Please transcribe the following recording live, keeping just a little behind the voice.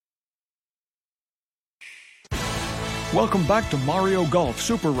Welcome back to Mario Golf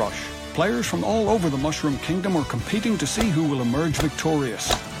Super Rush. Players from all over the Mushroom Kingdom are competing to see who will emerge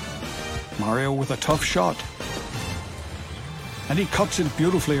victorious. Mario with a tough shot. And he cuts it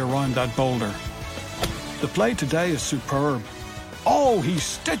beautifully around that boulder. The play today is superb. Oh, he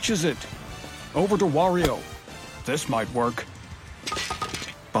stitches it! Over to Wario. This might work.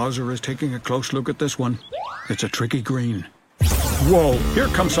 Bowser is taking a close look at this one. It's a tricky green. Whoa, here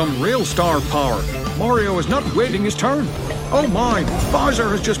comes some real star power. Mario is not waiting his turn. Oh my, Bowser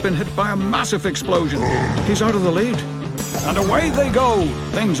has just been hit by a massive explosion. He's out of the lead. And away they go.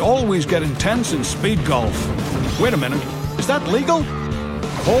 Things always get intense in speed golf. Wait a minute, is that legal?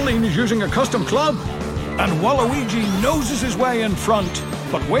 Pauline is using a custom club. And Waluigi noses his way in front.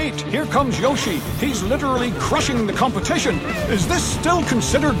 But wait, here comes Yoshi. He's literally crushing the competition. Is this still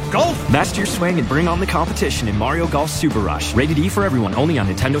considered golf? Master your swing and bring on the competition in Mario Golf Super Rush. Rated E for everyone, only on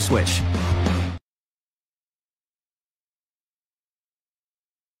Nintendo Switch.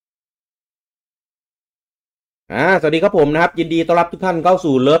 สวัสดีครับผมนะครับยินดีต้อนรับทุกท่านเข้า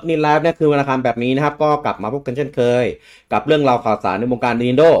สู่เลิฟนินไลฟ์เนี่ยคือวันอังคารแบบนี้นะครับก็กลับมาพบกันเช่นเคยกับเรื่องราวข่าวสารในวงการ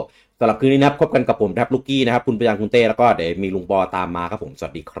Nintendo สำหรับคืนนี้นะครับพบกันกับผมแท็บลูกกี้นะครับคุณประยังคุณเต้แล้วก็เดี๋ยวมีลุงปอตามมาครับผมส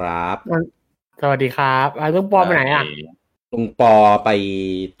วัสดีครับสวัสดีครับลุงปอไปไหนอ่ะลุงปอไป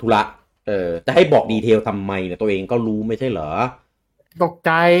ธุระจะให้บอกดีเทลทำไมเนี่ยตัวเองก็รู้ไม่ใช่เหรอตกใ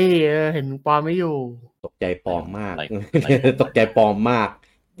จเห็นลุงปอไม่อยู่ตกใจปลอมมากตกใจปลอมมาก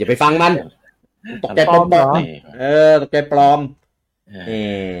อย่าไปฟังมันตกใจปลอมตกใจปลอม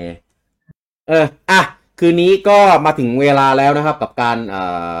คืนนี้ก็มาถึงเวลาแล้วนะครับกับการ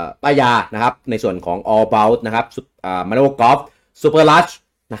ป้ายยานะครับในส่วนของ All About นะครับMario Golf Super Rush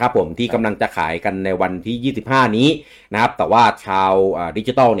นะครับผมที่กำลังจะขายกันในวันที่25นี้นะครับแต่ว่าชาวดิ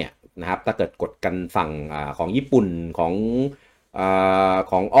จิตอลเนี่ยนะครับถ้าเกิดกดกันฝั่งของญี่ปุ่นขอ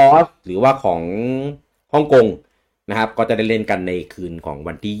งออสหรือว่าของฮ่องกงนะครับก็จะได้เล่นกันในคืนของ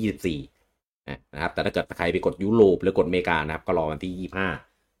วันที่24นะครับแต่ถ้าเกิดใครไปกดยุโรปหรือกดอเมริกานะครับก็รอวันที่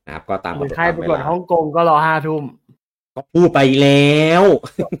25นะครับก็ตามกำหนดใครไปกดฮ่องกงก็รอ 5 ทุ่มก็พูดไปแล้ว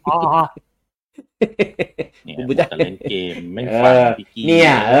คุณจะเล่นเกมไม่ฟังพี่กี้เนี่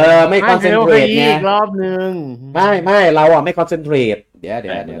ยไม่คอนเซนเทรตไงอีกรอบนึงไม่เราอ่ะไม่คอนเซนเทรตเดี๋ย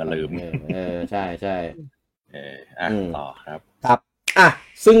วลืมใช่ต่อครับ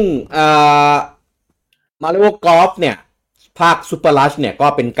ซึ่งMario Golf เนี่ยภาค Super Rush เนี่ยก็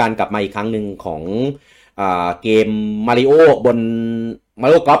เป็นการกลับมาอีกครั้งหนึ่งของเกม Mario บน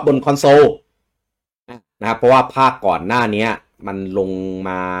Mario Golf บนคอนโซลนะครับเพราะว่าภาคก่อนหน้านี้มันลงม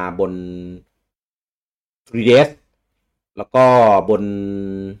าบน 3DS แล้วก็บน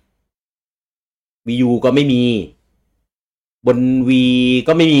Wii U ก็ไม่มีบน Wii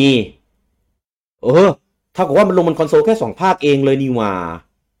ก็ไม่มีเท่ากับว่ามันลงบนคอนโซลแค่2ภาคเองเลยนี่หว่า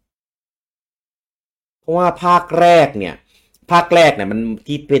เพราะว่าภาคแรกเนี่ยมัน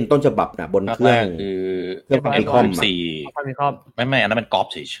ที่เป็นต้นฉบับนะบนเครื่องฟามิคอมไม่อันนั้นมันก๊อป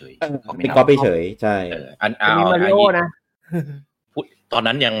เฉยๆเป็นก๊อปเฉยๆใช่มีมาริโอนะตอน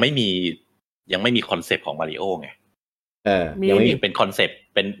นั้นยังไม่มีคอนเซปต์ของมาริโอไงยังไม่มีเป็นคอนเซปต์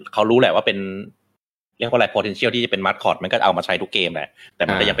เป็นเขารู้แหละว่าเป็นเรียกว่าอะไร potential ที่จะเป็นมาสคอตมันก็เอามาใช้ทุกเกมแหละแต่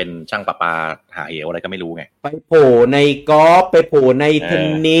มันก็ยังเป็นช่างประปาหาเหวอะไรก็ไม่รู้ไงไปโผล่ในกอล์ฟไปโผล่ในเทน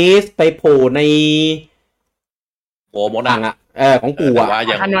นิสไปโผล่ในโอ้โหดังของกูอ่ะ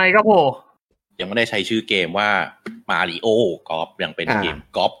ทันไว้ก็โผล่ยังไม่ได้ใช้ชื่อเกมว่ามาริโอกอล์ฟยังเป็นเกม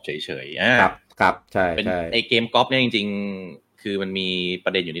กอล์ฟเฉยๆครับใช่เป็นไอเกมกอล์ฟเนี่ยจริงๆคือมันมีปร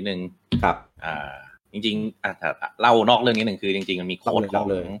ะเด็นอยู่นิดนึงครับจริงๆเล่านอกเรื่องนิดนึงคือจริงๆมันมีโค้ดของ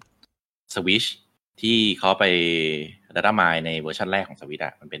Switch ที่เขาไป Data Mine ในเวอร์ชันแรกของ Switch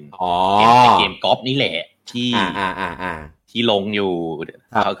มันเป็นเกมกอล์ฟนี่แหละที่ลงอยู่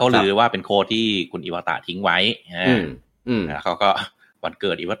เขาลือว่าเป็นโค้ดที่คุณอิวาตะทิ้งไว้เขาก็วันเ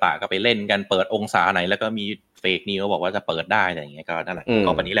กิดอิวาตะก็ไปเล่นกันเปิดองศาไหนแล้วก็มีเฟกนิวบอกว่าจะเปิดได้อะไรอย่างเงี้ยก็นั่นแหละก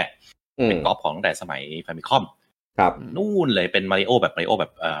อล์ฟอันนี้แหละเป็นกอล์ฟของตั้งแต่สมัย Famicom ครับนู่นเลยเป็นมาริโอแบ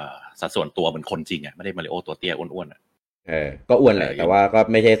บสัดส่วนตัวเหมือนคนจริงอ่ะไม่ได้มาริโอตัวเตี้ยอ้วนๆอ่ะก็อ้วนแหละแต่ว่าก็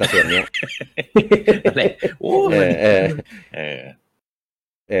ไม่ใช่สัดส่วนเนี้ยนั่นแหละ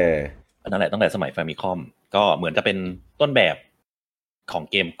นั่นแหละตั้งแต่สมัย Famicom ก็เหมือนจะเป็นต้นแบบของ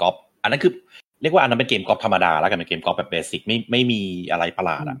เกมกอล์ฟอันนั้นคือเรียกว่าอันนั้นเป็นเกมกอล์ฟธรรมดาแล้วกันเป็นเกมกอล์ฟแบบเบสิกไม่มีอะไรประห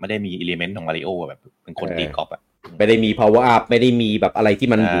ลาดอ่ะไม่ได้มีอิเลเมนต์ของมาริโอแบบเป็นคนตีกอล์ฟอ่ะไม่ได้มี power up ไม่ได้มีแบบอะไรที่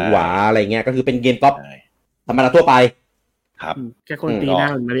มันหวือหวาอะไรเงี้ยก็คือเป็นเกมกอล์ฟธรรมดาทั่วไปครับแค่คนตีหน้า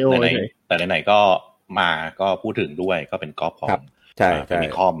เหมือนมาริโอเลยแต่ไหนๆก็มาก็พูดถึงด้วยก็เป็นกอล์ฟของ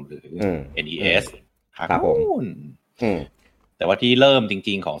Famicom หรือ NES ครับผมแต่ว่าที่เริ่มจ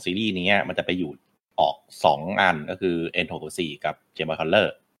ริงๆของซีรีส์นี้มันจะไปอยู่ออก2อันก็คือ N64 กับ Game Boy Color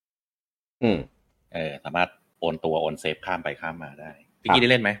สามารถ โอนเซฟข้ามไปข้ามมาได้พี่กี้ได้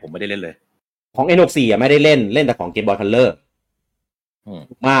เล่นไหมผมไม่ได้เล่นเลยของ N64 อ่ะไม่ได้เล่นแต่ของ Game Boy Color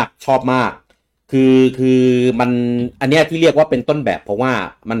มากชอบมากคือมันอันเนี้ยที่เรียกว่าเป็นต้นแบบเพราะว่า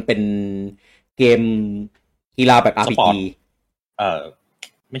มันเป็นเกมกีฬาแบบ RPG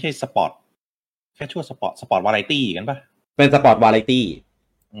ไม่ใช่สปอร์ตแค่ชั่วสปอร์ตวาไรตี้กันป่ะเป็นสปอร์ตวาไรตี้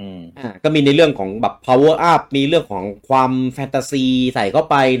ก็มีในเรื่องของแบบ power up มีเรื่องของความแฟนตาซีใส่เข้า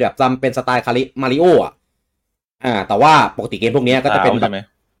ไปแบบจำเป็นสไตล์มาริโออ่ะแต่ว่าปกติเกมพวกนี้ก็จะเป็นแบบ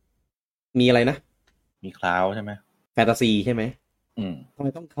มีอะไรนะมีคลาวใช่ไหมแฟนตาซีใช่ไหมทำไม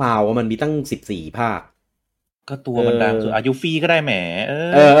ต้องคลาวมันมีตั้ง14 ภาคก็ตัวมันดังคืออายุฟรีก็ได้แหม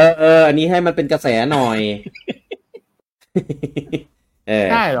อันนี้ให้มันเป็นกระแสหน่อย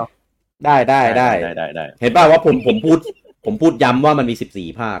ได้เหรอได้เห็นป่ะว่าผมพูดย้ำว่ามันมี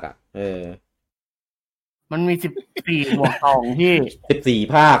14 ภาคอ่ะมันมี14 บวก 2ที่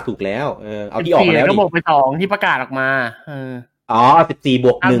14 ภาคถูกแล้วเอาที่ออกมาแล้วก็บวกไป2ที่ประกาศออกมา14 บ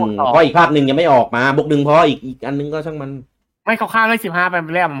วก 1เพราะอีกภาคนึงยังไม่ออกมาบวก 1เพราะอีกอันนึงก็ช่างมันไม่เขาข้ามได้15ไปเ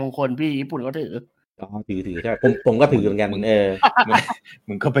ป็นแรกมงคลพี่ญี่ปุ่นก็ถือใช่ผมก็ถือเหมือนกัน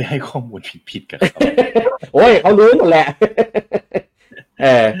มึงก็ไปให้ข้อมูลผิดกันโอ้ยเขารู้หมดแหละ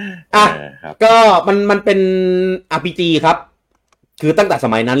ก็มันเป็น RPG ครับคือตั้งแต่ส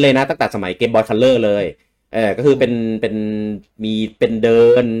มัยนั้นเลยนะตั้งแต่สมัย Game Boy Color เลยก็คือเป็นเดิ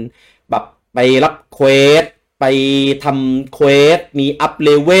นแบบไปรับเควสไปทำเควสมีอัพเล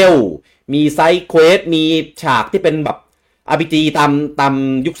เวลมีไซด์เควสมีฉากที่เป็นแบบ RPG ตาม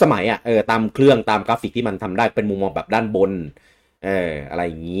ยุคสมัยตามเครื่องตามกราฟิกที่มันทำได้เป็นมุมมองแบบด้านบนอะไร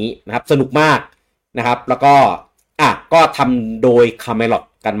อย่างนี้นะครับสนุกมากนะครับแล้วก็ก็ทำโดย Camelot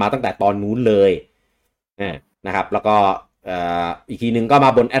กันมาตั้งแต่ตอนนู้นเลยนะครับแล้วก็อีกทีนึงก็ม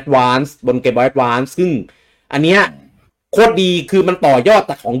าบน Advance บน Game Boy Advance ซึ่งอันเนี้ยโคตรดีคือมันต่อยอด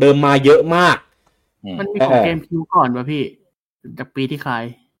จากของเดิมมาเยอะมากมันมีของเกมคิวก่อนป่ะพี่จากปีที่ใคร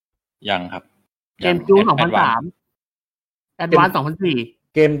ยังครับเกมคิว2003 Advance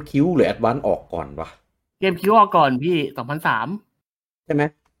 2004เกมคิวหรือ Advance ออกก่อนวะเกมคิวออกก่อนพี่2003ใช่ไหม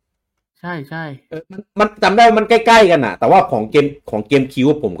ใช่มันจำได้มันใกล้ๆกันแต่ว่าของเกมคิว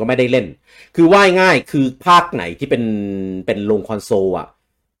ผมก็ไม่ได้เล่นคือว่าง่ายคือภาคไหนที่เป็นลงคอนโซล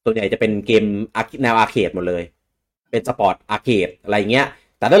ส่วนใหญ่จะเป็นเกมแนวอาร์เคดหมดเลยเป็นสปอร์ตอาร์เคดอะไรเงี้ย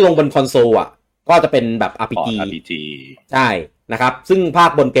แต่ถ้าลงบนคอนโซลก็จะเป็นแบบ RPG ใช่นะครับซึ่งภาค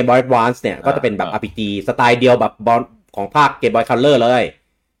บน Game Boy Advance เนี่ยก็จะเป็นแบบ RPG สไตล์เดียวแบบของภาค Game Boy Color เลย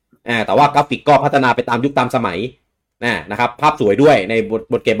แต่ว่ากราฟิกก็พัฒนาไปตามยุคตามสมัยนะครับภาพสวยด้วยใน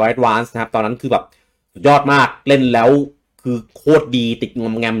บน Game Boy Advance นะครับตอนนั้นคือแบบสุดยอดมากเล่นแล้วคือโคตรดีติด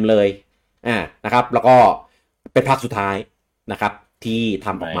งำเลยนะครับแล้วก็เป็นภาคสุดท้ายนะครับที่ท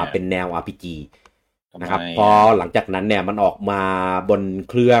ำออกมาเป็นแนว RPG นะครับพอหลังจากนั้นเนี่ยมันออกมาบน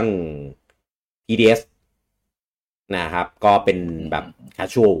เครื่อง PDS นะครับก็เป็นแบบ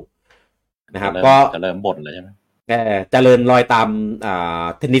casual นะครับก็จะเริ่มบ่นเลยใช่ไหมจะเริญรอยตาม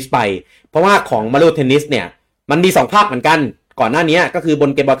เทนนิสไปเพราะว่าของ Mario Tennis เนี่ยมันมี2ภาคเหมือนกันก่อนหน้านี้ก็คือบน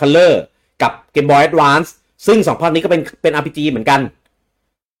Game Boy Color กับ Game Boy Advance ซึ่ง2ภาคนี้ก็เป็น RPG เหมือนกัน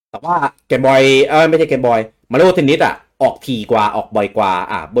แต่ว่า Game Boy ไม่ใช่ Game Boy Mario Tennis ออกถี่กว่าออกบ่อยกว่า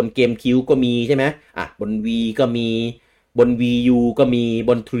บน GameCube ก็มีใช่ไหมบน Wii ก็มีบน Wii U ก็มี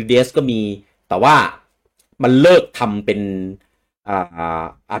บน 3DS ก็มีแต่ว่ามันเลิกทำเป็น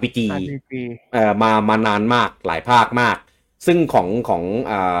RPG มานานมากหลายภาคมากซึ่งของ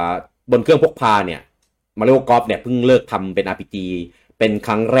บนเครื่องพกพาเนี่ย Mario Golf เนี่ยเพิ่งเลิกทำเป็น RPG เป็นค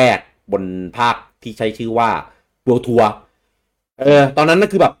รั้งแรกบนภาคที่ใช้ชื่อว่า World Tour ตอนนั้นนั่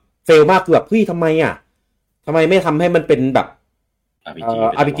นคือแบบเฟลมากคือแบบเฮ้ยทำไมไม่ทำให้มันเป็นแบบ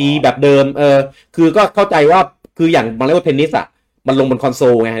RPG แบบเดิมคือก็เข้าใจว่าคืออย่าง Mario Tennis มันลงบนคอนโซ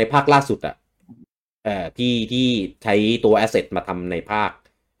ลไงในภาคล่าสุดที่ใช้ตัว asset มาทำในภาค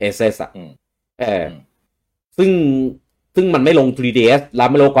Access ซึ่งมันไม่ลง 3DS แล้ว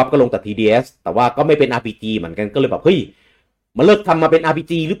Mario Golf ก็ลงแต่ 3DS แต่ว่าก็ไม่เป็น RPG เหมือนกันก็เลยแบบเฮ้ยมันเลิกทำมาเป็น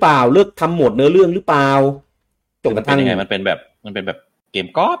RPG หรือเปล่าเลิกทำโหมดเนื้อเรื่องหรือเปล่าจนกระทั่งยังไงมันเป็นแบบเกม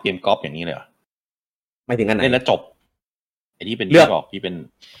กอล์ฟอย่างนี้เลยเหรอไม่ถึงอันไหนเล่นแล้วจบไอ้ที่เป็นเลือกที่เป็น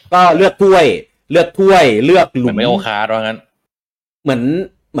ก็เลือกถ้วยเลือกหลุมไม่โอคาร์ว่างั้นเหมือน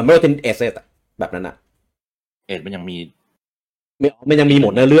Mario Tennis Accessแบบนั้นมันยังมีโหม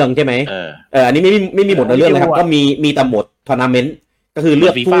ดเนื้อเรื่องใช่ไหมอันนี้ไม่มีโหมดเนื้อเรื่องนะครับก็มีแต่โหมดทัวร์นาเมนต์ก็คือเลื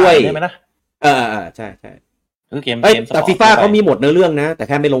อกถ้วยใช่ไหมนะใช่คือเกมแต่ฟีฟ่าเขามีโหมดเนื้อเรื่องนะแต่แ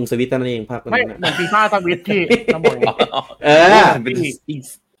ค่ไม่ลงสวิตช์นั่นเองภาคไม่เหมือนฟีฟ่าสวิตช์ที่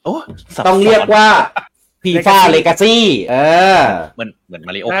ต้องเรียกว่าฟีฟ่าเลกาซี่เหมือนม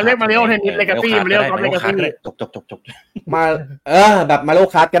าริโอเรียกมาริโอเทนนิสเลกาซี่มาริโอเลกาซี่จบมาแบบมาริโอ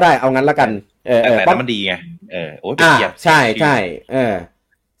คาร์ทก็ได้เอางั้นละกันแต่มันดีไง โอ้ยใช่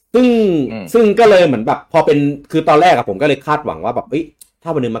ซึ่งก็เลยเหมือนแบบพอเป็นคือตอนแรกอะผมก็เลยคาดหวังว่าแบบถ้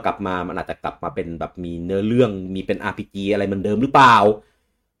าวันนึงมากลับมามันอาจจะกลับมาเป็นแบบมีเนื้อเรื่องมีเป็น RPG อะไรเหมือนเดิมหรือเปล่า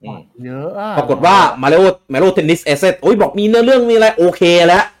เยอะปรากฏว่ามาริโอเทนนิสเอเซตบอกมีเนื้อเรื่องมีอะไรโอเค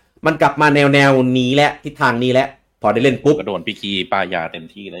แล้วมันกลับมาแนวนี้แหละทิศทางนี้แหละพอได้เล่นปุ๊บกระโดดปีกีปายาเต็ม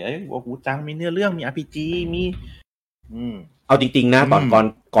ที่เลยโอ้โหจังมีเนื้อเรื่องมี RPG มีเอาจริงๆนะตอน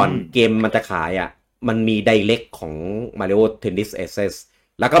ก่อนเกมมันจะขายอ่ะมันมีไดเรกของ Mario Tennis Aces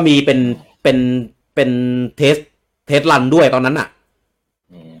แล้วก็มีเป็นเทสรันด้วยตอนนั้นอ่ะ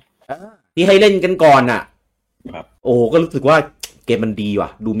ที่ให้เล่นกันก่อนอ่ะโอ้ก็รู้สึกว่าเกมมันดีว่ะ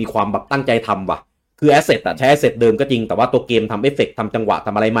ดูมีความแบบตั้งใจทำว่ะคือแอสเซทอ่ะใช้แอสเซทเดิมก็จริงแต่ว่าตัวเกมทำเอฟเฟกต์ทำจังหวะท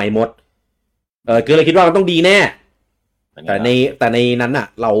ำอะไรใหม่หมดก็เลยคิดว่ามันต้องดีแน่แต่ในนั้นอ่ะ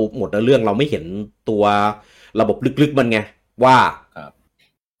เราหมดเรื่องเราไม่เห็นตัวระบบลึกๆมันไงว่า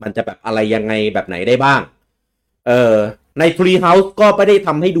มันจะแบบอะไรยังไงแบบไหนได้บ้างใน Tree House ก็ไม่ได้ท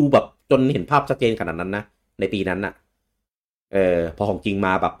ำให้ดูแบบจนเห็นภาพชัดเจนขนาดนั้นนะในปีนั้นน่ะพอของจริงม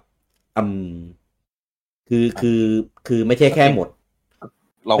าแบบคือไม่ใช่แค่หมด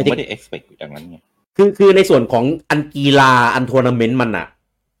เราไม่ได้ expect อย่างนั้นไงคือในส่วนของอันกีฬาอันทัวร์นาเมนต์มันอ่ะ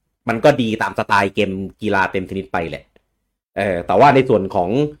มันก็ดีตามสไตล์เกมกีฬาเต็มชนิดไปแหละแต่ว่าในส่วนของ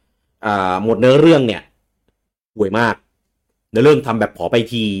หมวดเนื้อเรื่องเนี่ยห่วยมากเนื้อเรื่องทำแบบขอไป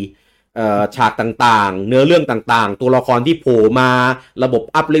ทีฉากต่างๆเนื้อเรื่องต่างๆตัวละครที่โผล่มาระบบ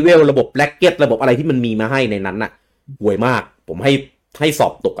อัพเลเวลระบบแบล็กเก็ตระบบอะไรที่มันมีมาให้ในนั้นน่ะห่วยมากผมให้สอ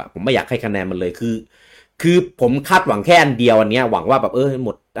บตกอ่ะผมไม่อยากให้คะแนนมันเลยคือผมคาดหวังแค่อันเดียวอันเนี้ยหวังว่าแบบหม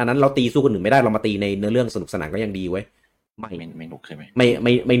ดอันนั้นเราตีสู้คนอื่นไม่ได้เรามาตีในเนื้อเรื่องสนุกสนานก็ยังดีไว้ไม่หนุกใช่ไหม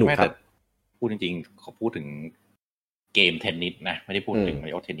ไม่หนุกครับพูดจริงๆเขาพูดถึงเกมเทนนิสนะไม่ได้พูดถึงมา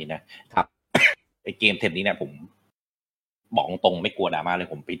ริโอเทนนิสนะครับไอเกมเทนนิสเนี่ยผมบอกตรงไม่กลัวดราม่าเลย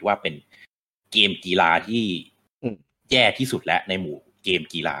ผมคิดว่าเป็นเกมกีฬาที่แย่ที่สุดแล้วในหมู่เกม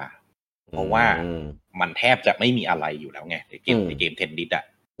กีฬาเพราะว่ามันแทบจะไม่มีอะไรอยู่แล้วไงในเกมเทนนิสอ่ะ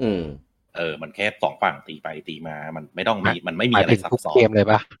มันแค่สองฝั่งตีไปตีมามันไม่ต้องมีมันไม่มีอะไรซับซ้อนเกมเลย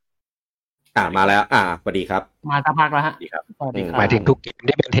ปะมาแล้วสวัสดีครับมาสักพักแล้วฮะหมายถึงทุกเกม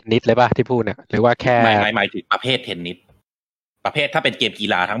ที่เป็นเทนนิสเลยปะที่พูดเนี่ยหรือว่าแค่หมายถึงประเภทเทนนิสประเภทถ้าเป็นเกมกี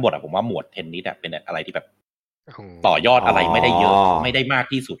ฬาทั้งหมดผมว่าหมวดเทนนิสเป็นอะไรที่แบบต่อยอดอะไรไม่ได้เยอะไม่ได้มาก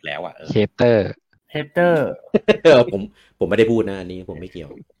ที่สุดแล้วเฮเตอร์ผมไม่ได้พูดนะอันนี้ผมไม่เกี่ยว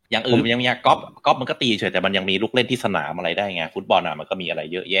อย่างอื่นยังมีกอล์ฟมันก็ตีเฉยแต่มันยังมีลูกเล่นที่สนามอะไรได้ไงฟุตบอลมันก็มีอะไร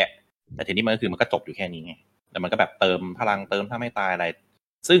เยอะแยะแต่ทีนี้มันก็คือมันก็จบอยู่แค่นี้ไงแต่มันก็แบบเติมพลังเติมถ้าไม่ตายอะไร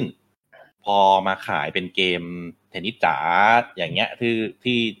ซึ่งพอมาขายเป็นเกมเทนนิสจ๋าอย่างเงี้ย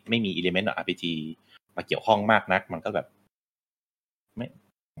ที่ไม่มีอิเลเมนต์ RPG มาเกี่ยวข้องมากนักมันก็แบบไม่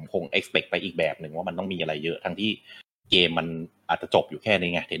คง expect ไปอีกแบบหนึ่งว่ามันต้องมีอะไรเยอะทั้งที่เกมมันอาจจะจบอยู่แค่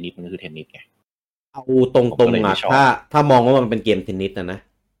นี้ไงเทนนิสมันคือเทนนิสไงเอาตรงๆอ่ะถ้ามองว่ามันเป็นเกมเทนนิสนะ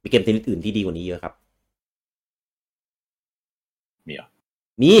มีเกมเทนนิสอื่นที่ดีกว่านี้เยอะครับมีเหรอ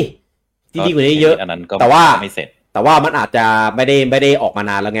มีที่ดีกว่านี้เยอะแต่ว่าไม่เสร็จแต่ว่ามันอาจจะไม่ได้ออกมา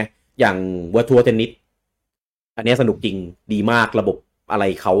นานแล้วไงอย่างเวอร์ทัวร์เทนนิสอันนี้สนุกจริงดีมากระบบอะไร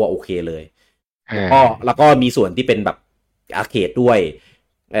เขาโอเคเลยแล้วก็มีส่วนที่เป็นแบบอาร์เคดด้วย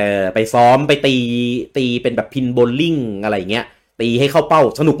ไปซ้อมไปตีเป็นแบบพินโบลลิ่งอะไรอย่างเงี้ยตีให้เข้าเป้า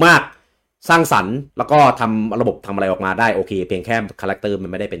สนุกมากสร้างสรรค์แล้วก็ทำระบบทำอะไรออกมาได้โอเคเพียงแค่คาแรคเตอร์มั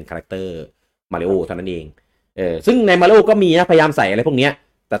นไม่ได้เป็นคาแรคเตอร์มาริโอเท่านั้นเองซึ่งในมาริโอก็มีนะพยายามใส่อะไรพวกเนี้ย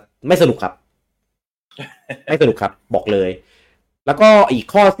แต่ไม่สนุกครับ ไม่สนุกครับบอกเลยแล้วก็อีก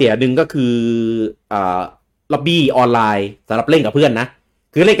ข้อเสียหนึ่งก็คือล็อบบี้ออนไลน์สำหรับเล่นกับเพื่อนนะ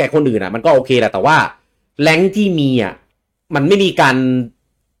คือเล่นกับคนอื่นมันก็โอเคแหละแต่ว่าแรงที่มีมันไม่มีการ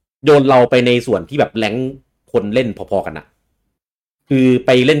โยนเราไปในส่วนที่แบบแรงคนเล่นพอๆกันคือไป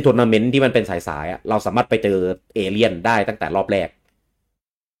เล่นทัวร์นาเมนต์ที่มันเป็นสายๆเราสามารถไปเจอเอเลี่ยนได้ตั้งแต่รอบแรก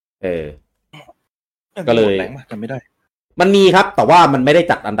ก็เลยจำไม่ได้มันมีครับแต่ว่ามันไม่ได้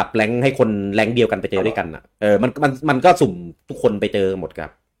จัดอันดับแรงให้คนแรงเดียวกันไปเจอด้วยกันมันก็สุ่มทุกคนไปเจอหมดครั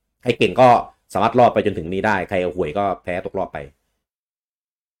บใครเก่งก็สามารถรอดไปจนถึงนี้ได้ใครเอาห่วยก็แพ้ตกรอบไป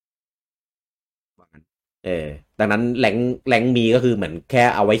ดังนั้นแรงมีก็คือเหมือนแค่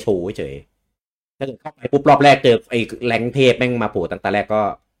เอาไว้โชว์เฉยถ้าเกิดเข้าไปปุ๊บรอบแรกเจอไอ้แรงเทพแม่งมาโผล่ตั้งแต่แรกก็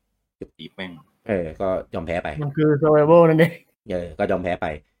ตีแม่งก็ยอมแพ้ไปมันคือ survival นั่นเองก็ยอมแพ้ไป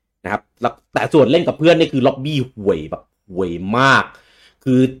นะครับแต่ส่วนเล่นกับเพื่อนนี่คือล็อบบี้ห่วยแบบห่วยมาก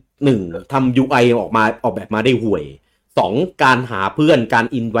คือ1ทำ UI ออกแบบมาได้ห่วย2การหาเพื่อนการ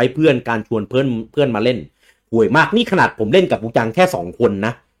อินไว้เพื่อนการชวนเพื่อนมาเล่นห่วยมากนี่ขนาดผมเล่นกับบูจังแค่2คนน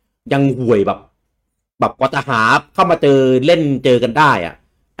ะยังห่วยแบบกว่าจะหาเข้ามาเล่นเจอกันได้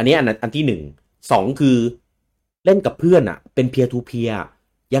อันนี้อันที่1 2คือเล่นกับเพื่อนเป็น peer to peer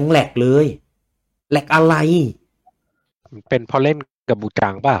ยังแหลกเลย แหลกอะไรเป็นเพราะเล่นกับบูจั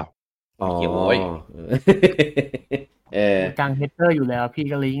งเปล่าอ๋อกลางเฮดเตอร์อยู่แล้วพี่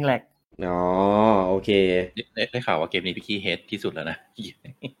ก็ลิงก์แหลกอ๋อโอเคได้ข่าวว่าเกมนี้พี่ขี้เฮดที่สุดแล้วนะ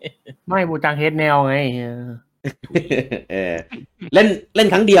ไม่บูจังเฮดแนวไงเล่น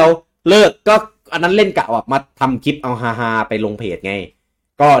ครั้งเดียวเลิกก็อันนั้นเล่นกะว่ามาทำคลิปเอาฮาๆไปลงเพจไง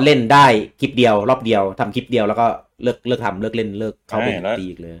ก็เล่นได้คลิปเดียวรอบเดียวทำคลิปเดียวแล้วก็เลิกทำเลิกเล่นเลิกเข้าไปตี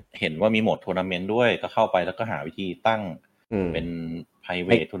อีกเลยเห็นว่ามีโหมดทัวร์นาเมนต์ด้วยก็เข้าไปแล้วก็หาวิธีตั้งเป็น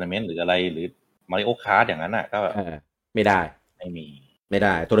private tournament หรืออะไรหรือ Mario Kart อย่างนั้นน่ะก็ไม่ได้ไม่ไ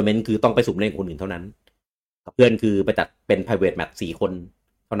ด้ทัวร์นาเมนต์คือต้องไปสุ่มเล่นคนอื่นเท่านั้นกับเพื่อนคือไปจัดเป็น private match 4 คน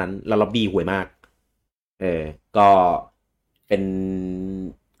เท่านั้นแล้วล็อบบี้ห่วยมากก็เป็น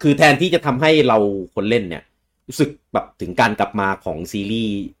คือแทนที่จะทำให้เราคนเล่นเนี่ยรู้สึกแบบถึงการกลับมาของซีรี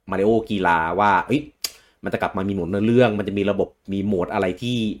ส์ Mario กีฬาว่ามันจะกลับมามีโหมดเนื้อเรื่องมันจะมีระบบมีโหมดอะไร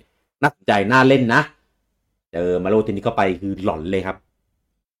ที่น่าสนใจน่าเล่นนะMario Tennisเข้าไปคือหลอนเลยครับ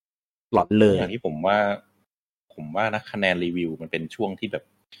หลอนเลยอย่างที่ผมว่านะคะแนนรีวิวมันเป็นช่วงที่แบบ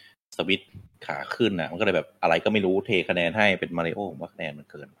สวิตช์ขาขึ้นนะมันก็เลยแบบอะไรก็ไม่รู้เทคะแนนให้เป็น Mario ผมว่าคะแนนมัน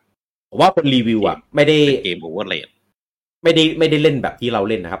เกินผมว่าคนรีวิวอ่ะไม่ได้เกมโอเวอร์เรทไม่ได้เล่นแบบที่เรา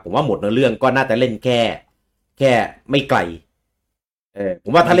เล่นนะครับผมว่าหมดเนื้อเรื่องก็น่าจะเล่นแค่ไม่ไกลผ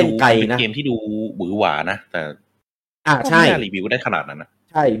มว่าถ้าเล่นไกลนะเกมที่ดูบือหวานะแต่ใช่รีวิวได้ขนาดนั้นนะ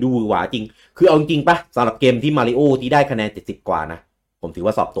ใช่ดูบือหวาจริงคือเอาจริงปะสำหรับเกมที่มาริโอที่ได้คะแนน70กว่านะผมถือ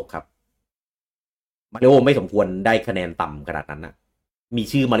ว่าสอบตกครับมาริโอไม่สมควรได้คะแนนต่ำขนาดนั้นนะมี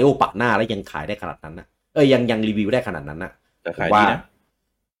ชื่อมาริโอปักหน้าแล้วยังขายได้ขนาดนั้นนะยังรีวิวได้ขนาดนั้นนะว่า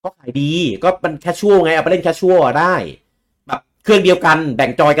ก็ขายดีก็มันแคชชวลไงเอาไปเล่นแคชชวลได้แบบเครื่องเดียวกันแบ่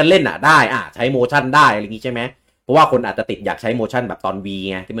งจอยกันเล่นได้ใช้โมชั่นได้อะไรอย่างงี้ใช่ไหมเพราะว่าคนอาจจะติดอยากใช้โมชั่นแบบตอน V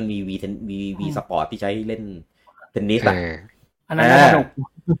ไงที่มันมี V สปอร์ตที่ใช้เล่นเทนนิสอันนั้นสนุก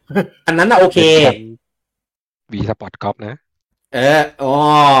อันนั้นโอเค V สปอร์ตกอล์ฟนะ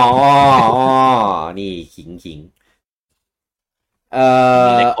นี่ขิง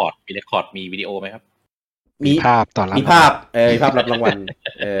มีเรคคอร์ดมีวิดีโอไหมครับมีภาพตอนรับมีภาพภาพรับรางวัล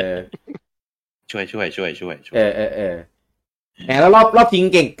ช่วยแหมแล้วรอบจริง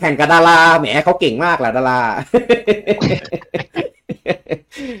เก่งแข่งกับดาราแหมเขาเก่งมากแหละดารา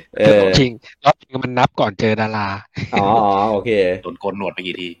จริงรอบจริงมันนับก่อนเจอดาราโอเคโดนโกนหนวดไป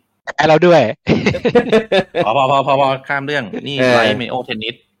กี่ทีแพ้เราด้วยพอข้ามเรื่องนี่ไลฟ์Mario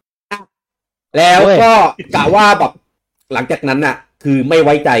Tennisแล้วก็กะว่าแบบหลังจากนั้นน่ะคือไม่ไ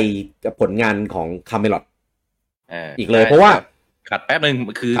ว้ใจกับผลงานของคาเมลอดอีกเลยเพราะว่าขัดแป๊บนึง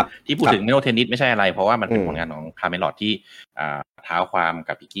คือที่พูดถึงMario Tennisไม่ใช่อะไรเพราะว่ามันเป็นผลงานของคาเมลอดที่เท้าความ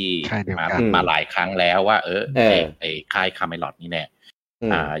กับพี่กี้มาหลายครั้งแล้วว่าไอ้ค่ายคาเมลอดนี่แน่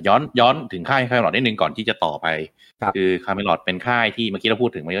ย้อนถึงค่ายคาเมลอดนิดนึงก่อนที่จะต่อไปคือคาเมลอดเป็นค่ายที่เมื่อกี้เราพู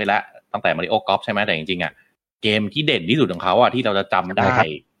ดถึงมาเยอะแล้วตั้งแต่ Mario Golf ใช่ไหมแต่จริงๆเกมที่เด่นที่สุดของเขาที่เราจะจำได้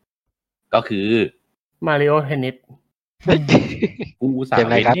ก็คือ Mario Tennis กูสาห์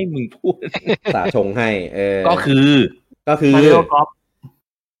ให้มึงพูดสาชงให้ก็คือ Mario Golf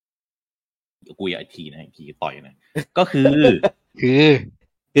กูอย่าทีนะทีต่อยนะก็คือ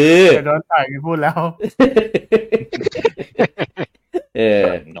โดนต่อยพูดแล้ว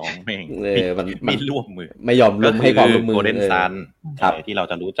น้องแม่งไม่ร่วมมือไม่ยอมร่วมให้ความร่วมมือ Golden Sun ที่เรา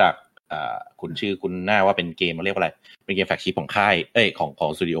จะรู้จักคุณชื่อคุณหน้าว่าเป็นเกมเรียกว่าอะไรเป็นเกมแฟลกชิพของค่ายขอ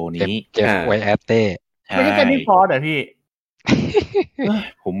งสตูดิโอนี้เกมไวแอตเต้ไม่ใช่แค่ที่ฟอร์ดเหรอพี่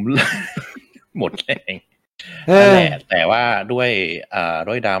ผมหมดแรงแต่ว่าด้ว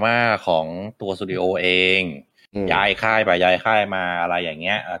ยดราม่าของตัวสตูดิโอเองย้ายค่ายไปย้ายค่ายมาอะไรอย่างเ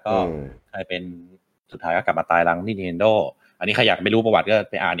งี้ยก็กลายเป็นสุดท้ายก็กลับมาตายรังที่ Nintendo อันนี้ใครอยากไปรู้ประวัติก็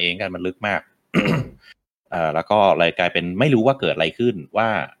ไปอ่านเองกันมันลึกมากแล้วก็เลยกลายเป็นไม่รู้ว่าเกิดอะไรขึ้นว่า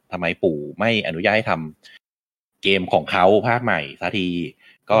ทำไมปู่ไม่อนุญาตให้ทำเกมของเขาภาคใหม่สักที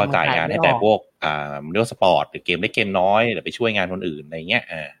ก็จ่ายงานให้แต่พวกMario Sport หรือเกมเล็กเกมน้อยหรือไปช่วยงานคนอื่นอะไรเงี้ย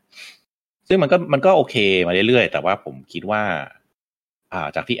ซึ่งมันก็โอเคมาเรื่อยๆแต่ว่าผมคิดว่า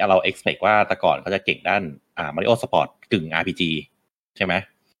จากที่เรา expect ว่าแต่ก่อนเขาจะเก่งด้านMario Sport กึ่ง RPG ใช่ไหม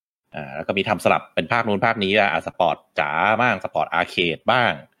แล้วก็มีทำสลับเป็นภาคนู้นภาคนี้สปอร์ตจ๋าบ้างสปอร์ตอาร์เคดบ้า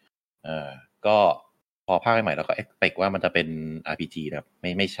งก็พอภาคใหม่เราก็ expect ว่ามันจะเป็น RPG แบบ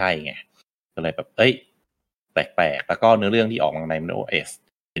ไม่ใช่ไงก็เลยแบบแปลกๆแล้วก็เนื้อเรื่องที่ออกมาใน Mario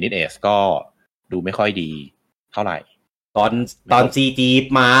Tennis Ace ก็ดูไม่ค่อยดีเท่าไหร่ตอน CG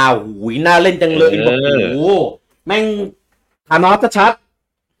มาหูยน่าเล่นจังเลยโอ้โหแม่งธานอสชัด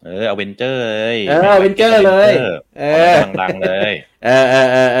อเวนเจอร์เลยอเวนเจอร์เลยดังๆเลย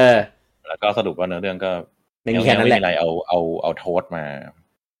แล้วก็สรุปว่าเนื้อเรื่องก็ไม่มีแค่นั้นแหละอะไรเอาโทษมา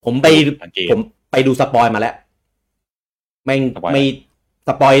ผมไปดูสปอยมาแล้วแม่งไม่ส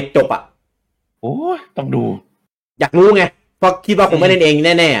ปอยจบ โอ้ต้องดูอยากรู้ไงเพราะคิดว่าคงไม่เล่นเองแ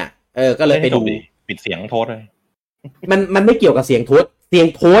น่ๆก็เลยไปดูปิดเสียงโทษเลยมันไม่เกี่ยวกับเสียงโทษ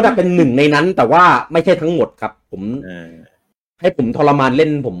เป็นหนึ่งในนั้นแต่ว่าไม่ใช่ทั้งหมดครับผมให้ผมทรมานเล่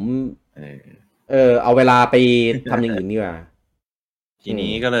นผมเอาเวลาไปทำอย่างอื่นดีกว่าที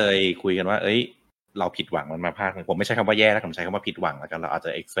นี้ก็เลยคุยกันว่าเราผิดหวังมันมาภาคนึงผมไม่ใช้คำว่าแย่แล้วผมใช้คำว่าผิดหวังแล้วกันเราอาจจะ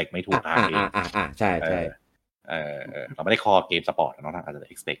expect ไม่ถูกทางใช่เราไม่ได้คอเกมสปอร์ตเนาะอาจจะ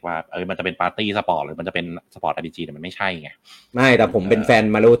expect ว่ามันจะเป็นปาร์ตี้สปอร์ตหรือมันจะเป็นสปอร์ต RPG แต่มันไม่ใช่ไงไม่แต่ผมเป็นแฟน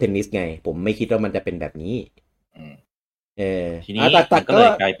มาริโอเทนนิสไงผมไม่คิดว่ามันจะเป็นแบบนี้ทีนี้ก็เลย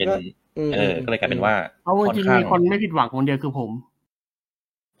กลายเป็นก็เลยกลายเป็นว่าเอาจริงมีคนไม่ผิดหวังคนเดียวคือผม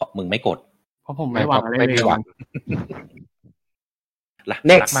เพราะมึงไม่กดเพราะผมไม่หวังอะไรเลยรัก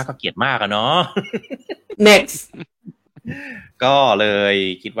มากก็เกลียดมากอะเนาะ next ก็เลย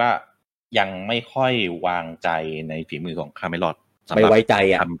คิดว่ายังไม่ค่อยวางใจในฝีมือของคาเมลอดสำหรับไม่ไว้ใจ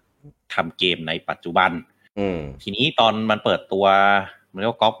ทำเกมในปัจจุบันทีนี้ตอนมันเปิดตัวมัน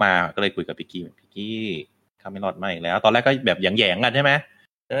ก็ก๊อปมาก็เลยคุยกับพี่กี้คาเมลอดมาอีกแล้วตอนแรกก็แบบแหย่งๆกันใช่ไหม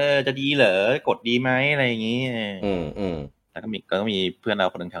จะดีเหรอกดดีไหมอะไรอย่างงี้แล้วก็มีเพื่อนเรา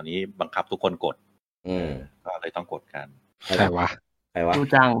คนนึงแถวนี้บังคับทุกคนกดก็เลยต้องกดกันใครวะดู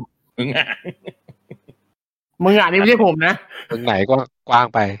จังมึงอ่ะนี่ไม่ใช่ผมนะมึงไหนก็กว้าง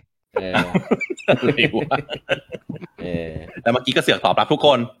ไปแล้วเมื่อกี้ก็เสือกตอบรับทุกค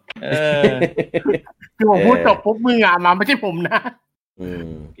นคือผมพูดจบปุ๊บมึงอ่ะมาไม่ใช่ผมนะ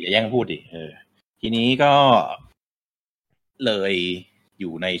อย่าแย่งพูดดิทีนี้ก็เลยอ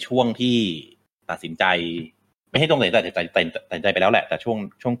ยู่ในช่วงที่ตัดสินใจไม่ให้ตรงไหนแต่ใจไปแล้วแหละแต่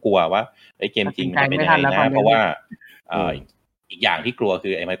ช่วงกลัวว่าเกมจริงจะเป็นยังไงนะเพราะว่าอีกอย่างที่กลัวคื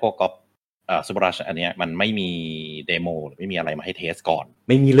อไอ้ไมโครก๊อปซูเปอร์รัชอันเนี้ยมันไม่มีเดโมไม่มีอะไรมาให้เทสก่อน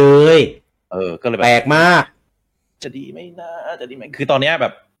ไม่มีเลยก็เลยแบบแปลกมากจะดีไหมนะจะดีไหมคือตอนเนี้ยแบ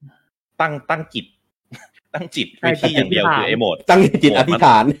บตั้งจิตไปที่อย่างเดียวคือไอ้โหมดตั้งจิตอธิษฐ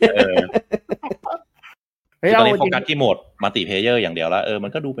านตอนนี้โฟกัสที่โหมดมัลติเพลเยอร์อย่างเดียวแล้วมั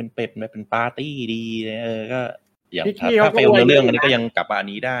นก็ดูเป็นปาร์ตี้ดีก็อย่างถ้าเฟลในเรื่องอันนี้ก็ยังกลับมาอัน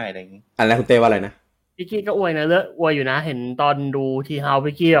นี้ได้อะไรอย่างงี้อะไรคุณเต้ว่าอะไรนะพี่กี้ก็อวยนะอวยอยู่นะเห็นตอนดูทีเฮา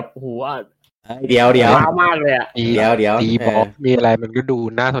พี่กี้แบบโอ้โหเดี๋ยวว้าวมากเลยอ่ะเดี๋ยวตีบอกมีอะไรมันก็ดู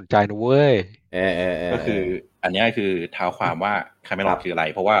น่าสนใจนะเว้ยก็คืออันนี้คือเท้าความว่าคาเมลอดคืออะไร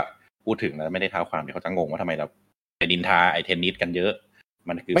เพราะว่าพูดถึงแล้วไม่ได้เท้าความเดี๋ยวเขาจะงงว่าทำไมเราไปนินทาไอเทนนิสกันเยอะ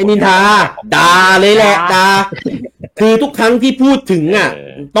มันคือไม่นินทาด่าเลยแหละด่าคือทุกครั้งที่พูดถึงอ่ะ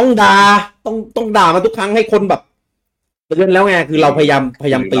ต้องด่าต้องด่ามาทุกครั้งให้คนแบบเตือนแล้วไงคือเราพยายา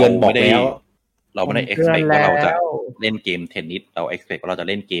มเตือนบอกแล้วเราไม่ได้ expect ว่าเราจะเล่นเกมเทนนิสเรา expect ว่าเราจะ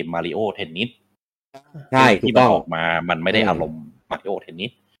เล่นเกมมาริโอเทนนิสใช่ที่มันออกมามันไม่ได้อารมณ์มาริโอเทนนิ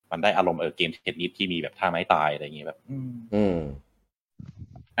สมันได้อารมณ์เกมเทนนิสที่มีแบบท่าไม้ตายอะไรอย่างเงี้ยแบบ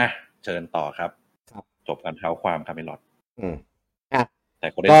เชิญต่อครับจบการเท้าความคาเมลอดแต่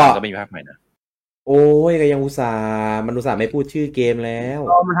คนเล่นก็ไม่มีภาคใหม่นะโอ้ยก็ยังอุตส่าห์ไม่พูดชื่อเกมแล้ว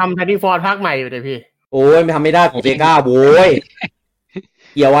มันทำTitan Forceภาคใหม่อยู่เลยพี่โอ้ยมันทำไม่ได้ของเซกาโว้ย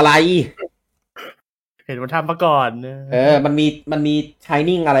เกี่ยวอะไรเห็นมันทำมาก่อนมันมี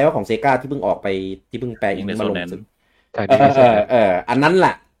Shining อะไรว่าของเซกาที่เพิ่งออกไปที่เพิ่งแปลอีกมาลงอันนั้นแหล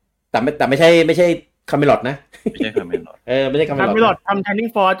ะแต่ไม่ใช่คาเมลอดนะไม่ใช่คาเมลอดไม่ใช่คาเมลอดทำ Shining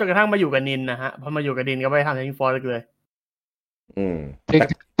Force จนกระทั่งมาอยู่กับนินนะฮะพอมาอยู่กับนินก็ไม่ทำ Shining Force เลยซึ่ง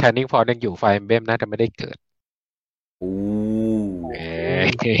Shining Force ยังอยู่ไฟเบมน่าจะไม่ได้เกิด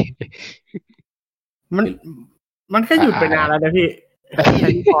มันก็หยุดไปนานแล้วนะพี่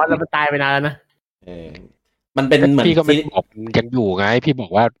Shining Force แล้วมันตายไปนานแล้วนะมันเป็นเหมือนพี่ก็ไม่บอกยังอยู่ไงพี่บอ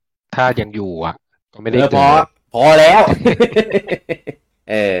กว่าถ้ายังอยู่อ่ะก็ไม่ได้เกิดพอแล้ว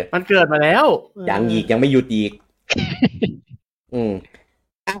มันเกิดมาแล้วยังไม่หยุดอีก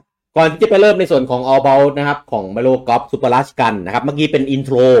ก่อนที่จะไปเริ่มในส่วนของ All About นะครับของ Mario Golf Super Rush กันนะครับเมื่อกี้เป็นอินโท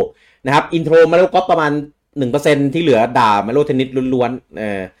รนะครับอินโทร Mario Golf ประมาณ 1% ที่เหลือด่า Mario Tennis ล้วน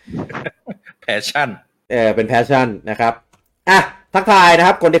ๆPassion เป็น Passion นะครับทักทายนะค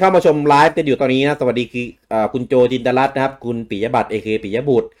รับคนที่เข้ามาชมไลฟ์กันอยู่ตอนนี้นะสวัสดีคือคุณโจจินดารัตน์นะครับคุณปิยบัตรเอเคปิย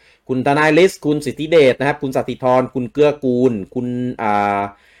บุตรคุณทนายลิสคุณสิทธิเดชนะครับคุณสัตติธรคุณเกื้อกูลคุณอ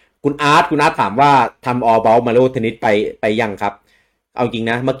าร์ตถามว่าทำ All About Mario Tennis ไปยังครับเอาจริง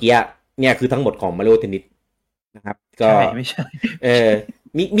นะเมื่อกี้เนี่ยคือทั้งหมดของ Mario Tennis นะครับก็ไม่ใช่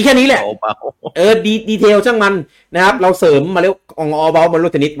มีแค่นี้แหละดีเทลช่างมันนะครับเราเสริมมาแล้วของ All About Mario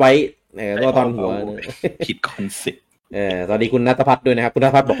Tennis ไว้ก็ตอนหัวผิดคอนเซ็ปต์สวัสดีคุณณัฐพัฒน์ด้วยนะครับคุณณั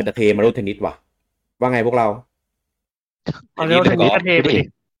ฐพัฒน์บอกจะเทมาโรเทนนิสว่ะว่าไงพวกเราเอาเทนนิสเทไปดิ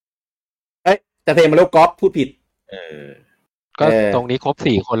จะเทมาโรกอล์ฟพูดผิดก็ตรงนี้ครบ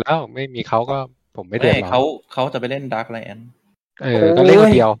4คนแล้วไม่มีเขาก็ผมไม่เดือดร้อนเขาจะไปเล่นดาร์กไลแอนก็เล่นค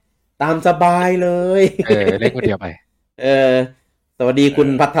นเดียว ตามสบายเลยเล่นคนเดียวไปสวัสดีคุณ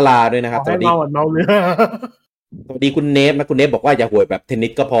พัทราด้วยนะครับสวัสดีเมาเรือสวัสดีคุณเนฟนะคุณเนฟบอกว่าอย่าห่วยแบบเทนนิ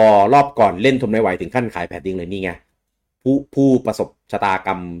สก็พอรอบก่อนเล่นทนไม่ไหวถึงขั้นขายแพดดิ้งเลยนี่ไงผู้ประสบชะตาก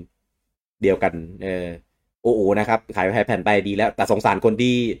รรมเดียวกันโอ้โหนะครับขายแผ่นไปดีแล้วแต่สงสารคน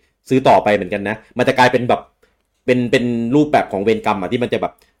ที่ซื้อต่อไปเหมือนกันนะมันจะกลายเป็นแบบเป็นรูปแบบของเวรกรรมอ่ะที่มันจะแบ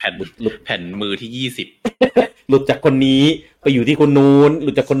บแผ่นมือที่20หลุดจากคนนี้ไปอยู่ที่คนนู้นห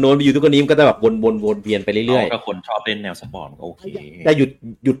ลุดจากคนโน้นไปอยู่ที่คนนี้มันก็จะแบบวนเวียนไปเรื่อยๆก็คนชอบเล่นแนวสปอร์ตก็โอเคได้ห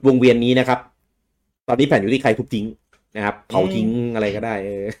ยุดวงเวียนนี้นะครับตอนนี้แผ่นอยู่ที่ใครทุบทิ้งนะครับเผาทิ้งอะไรก็ได้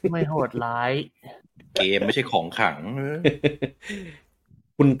ไม่โหดร้ายเกมไม่ใช่ของขัง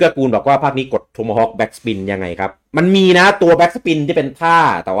คุณเกื้อกูลบอกว่าภาคนี้กด Tomahawk Back Spin ยังไงครับมันมีนะตัว Back Spin ที่เป็นท่า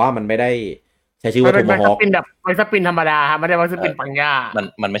แต่ว่ามันไม่ได้ใช้ชื่อว่า Tomahawk เป็นแบบBack Spin ธรรมดาไม่ได้Back Spin ปังย่า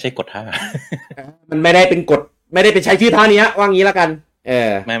มันไม่ใช่กดท่ามันไม่ได้เป็นกดไม่ได้เป็นใช้ชื่อท่านี้ว่างี้แล้วกัน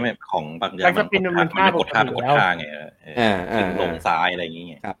ไม่ของปังย่ามันกดท่าไงลงซ้ายอะไรอย่างเงี้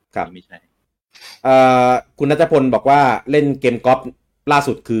ยครับไม่ใช่คุณณัฐพลบอกว่าเล่นเกมกอล์ฟล่า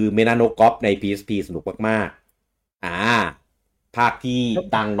สุดคือเมนาโนกอล์ฟใน PSP สนุกมากๆภาคที่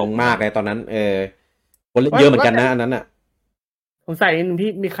ดังมากเลยตอนนั้นคนเล่นเยอะเหมือนกันนะอันนั้นอ่ะสงสัยนึงที่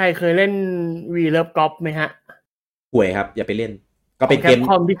มีใครเคยเล่น V Love Golf ไหมฮะห่วยครับอย่าไปเล่นก็เป็นเกม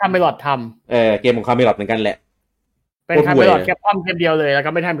คอมที่CamelotทำเกมของCamelotเหมือนกันแหละเป็นCamelotแค่ป้อมเกมเดียวเลยแล้ว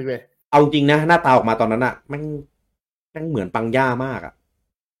ก็ไม่ทำอีกเลยเอาจริงนะหน้าตาออกมาตอนนั้นอ่ะมันเหมือนปังย่ามากอ่ะ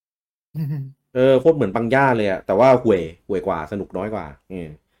โคตรเหมือนปังย่าเลยอะแต่ว่าห่วยกว่าสนุกน้อยกว่า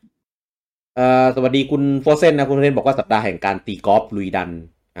สวัสดีคุณโฟเซนนะคุณโฟเซนบอกว่าสัปดาห์แห่งการตีกอล์ฟลุยดัน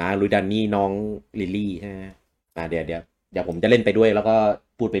ลุยดันนี่น้องลิลลี่ใช่ไหมเดี๋ยวผมจะเล่นไปด้วยแล้วก็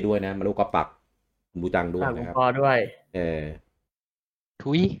พูดไปด้วยนะมาลูกก็ปักคุณบูจังด้วยนะครับด้วย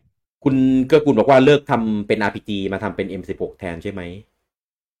ทุยคุณเกื้อกูลบอกว่าเลิกทำเป็น RPG มาทำเป็น M16 แทนใช่ไหม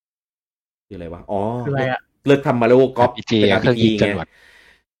คืออะไรวะเลิกทำมาลูกกอล์ฟเป็น RPG ไง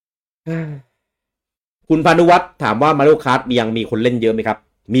คุณพานุวัฒน์ถามว่ามาริโอคาร์ทยังมีคนเล่นเยอะไหมครับ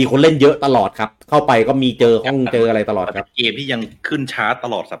มีคนเล่นเยอะตลอดครับเข้าไปก็มีเจอห้องเจออะไรตลอดครับเกมที่ยังขึ้นชาร์ตต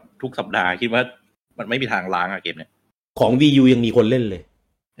ลอดทุกสัปดาห์คิดว่ามันไม่มีทางล้างเกมเนี้ยของ VU ยังมีคนเล่นเลย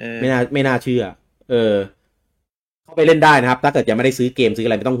ไม่น่าเชื่อเข้าไปเล่นได้นะครับถ้าเกิดยังไม่ได้ซื้อเกมซื้ออ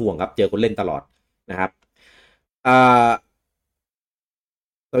ะไรไม่ต้องห่วงครับเจอคนเล่นตลอดนะครับ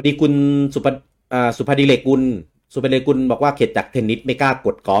สวัสดีคุณสุภดิเลกกุลบอกว่าเข็ดจากเทนนิสไม่กล้าก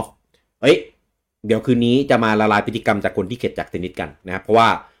ดกอล์ฟเดี๋ยวคืนนี้จะมาละลายพฤติกรรมจากคนที่เข็ดจากเทนนิสกันนะครับเพราะว่า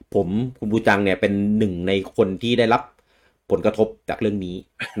คุณบูจังเนี่ยเป็นหนึ่งในคนที่ได้รับผลกระทบจากเรื่องนี้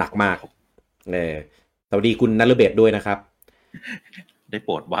หนักมากสวัสดีคุณนัลเบศด้วยนะครับได้โป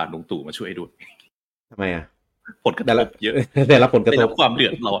รดวานลุงตู่มาช่วยด้วยทำไมผลกระทบเยอะได้รับผลกระทบความเดื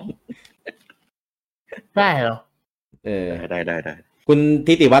อดร้อนได้เหรอได้คุณ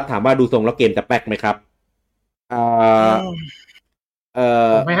ทิติวัฒน์ถามว่าดูทรงแล้วเกมจะแป๊กไหมครับ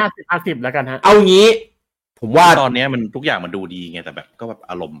ไม่50แล้วกันฮะเอางี้ผมว่าตอนนี้มันทุกอย่างมันดูดีไงแต่แบบก็แบบ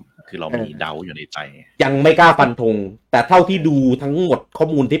อารมณ์คือเรามีเดาอยู่ในใจยังไม่กล้าฟันธงแต่เท่าที่ดูทั้งหมดข้อ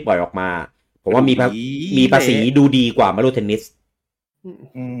มูลที่ปล่อยออกมาผมว่ามีภาษีดูดีกว่ามาโลเทนนิส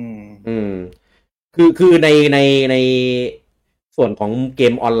คือในส่วนของเก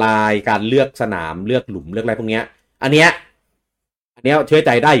มออนไลน์การเลือกสนามเลือกหลุมเลือกอะไรพวกเนี้ยอันเนี้ยเชื่อใจ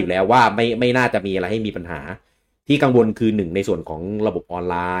ได้อยู่แล้วว่าไม่น่าจะมีอะไรให้มีปัญหาที่กังวลคือ1ในส่วนของระบบออน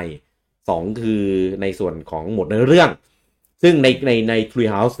ไลน์2คือในส่วนของหมวดเนื้อเรื่องซึ่งใน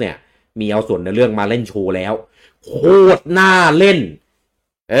Tree House เนี่ยมีเอาส่วนเนื้อเรื่องมาเล่นโชว์แล้วโคตรน่าเล่น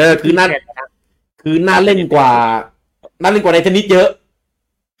คือน่าเล่นกว่าในเทนนิสเยอะ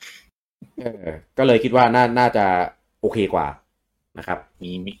ก็เลยคิดว่าน่าจะโอเคกว่านะครับ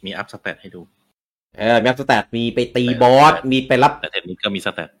มีอัพสแตทให้ดูมีอัพสแตทมีไปตีบอสมีไปรับแต่เทนนิสก็มีส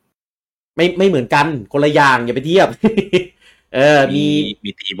แตทไม่เหมือนกันคนละอย่างอย่าไปเทียบ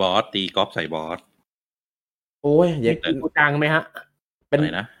มีตีบอสตีกอล์ฟใส่บอสโอ้ยอย่ากูจังไหมฮะเป็นไร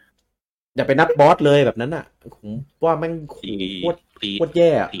นะอย่าไปนับบอสเลยแบบนั้นอ่ะผมว่าแม่งโคตรแย่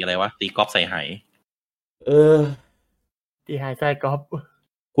ตีอะไรวะตีกอล์ฟใส่ไหตีไหใส่กอล์ฟ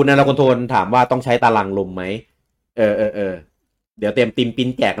คุณนรคนโทนถามว่าต้องใช้ตารางลมไหมเดี๋ยวเตรียมติมปิ้น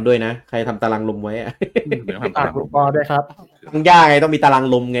แจกกันด้วยนะใครทำตารางลมไว้ฝากลูกบอลด้วยครับต้องยากไงต้องมีตาราง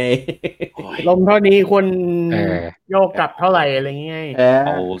ลมไงลมเท่านี้ควรโยกกลับเท่าไหร่อะไรเงี้ยเ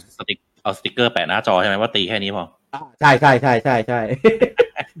อาสติ๊กเกอร์แปะหน้าจอใช่ไหมว่าตีแค่นี้พอใช่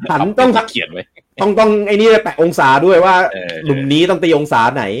หันต้องเขียนไว้ต้องไอ้นี่แปะองศาด้วยว่าหลุมนี้ต้องตีองศา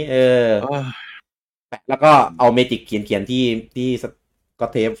ไหนแปะแล้วก็เอาเมจิกเขียนที่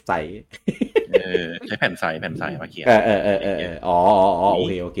ก็เทปใส่ใช้แผ่นใสมาเขียนอ๋อ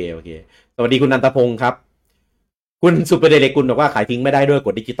โอเคสวัสดีคุณนันทพงศ์ครับคุณสุปเดชกุลบอกว่าขายทิ้งไม่ได้ด้วยก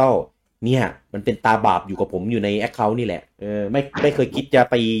ฎดิจิตอล เนี่ยมันเป็นตาบาปอยู่กับผมอยู่ในแอคเคาท์นี่แหละไม่เคยคิดจะ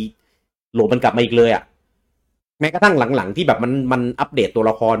ไปโหลดมันกลับมาอีกเลยอะแม้กระทั่งหลังๆที่แบบมันอัปเดตตัว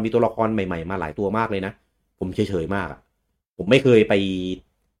ละครมีตัวละครใหม่ๆมาหลายตัวมากเลยนะผมเฉยๆมากอะผมไม่เคยไป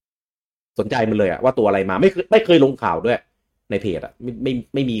สนใจมันเลยอะว่าตัวอะไรมาไม่เคยลงข่าวด้วยในเพจอะ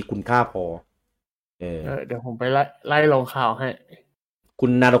ไม่มีคุณค่าพอเดี๋ยวผมไปไล่ลงข่าวให้คุ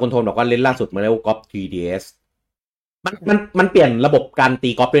ณนาโดคอนโทรลบอกว่าเล่นล่าสุดมาแล้วกอล์ฟ 3DS มันเปลี่ยนระบบการตี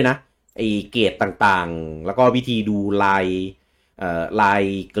กอล์ฟด้วยนะไอเกรดต่างๆแล้วก็วิธีดูลาย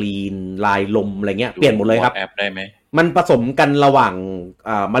กรีนลายลมอะไรเงี้ยเปลี่ยนหมดเลยครับแอปได้ไหมมันผสมกันระหว่าง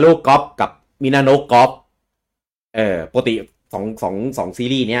มาริโอกอล์ฟกับมินาโนะกอล์ฟปกติสองซี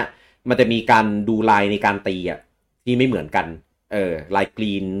รีส์เนี้ยมันจะมีการดูลายในการตีอ่ะที่ไม่เหมือนกันลายก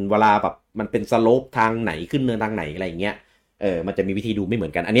รีนเวลาแบบมันเป็นสโลปทางไหนขึ้นเนินทางไหนอะไรอย่างเงี้ยมันจะมีวิธีดูไม่เหมื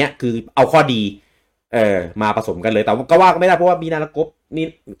อนกันอันเนี้ยคือเอาข้อดีมาผสมกันเลยแต่ก็ว่าไม่ได้เพราะว่ามีนาโนะกอล์ฟนี่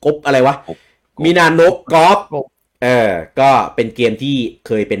กอล์ฟอะไรวะมินาโนะกอล์ฟก็เป็นเกมที่เ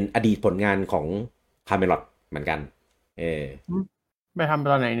คยเป็นอดีตผลงานของคาเมลอดเหมือนกันไปท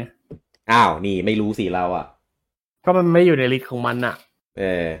ำตอนไหนเนี่ยอ้าวนี่ไม่รู้สิเราอ่ะก็มันไม่อยู่ในลิสต์ของมันอ่ะ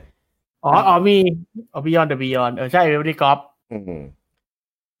มีBeyond the Beyond ใช่Every Golf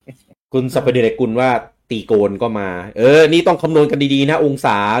คุณสัปเดชกุลว่าตีโกนก็มานี่ต้องคำนวณกันดีๆนะองศ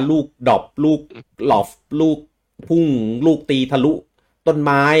าลูกดรอปลูกหลอฟลูกพุ่งลูกตีทะลุต้นไ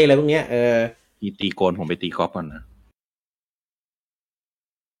ม้อะไรพวกเนี้ยตีโกนผมไปตีกอล์ฟก่อนนะ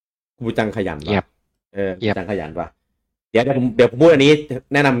บูจังขยันป่ะบูจังขยันป่ะเดี๋ยวผมพูดอันนี้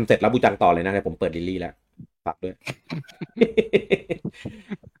แนะนำเสร็จแล้วบูจังต่อเลยนะเดี๋ยวผมเปิดลิลลี่แล้วฝากด้วย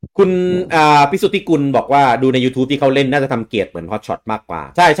คุณพิสุทธิกุลบอกว่าดูใน YouTube ที่เขาเล่นน่าจะทำเกรดเหมือน Hot Shot มากกว่า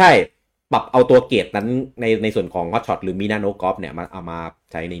ใช่ปรับเอาตัวเกรดนั้นในส่วนของ Hot Shot หรือ Minano Golf เนี่ยเอามา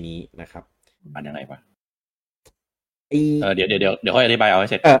ใช้ในนี้นะครับมันยังไงวะเดี๋ยวค่อยอธิบายเอาให้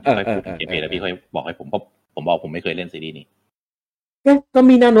เสร็จค่อยพูดถึงเกมเพลย์แล้วพี่ค่อยบอกให้ผมเพราะผมบอกผมไม่เคยเล่นซีรีส์นี้ก็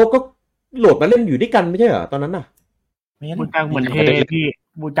Minanoก็โหลดมาเล่นอยู่ด้วยกันไม่ใช่เหรอตอนนั้นน่ะบูจังเหมือนเทพี่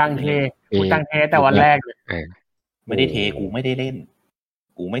บูจังเทแต่วันแรกเลยไม่ได้เทกูไม่ได้เล่น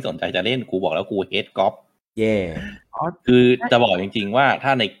กูไม่สนใจจะเล่นกูบอกแล้วกูเฮดกอล์ฟคือจะบอกจริงๆว่าถ้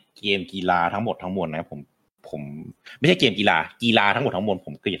าในเกมกีฬาทั้งหมดทั้งมวลนะผมไม่ใช่เกมกีฬาทั้งหมดทั้งมวลผ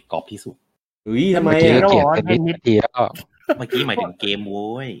มเกลียดกอล์ฟที่สุดทำไมเกลียดเทนนิสทีแล้วเมื่อกี้หมายถึงเกมโ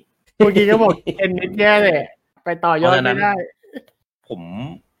ว้ยเมื่อกี้ก็บอกเทนนิสแย่เลยไปต่อยอดไม่ได้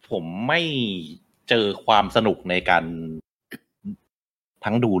ผมไม่เจอความสนุกในการ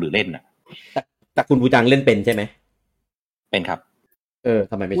ทั้งดูหรือเล่นน่ะแต่คุณบูจังเล่นเป็นใช่ไหมเป็นครับ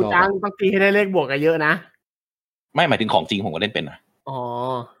ทำไมไม่ชอบบูจังต้องตีให้ได้เลขบวกกันเยอะนะไม่หมายถึงของจริงผมก็เล่นเป็นนะ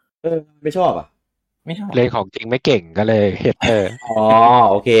ไม่ชอบอ่ะไม่ชอบเล่นของจริงไม่เก่งก็เลยเฮด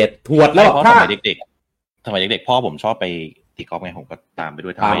โอเคถวดแล้วสมัยเด็กพ่อผมชอบไปตีกอล์ฟไงผมก็ตามไปด้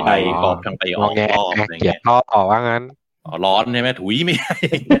วยทั้งไปได้กอล์ฟทั้งไปออกรอบอะไรเงี้ยพ่อว่างั้นร้อนใช่ไหมถุยไม่ได้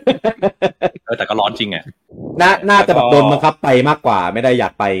แต่ก็ร้อนจริงอ่ะน่าจะแบบโดนบังคับไปมากกว่าไม่ได้อยา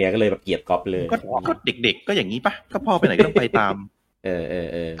กไปไงก็เลยแบบเกลียดกอล์ฟเลยก็เด็กๆก็อย่างนี้ปะก็พ่อไปไหนก็ต้องไปตาม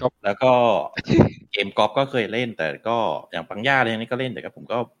แล้วก็เกมกอล์ฟก็เคยเล่นแต่ก็อย่างปังย่าอะไรนี้ก็เล่นแต่ก็ผม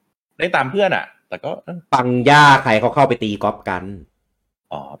ก็เล่นตามเพื่อนอ่ะแต่ก็ปังย่าใครเขาเข้าไปตีกอล์ฟกัน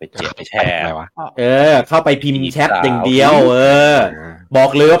ไปเจ็บไปแชร์อะไรวะเข้าไปพิมพ์แชทอย่างเดียวบอก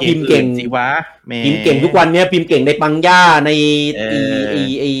เลยว่าพิมพ์เก่งสิวะพิมพ์เก่งทุกวันเนี้ยพิมพ์เก่งในปังย่าใน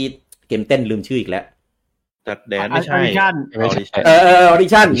ไอเกมเต้นลืมชื่ออีกแล้วจัดแดนไม่ใช่ออดิ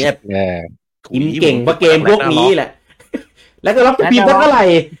ชั่นเนี่ยพิมพ์เก่งเพราะเกมพวกนี้แหละแล้วก็รับพิมพ์เท่าไหร่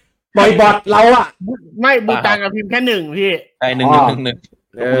บ่อยบอทเราอ่ะไม่บูตังกับพิมพ์แค่1พี่ใช่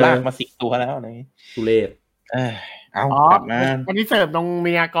1ลากมา10ตัวแล้วอะไรทุเรศเอากลับมาอันนี้เสริมตรงเ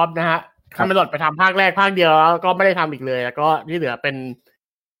มียกอล์ฟนะฮะคาเมลอดไปทำภาคแรกภาคเดียวแล้วก็ไม่ได้ทำอีกเลยแล้วก็ที่เหลือเป็น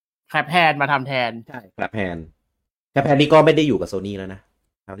แคปแพนมาทำแทนใช่แคปแพนนี่ก็ไม่ได้อยู่กับโซนี่แล้วนะ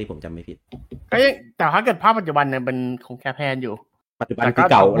เท่าที่ผมจำไม่ผิดก็แต่ถ้าเกิดภาพปัจจุบันเนี่ยเป็นของแคปแพนอยู่ปัจจุบันคือ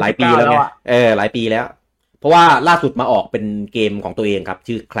เก่าหลายปีแล้วไงหลายปีแล้วเพราะว่าล่าสุดมาออกเป็นเกมของตัวเองครับ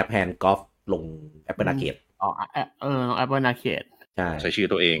ชื่อ Claphand Golf ลง Apple Arcade Apple Arcade ใช้ชื่อ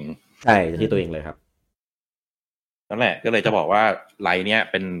ตัวเองใช่ใช้ชื่อตัวเองเลยครับนั่นแหละก็เลยจะบอกว่าไลน์เนี้ย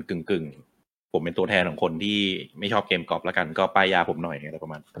เป็นกึ่งผมเป็นตัวแทนของคนที่ไม่ชอบเกมกอล์ฟแล้วกันก็ป้ายยาผมหน่อยอะไรปร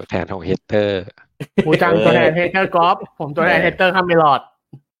ะมาณตัวแทนของเฮเตอร์ผู้จังตัวแทนเฮเตอร์กอล์ฟผมตัวแทนเฮเตอร์คาเมลอด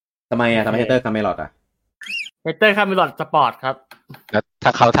ทำไมเฮเตอร์คาเมลอดเฮเตอร์คาเมลอดสปอร์ตครับแล้วถ้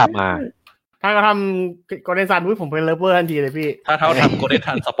าเขาทำมาถ้าเขาทำโกลเด้นซันผมเป็นเลิฟเวอร์ทันทีเลยพี่ถ้าเขาทำโกลเด้น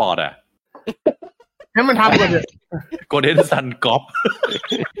ซันสปอร์ตให้มันทำก่อนเถอะโกลเด้นซันกอล์ฟ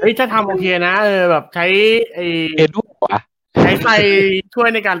ถ้าทำโอเคนะแบบใช้รูปใช้ไฟช่วย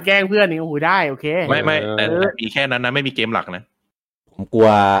ในการแกล้งเพื่อนนี่โอ้โหได้โอเคไม่แต่มีแค่นั้นนะไม่มีเกมหลักนะผมกลัว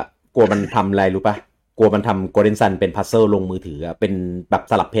กลัวมันทำอะไรรู้ป่ะกลัวมันทำโกลเด้นซันเป็นพัซเซิลลงมือถืออะเป็นแบบ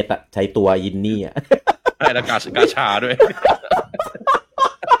สลับเพชรอะใช้ตัวยินนี่อะได้แล้วกาชาด้วย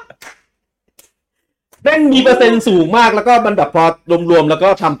แม่งมีเปอร์เซ็นต์สูงมากแล้วก็มันแบบพอรวมๆแล้วก็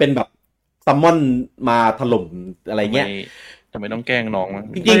ทำเป็นแบบซัมมอนมาถล่มอะไรเงี้ยทำไมต้องแกล้งน้องมั้ง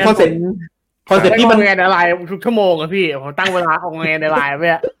จริงๆคอนเซ็ปต์ที่มันงานในไลน์ทุกชั่วโมงอะพี่ผมตั้งเวลาออกงานในไลน์ไว้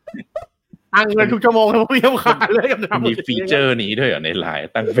ตั้งเงินทุกชั่วโมงแล้วพี่ต้องขาดเลยกับทำมีฟีเจอร์นี้ด้วยเหรอในไลน์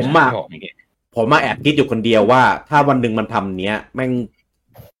ตั้งผมมาแอบคิดอยู่คนเดียวว่าถ้าวันหนึ่งมันทำเนี้ยแม่ง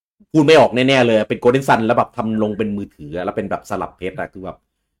พูดไม่ออกแน่ๆเลยเป็นโกลเด้นซันแล้วแบบทำลงเป็นมือถือแล้วเป็นแบบสลับเพชรอะคือแบบ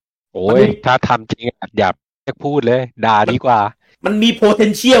โอ้ยถ้าทำจริงอย่าพูดเลยด่าดีกว่ามันมี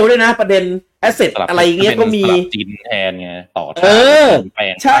potential ด้วยนะประเด็น asset อะไรเงี้ยก็มีจินแทนไงต่อแปล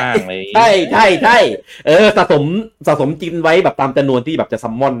งใช่สะสมจินไว้แบบตามจำนวนที่แบบจะซั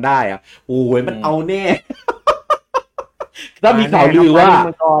มมอนได้อะโอ้ยมันเอาแน่ถ้ามีข่าวลือว่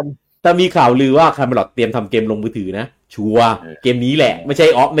าคาร์เมลอดเตรียมทำเกมลงมือถือนะชัวร์เกมนี้แหละไม่ใช่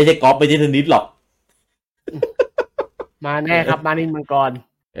ก๊อฟไม่ใช่เทนนิสหรอกมาแน่ครับมานินมังกร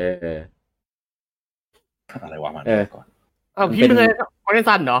อะไรวะมันก่อนพี่ไม่เคยโกลเด้น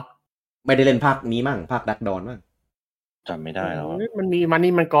ซันเหรอไม่ได้เล่นภาคนี้มั่งภาคดักดอนมั่งจำไม่ได้แล้วมันมีมา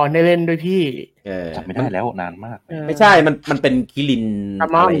นี่มังกรได้เล่นด้วยพี่จำไม่ได้แล้วนานมากไม่ใช่มันเป็นคิรินอะ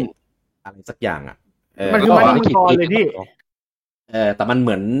ไรสักอย่างอ่ะมันคือมานี่มังกรเลยพี่แต่มันเห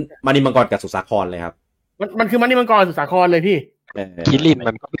มือนมานี่มังกรกับสุสาครเลยครับมันคือมานี่มังกรสุสาครเลยพี่คิริน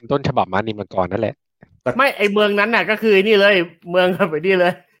มันก็เป็นต้นฉบับมานี่มังกรนั่นแหละไม่ไอเมืองนั้นน่ะก็คือนี่เลยเมืองแบบนี้เล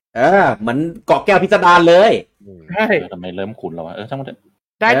ยเหมือนเกาะแก้วพิสดารเลยใช่ทำไมเริ่มคุ้นแล้ววะช่างมัน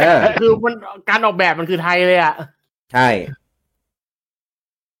ได้แต่คือมันการออกแบบมันคือไทยเลยอ่ะใช่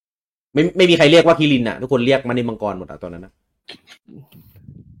ไม่มีใครเรียกว่าคิรินอ่ะทุกคนเรียกมานี่มังกรหมดอ่ะตอนนั้นนะ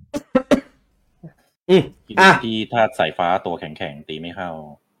ที่ถ้าสายฟ้าตัวแข็งๆตีไม่เข้า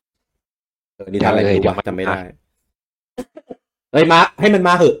นี่ทำอะไรดีวะจำไม่ได้มาให้มันม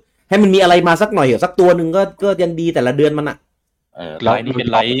าเหอะให้มันมีอะไรมาสักหน่อยเหอะสักตัวหนึ่งก็ยังดีแต่ละเดือนมันอ่ะไลฟ์นี่เป็น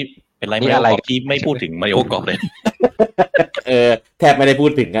ไลฟ์ไม่อะไรที่ไม่พูดถึงมาริโอกอล์ฟเลยแทบไม่ได้พู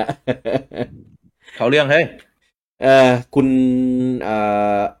ดถึงอ่ะเขาเรื่องเฮ้ยคุณ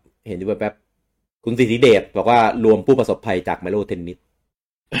เห็นอยู่แป๊บคุณสิทธิเดชบอกว่ารวมผู้ประสบภัยจากมาริโอเทนนิส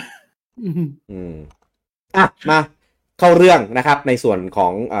มาเข้าเรื่องนะครับในส่วนขอ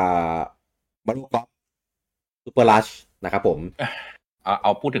งมาริโอกอล์ฟซูเปอร์ลัชนะครับผมเอ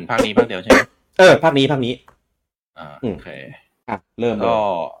าพูดถึงภาคนี้ภาคเดียวใช่ไหมภาคนี้โอเคเริ่มก็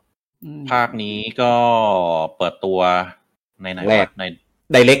ภาคนี้ก็เปิดตัวในแรกใน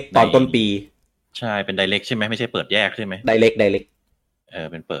ไดเรกตอนต้นปีใช่เป็นไดเรกใช่ไหมไม่ใช่เปิดแยกใช่ไหมไดเรกเป็น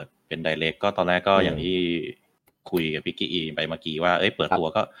ไดเรกก็ตอนแรกก็อย่างที่คุยกับพี่กี้ไปเมื่อกี้ว่าเปิดตัว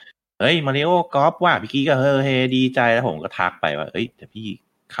ก็มาริโอกอล์ฟว่าพี่กี้ก็เฮดีใจแล้วผมก็ทักไปว่าแต่พี่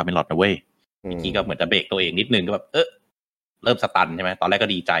คาร์เมลอดนะเว้ยพี่กี้ก็เหมือนจะเบรกตัวเองนิดนึงก็แบบเริ่มสตันใช่ไหมตอนแรกก็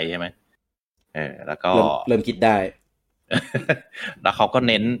ดีใจใช่ไหมแล้วก็เริ่มคิดได้แล้วเขาก็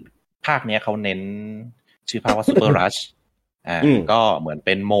เน้นภาคนี้เขาเน้นชื่อภาคว่า Super Rush ก็เหมือนเ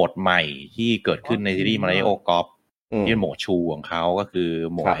ป็นโหมดใหม่ที่เกิดขึ้นในซีรีส์ Mario Golf ที่เป็นโหมดชูของเขาก็คือ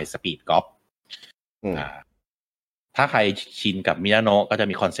โหมดไฮสปีดกอล์ฟถ้าใครชินกับมิยาโนะก็จะ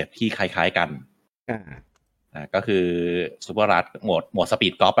มีคอนเซ็ปต์ที่คล้ายๆกันก็คือ Super Rush โหมดสปี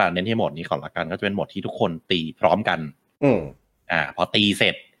ดกอล์ฟเน้นที่โหมดนี้ก่อนละกันก็จะเป็นโหมดที่ทุกคนตีพร้อมกันพอตีเสร็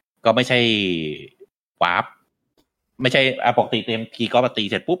จก็ไม่ใช่วาร์ปไม่ใช่ปกติเต็มทีก็มาตี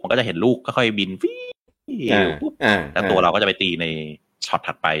เสร็จปุ๊บมันก็จะเห็นลูกค่อยๆบินฟี่ปุ๊บแล้วตัวเราก็จะไปตีในช็อต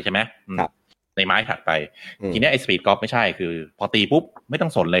ถัดไปใช่ไหมในไม้ถัดไปทีนี้ไอ้สปีดกอล์ฟไม่ใช่คือพอตีปุ๊บไม่ต้อ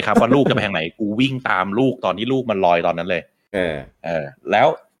งสนเลยครับว่าลูกจะไปทางไหนกูวิ่งตามลูกตอนที่ลูกมันลอยตอนนั้นเลยแล้ว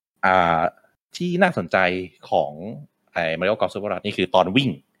ที่น่าสนใจของไอ้ Mario Golf Super Rush นี่คือตอนวิ่ง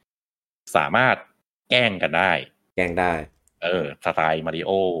สามารถแกล้งได้สไตล์มาริโ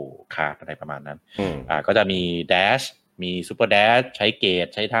อคาร์อะไรประมาณนั้นก็จะมีแดชมีซูเปอร์แดชใช้เกต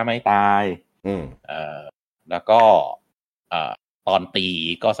ใช้ท่าไม่ตายแล้วก็ตอนตี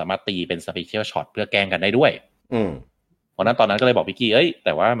ก็สามารถตีเป็นสเปเชียลช็อตเพื่อแกล้งกันได้ด้วยเพราะนั้นตอนนั้นก็เลยบอกพี่กี้แ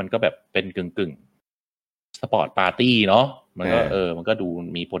ต่ว่ามันก็แบบเป็นกึ่งสปอร์ตปาร์ตี้เนาะมันก็มันก็ดู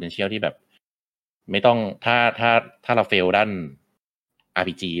มี potential ที่แบบไม่ต้องถ้าเราเฟลด้าน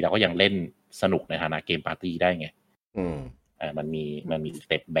RPG เราก็ยังเล่นสนุกในฐานะเกมปาร์ตี้ได้ไงมันมีส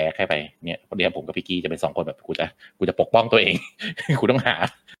เต็ปแบ็คให้ไปเนี่ยเดี๋ยวผมกับพี่กี้จะเป็น2คนแบบกูจะปกป้องตัวเอง กูต้องห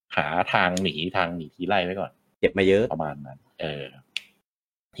าทางหนีที่ไล่ไว้ก่อนเจ็บมาเยอะประมาณนั้น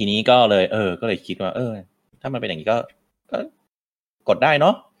ทีนี้ก็เลยคิดว่าถ้ามันเป็นอย่างนี้ก็กดได้เน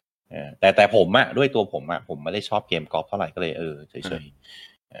าะแต่ผมด้วยตัวผมผมไม่ได้ชอบเกมกอล์ฟเท่าไหร่ก็เลยเฉย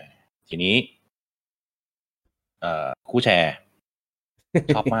ๆทีนี้คู่แชร์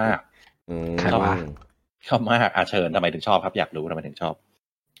ชอบมาก ชอบมาก ชอบมากเชิญทำไมถึงชอบครับอยากรู้ทำไมถึงชอบ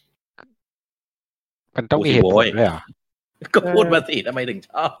มันต้องมีเหตุผลด้วยเหรอ ก็พูดมาสิทำไมถึง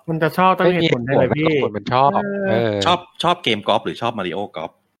ชอบ มันจะชอบต้องมีเหตุผลด้วยพี่ คนมันชอบชอบเกมกอล์ฟหรือชอบมาริโอกอล์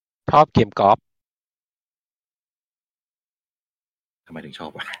ฟ ชอบเกมกอล์ฟ ทำไมถึงชอ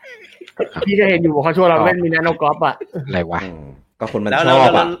บวะ พี่ก็เห็นอยู่เขาชวนเราเล่นมินาโนกอล์ฟอ่ะ อะไรวะ ก็คนมัน แล้ว ชอ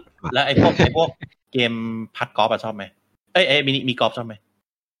บอ่ะ แล้วไอ้พวกเกมพัดกอล์ฟชอบไหมมีกอล์ฟชอบไหม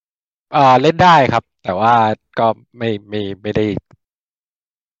เล่นได้ครับ แต่ว่าก็ไม่ไ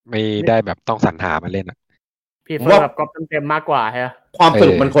ด้แบบต้องสรรหามาเล่นอ่ะ พี่เฟิร์สแบบกอล์ฟเต็มมากกว่าฮะ ความส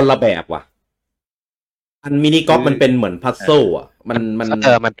นุกมันคนละแบบว่ะอันมินิกอล์ฟมันเป็นเหมือนพัซเซิลอ่ะมัน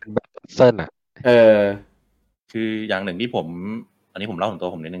เป็นแบบพัซเซิลอ่ะคืออย่างหนึ่งที่อันนี้ผมเล่าถึงตัว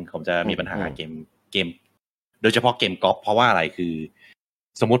ผมนิดนึงผมจะมีปัญหาเกมโดยเฉพาะเกมกอล์ฟเพราะว่าอะไรคือ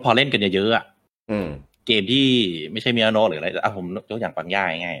สมมุติพอเล่นกันเยอะๆอ่ะเกมที่ไม่ใช่มิอาโนหรืออะไรผมยกอย่างปังย่า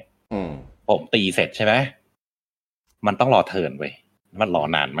ง่ายผมตีเสร็จใช่ไหมมันต้องรอเทิร์นเว้ยมันรอ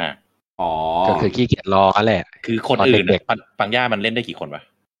นานมากก็คือขี้เกียจรอแหละคือคนอื่นปังย่ามันเล่นได้กี่คนวะ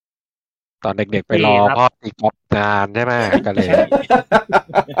ตอนเด็กๆไปรอพ่อตีกอล์ฟนานใช่ไหมก็เลย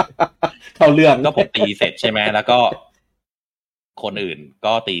เข้าเรื่องก็ผมตีเสร็จใช่ไหมแล้วก็คนอื่น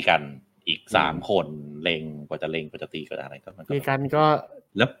ก็ตีกันอีก3 คนเล็งกว่าจะตีก็อะไรก็มันตีกันก็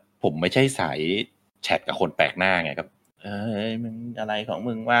แล้วผมไม่ใช่สายแชทกับคนแปลกหน้าไงครับมึงอะไรของ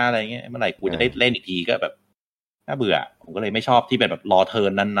มึงว่าอะไรเงี้ยเมื่อไหร่กูจะได้เล่นอีกทีก็แบบน่าเบื่อผมก็เลยไม่ชอบที่เป็นแบบรอเทิร์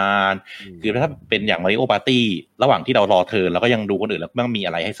นนานๆคือถ้าเป็นอย่าง Mario Party ระหว่างที่เรารอเทิร์นเราก็ยังดูคนอื่นแล้วมันมีอ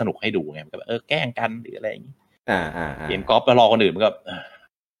ะไรให้สนุกให้ดูไงมันก็แบบแกล้งกันหรืออะไรอย่างงี้เกมกอล์ฟแล้วรอคนอื่นมันก็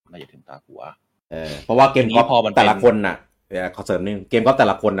ไม่อยากถึงตากูอ่ะเพราะว่าเกมกอล์ฟแต่ละคนน่ะขอเสริมนึงเกมกอล์ฟแต่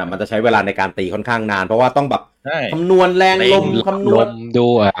ละคนน่ะมันจะใช้เวลาในการตีค่อนข้างนานเพราะว่าต้องแบบคำนวณแรงลมคำนวณดู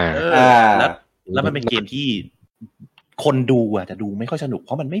แล้วมันเป็นเกมที่คนดูอ่ะจะดูไม่ค่อยสนุกเพ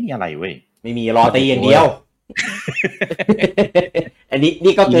ราะมันไม่มีอะไรเว้ยไม่มีรอตีอย่างเดียวอันนี้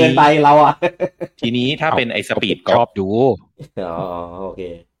นี่ก็เกินไปเราอ่ะทีนี้ถ้าเป็นไอ้สปีดกอล์ฟดูโอเค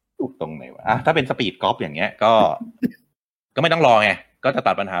ถูกตรงไหนวะถ้าเป็นสปีดกอล์ฟอย่างเงี้ยก็ไม่ต้องรอไงก็จะ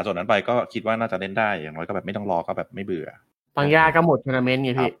ตัดปัญหาส่วนนั้นไปก็คิดว่าน่าจะเล่นได้อย่างน้อยก็แบบไม่ต้องรอก็แบบไม่เบื่อปังย่าก็หมดทัวร์นาเมนต์ไ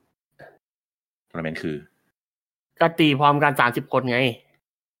งพี่ทัวร์นาเมนต์คือก็ตีพร้อมกัน30 คนไง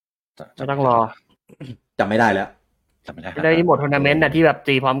ไม่ต้องรอจำไม่ได้แล้วจำไม่ได้ได้หมดทัวร์นาเมนต์นะที่แบบ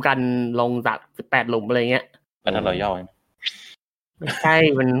ตีพร้อมกันลงจาก18 หลุมอะไรเงี้ยแล้วถ้าเราย่อไม่ใช่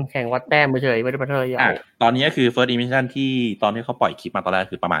มันแข่งวัดแต้มเฉยไม่ได้พัฒนาย่อตอนนี้คือ First Dimension ที่ตอนที่เขาปล่อยคลิปมาตอนแรก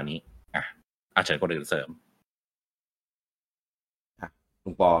คือประมาณนี้เชิญคนอื่นเสริมลุ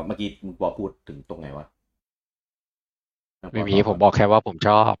งปอเมื่อกี้ลุงปอพูดถึงตรงไหนวะไม่มีผมบอกแค่ว่าผมช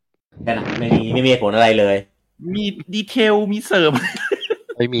อบแค่นั้นไม่มีผลอะไรเลยมีดีเทลมีเสริม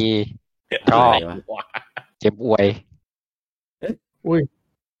ไม่มีชอบเจ็บอวย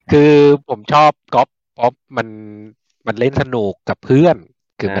คือผมชอบกอล์ฟมันเล่นสนุกกับเพื่อน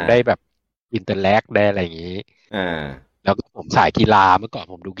คือมันได้แบบอินเตอร์แลกได้อะไรอย่างนี้แล้วก็ผมสายกีฬาเมื่อก่อน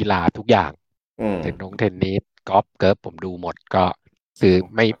ผมดูกีฬาทุกอย่างเทนนิสกอล์ฟเกิร์ฟผมดูหมดก็คือ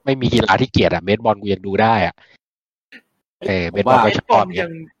ไม่มีกีฬาที่เกลียดเบสบอลกูยังดูได้เบสบอลก็ชอบยั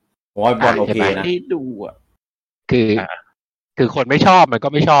งบอลโอเคนะดูคือคนไม่ชอบมันก็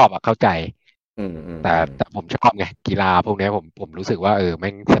ไม่ชอบเข้าใจแต่ผมชอบไงกีฬาพวกนี้ผมรู้สึกว่าแ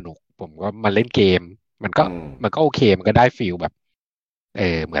ม่งสนุกผมก็มาเล่นเกมมันก็โอเคมันก็ได้ฟีลแบบ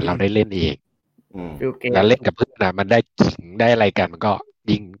เหมือนเราได้เล่นเองแล้วเล่นกับเพื่อนมันได้ขิงได้อะไรกันมันก็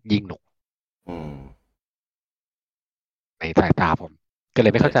ยิ่งหนุกในสายตาผมก็เล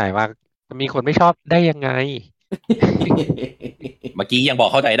ยไม่เข้าใจว่ามีคนไม่ชอบได้ยังไงเมื่อกี้ยังบอก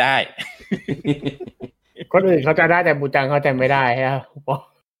เข้าใจได้คนอื่นเข้าใจได้แต่บูจังเข้าใจไม่ได้ฮะ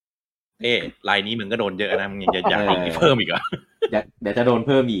ลายนี้มึงก็โดนเยอะนะมึงยังอยากเพิ่มอีกเหรอเดี๋ยวจะโดนเ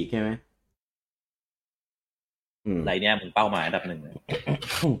พิ่มอีกใช่ไหมลายเนี้ยมึงเป้าหมายอันดับ 1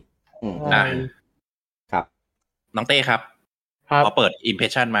ครับน้องเต้ครับพอเปิด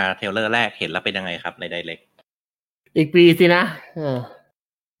impression มาเทรลเลอร์แรกเห็นแล้วเป็นยังไงครับใน Direct อีกปีสินะ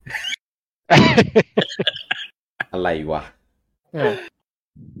อะไรวะ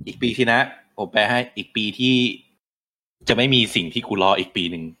อีกปีสินะผมแปลให้อีกปีที่จะไม่มีสิ่งที่กูรออีกปี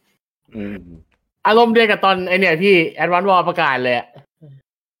นึงอารมณ์เดียวกับตอนไอเนี่ยพี่ Advance War ประกาศเลย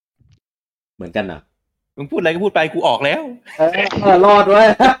เหมือนกันนะมึงพูดอะไรก็พูดไปกูออกแล้วรอดเว้ย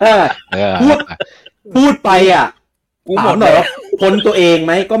พูดไปกูหมดเลยพ้นตัวเองไห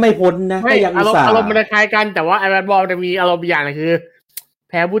มก็ไม่พ้นนะก็ยังอุตส่าห์อารมณ์มันคล้ายกันแต่ว่า Advance War จะมีอารมณ์อย่างนึงคือ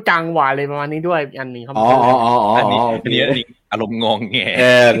แพ้ผู้จังหวานเลยประมาณนี้ด้วยอันนี้ครับอันนี้อารมณ์งงแง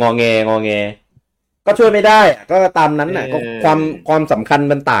งอแงก็ช่วยไม่ได้ก็ตามนั้นน่ะก็ความสำคัญ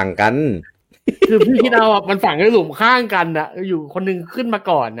มันต่างกัน คือพี่คิดเอามันฝังในหลุมข้างกันอะอยู่คนนึงขึ้นมา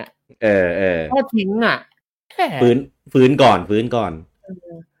ก่อนอะก็ทิ้งอะฟื้นก่อน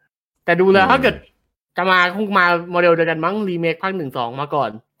แต่ดูแล้วถ้าเกิดจะมาคงมาโมเดลเดียวกันมั้งรีเมคภาค 1-2 มาก่อ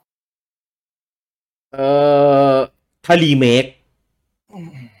นถ้ารีเมค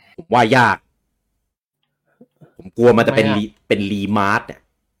ผมว่ายากผมกลัวมันจะเป็นรีมาร์ทเนี่ย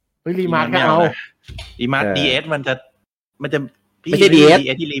รีมาร์ทก็เอารีมาร์ท DS มันจะไม่ใช่ DS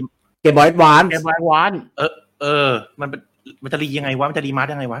ที่รีเกมบอยแอดวานซ์มันจะรียังไงวะมันจะรีมาร์ท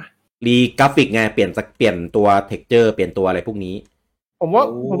ยังไงวะรีกราฟิกไงเปลี่ยนตัวเท็กเจอร์เปลี่ยนตัวอะไรพวกนี้ผม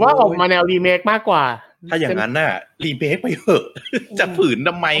ว่าออกมาแนวรีเมคมากกว่าถ้าอย่างนั้นน่ะรีเมคไปเถอะจะฝืนท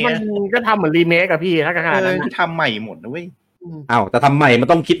ำไมมันก็ทำเหมือนรีเมคอะพี่ถ้าขนาดนั้นทำใหม่หมดนะเว้ยแต่ทำใหม่มัน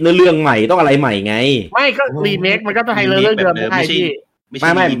ต้องคิดเนื้อเรื่องใหม่ต้องอะไรใหม่ไงไม่ก็รีเมคมันก็ต้องให้เรื่องเดิมไม่ใช่พี่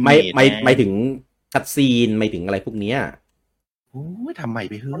ไม่ถึงคัตซีนไม่ถึงอะไรพวกเนี้ยโอ้ยทำใหม่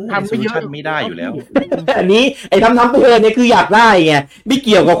ไปเถอะทำไม่ได้อยู่แล้วอันนี้ไอ้ทำไปเถอะเนี่ยคืออยากได้ไงไม่เ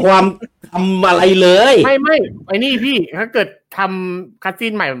กี่ยวกับความทำอะไรเลยไม่ไอ้นี่พี่ถ้าเกิดทำคัตซี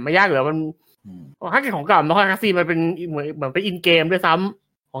นใหม่ไม่ยากหรอมันถ้าเกิดของเก่าไม่ค่อยคัตซีนมันเป็นเหมือนเป็นอินเกมด้วยซ้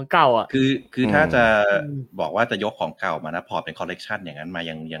ำของเก่าอ่ะคือถ้าจะบอกว่าจะยกของเก่ามานะพอเป็นคอลเลกชันอย่างนั้นมา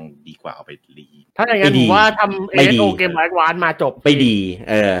ยังดีกว่าเอาไปรีถ้าอย่างนั้นผมว่าทำASOเกมไลฟ์วานมาจบไม่ดี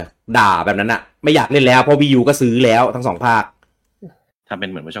ด่าแบบนั้นอ่ะไม่อยากเล่นแล้วเพราะ Wii U ก็ซื้อแล้วทั้ง2ภาคทำเป็น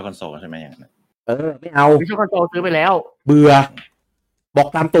เหมือนVirtual Consoleใช่ไหมอย่างนั้นไม่เอาVirtual Consoleซื้อไปแล้วเบื่อบอก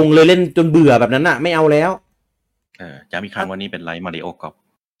ตามตรงเลยเล่นจนเบื่อแบบนั้นน่ะไม่เอาแล้วจะมีครั้งวันนี้เป็นไลฟ์มาริโอกอล์ฟ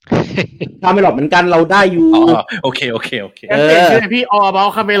ทำไม่หลอดเหมือนกันเราได้อยู่โอเคพี่บอล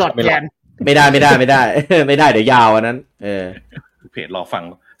คาเมลอดแกนไม่ได้ เดี๋ยวยาวอันนั้นเพจรอฟัง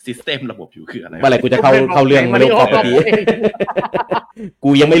ซิสเต็มระบบอยู่คืออะไรเมื่อไหร่กูจะเข้าเรื่องมาริโอกอล์ฟทีกู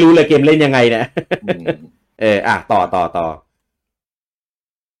ยังไม่รู้เลยเกมเล่นยังไงเนี่ยต่อ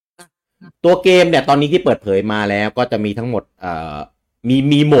ตัวเกมเนี่ยตอนนี้ที่เปิดเผยมาแล้วก็จะมีทั้งหมด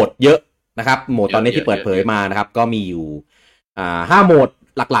มีโหมดเยอะนะครับโหมดตอนนี้ที่เปิดเผยมานะครับก็มีอยู่5โหมด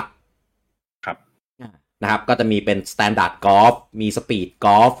หลักๆครับนะครับก็จะมีเป็น Standard Golf มี Speed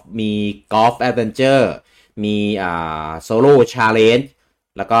Golf มี Golf Adventure มีSolo Challenge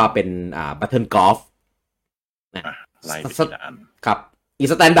แล้วก็เป็นBattle Golf ครับอี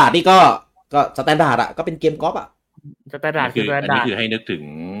Standard นี่ก็ Standard อ่ะก็เป็นเกมกอล์ฟอ่ะStandard คืออันนี้คือให้นึกถึง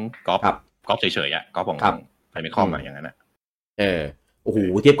กอล์ฟเฉยๆอ่ะกอล์ฟของไฟมิคอมอย่างนั้นอ่ะโอ้โห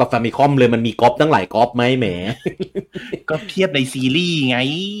เทียบกับแฟมิคอมเลยมันมีกอล์ฟตั้งหลายกอล์ฟไหมแหมก็เทียบในซีรีส์ไง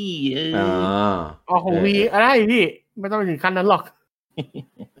ของวีอะไรพี่ไม่ต้องถึงขั้นนั้นหรอก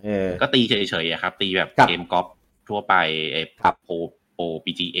ก็ตีเฉยๆครับตีแบบเกมกอล์ฟทั่วไปโปร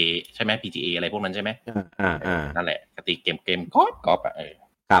PGA ใช่ไหม PGA อะไรพวกนั้นใช่ไหมนั่นแหละตีเกมกอล์ฟ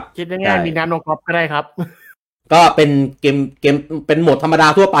ครับคิดง่ายๆมีน้ำลงกอล์ฟก็ได้ครับก็เป็นเกมเป็นโหมดธรรมดา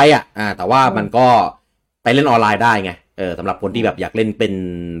ทั่วไปแต่ว่ามันก็ไปเล่นออนไลน์ได้ไงสำหรับคนที่แบบอยากเล่นเป็น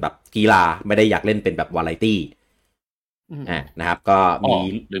แบบกีฬาไม่ได้อยากเล่นเป็นแบบวาไรตี้นะครับก็มี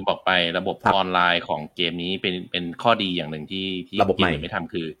ลืมบอกไประบบออนไลน์ของเกมนี้เป็นข้อดีอย่างหนึ่งที่ระบบใหม่ไม่ท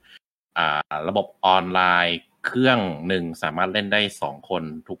ำคือระบบออนไลน์เครื่องหนึ่งสามารถเล่นได้2คน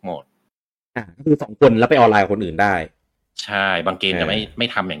ทุกโหมดคือ2คนแล้วไปออนไลน์คนอื่นได้ใช่บางเกมจะไม่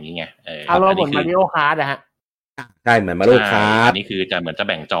ทำอย่างนี้ไงอารมณ์เหมือนมาริโอคาร์ดฮะใช่เหมือนมาริโอคาร์ดอันนี้คือจะเหมือนจะแ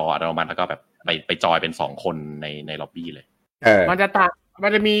บ่งจออัตโนมัติแล้วก็แบบไปจอยเป็น2คนในล็อบบี้เลยมัน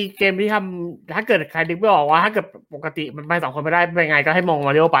จะมีเกมที่ทำถ้าเกิดใครนึกไม่ออกว่าถ้าเกิดปกติมันไป2คนไม่ได้เป็นไงก็ให้มองม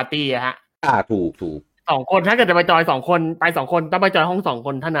าริโอปาร์ตี้ฮะถูก2คนถ้าเกิดจะไปจอย2คนไป2คนต้องไปจอยห้อง2ค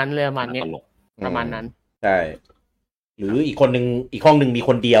นเท่านั้นเลยประมาณนี้ประมาณนั้นใช่หรืออีกคนนึงอีกห้องนึงมีค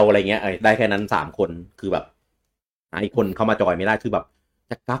นเดียวอะไรเงี้ยได้แค่นั้น3คนคือแบบอีกคนเข้ามาจอยไม่ได้คือแบบ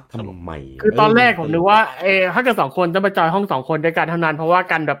จะกักทำไมคือตอนแรกผมนึกว่าถ้าเกิด2คนต้องไปจอยห้อง2คนด้วยกันเท่านั้นเพราะว่า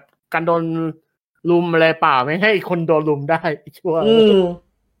กันแบบกันโดนลุมอะไรเปล่าไม่ให้คนโดนลุมได้ชัวร์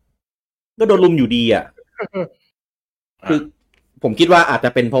ก็โดนลุมอยู่ดีคือผมคิดว่าอาจจะ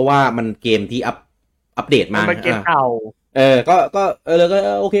เป็นเพราะว่ามันเกมที่อัปเดตมาเกมเก่าก็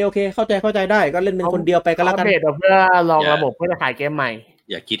โอเคเข้าใจได้ก็เล่นเป็นคนเดียวไปก็แล้วกันอัปเดตเพื่อลองระบบเพื่อจะขายเกมใหม่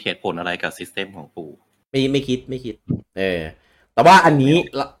อย่าคิดเหตุผลอะไรกับซิสเต็มของปู่ไม่คิดแต่ว่าอัน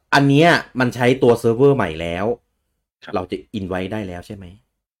นี้มันใช้ตัวเซิร์ฟเวอร์ใหม่แล้วเราจะอินไว้ได้แล้วใช่ไหม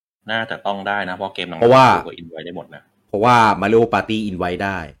น่าจะต้องได้นะเพราะเกมเพราะว่าอินไว้ได้หมดนะเพราะว่า Mario Party อินไว้ไ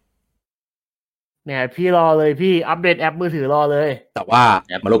ด้เนี่ยพี่รอเลยพี่อัปเดตแอปมือถือรอเลยแต่ว่า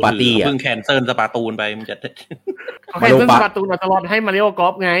Mario Party เพิ่งแคนเซิลสปาตูนไปมันจะเขาแคนเซิลสปาตูนตลอดให้ Mario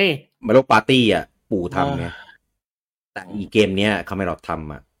Golf ไง Mario Party ปู่ทำไงแต่อีเกมเนี้ยเขาไม่รอท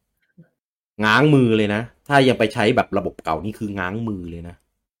ำง้างมือเลยนะถ้ายังไปใช้แบบระบบเก่านี่คือง้างมือเลยนะ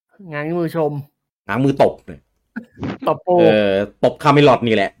ง้างมือชมง้างมือตบเนี่ยตบโปตบคาเมลอด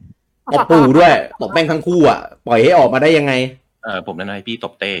นี่แหละ ตบปู่ด้วยตบแม่งทั้งคู่อ่ะปล่อยให้ออกมาได้ยังไงผมแนะนำให้พี่ต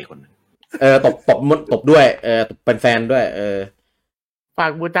บเต้คนนึงตบด้วยเป็นแฟนด้วยฝา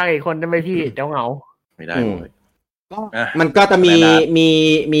กบูจังอีกคนได้ไหมพี่เดี๋ยวเหงาไม่ได้เลยก็มันก็จะ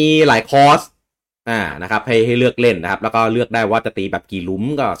มีหลายคอร์สนะครับให้เลือกเล่นนะครับแล้วก็เลือกได้ว่าจะตีแบบกี่หลุม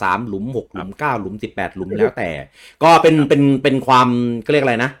ก็3หลุม6หลุม9หลุม18หลุมแล้วแต่ก็เป็นความก็เรียกอะ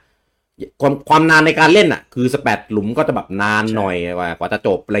ไรนะความนานในการเล่นอ่ะคือ18หลุมก็จะแบบนานหน่อยกว่าจะจ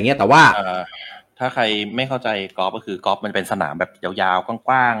บอะไรเงี้ยแต่ว่าถ้าใครไม่เข้าใจกอล์ฟก็คือกอล์ฟมันเป็นสนามแบบยาวๆก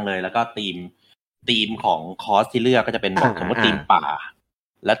ว้างๆเลยแล้วก็ทีมของคอร์สที่เลือกก็จะเป็นสมมติทีมป่า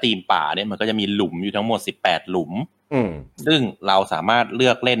และทีมป่าเนี่ยมันก็จะมีหลุมอยู่ทั้งหมด18หลุมซึ่งเราสามารถเลื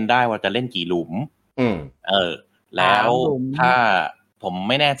อกเล่นได้ว่าจะเล่นกี่หลุมแล้วถ้าผมไ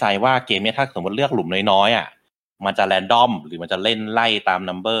ม่แน่ใจว่าเกมนี้ถ้าสมมติเลือกหลุมน้อยๆอ่ะมันจะแรนดอมหรือมันจะเล่นไล่ตาม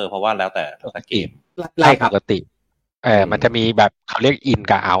นัมเบอร์เพราะว่าแล้วแต่เกมไล่ปกติมันจะมีแบบเขาเรียกอิน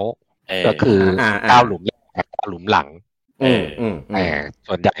กับเอาก็คือ9หลุมแรก9หลุมหลัง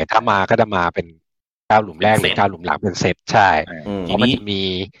ส่วนใหญ่ถ้ามาก็จะมาเป็น9หลุมแรกหรือ9หลุมหลังเป็นเซตใช่เพราะมันจะมี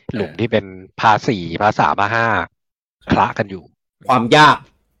หลุมที่เป็นพา4พา3พา5คละกันอยู่ความยาก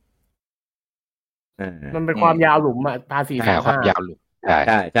มันเป็นความยาวหลุมอ่ะพา4 3 5ความยาวหลุมใ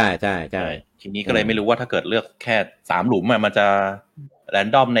ช่ทีนี้ก็เลยไม่รู้ว่าถ้าเกิดเลือกแค่3หลุมมันจะแรน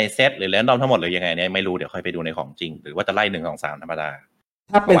ดอมในเซตหรือแรนดอมทั้งหมดหรือยังไงเนี่ยไม่รู้เดี๋ยวค่อยไปดูในของจริงหรือว่าจะไล่1 2 3ธรรมดา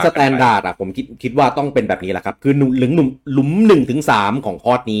ถ้าเป็นสแตนดาร์ดผมคิดว่าต้องเป็นแบบนี้แหละครับคือหลุม1 ถึง 3ของค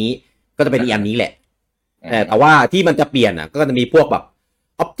อร์สนี้ก็จะเป็นอันนี้แหละแต่ว่าที่มันจะเปลี่ยนก็จะมีพวกแบบ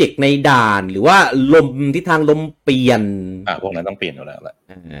อ็อบเจกต์ในด่านหรือว่าลมทิศทางลมเปลี่ยนพวกนั้นต้องเปลี่ยนอยู่แล้วแหละ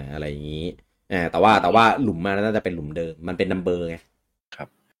อะไรอย่างนี้แต่ว่าหลุมมันน่าจะเป็นหลุมเดิมมันเป็นนัมเบอร์ไงครับ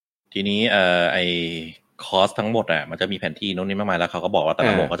ทีนี้ไอคอร์สทั้งหมดมันจะมีแผนที่โน้นนี่มากมายแล้วเขาก็บอกว่าแต่ล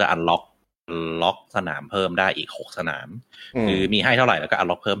ะหมวดก็จะอันล็อกสนามเพิ่มได้อีก6สนามคือมีให้เท่าไหร่แล้วก็อัน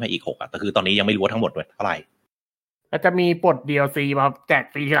ล็อกเพิ่มให้อีก6แต่คือตอนนี้ยังไม่รู้ว่าทั้งหมดเท่าไหร่แล้วจะมีปลด DLC มาแจก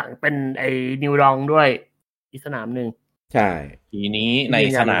ฟรีหลังเป็นไอ้นิวดองด้วยอีกสนามนึงใช่ทีนี้ใน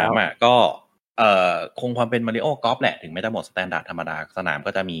สนามก็คงความเป็น Mario Golf แหละถึงไม่ได้หมดสแตนดาร์ดธรรมดาสนาม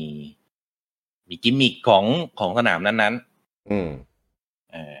ก็จะมีกิมมิคของสนามนั้น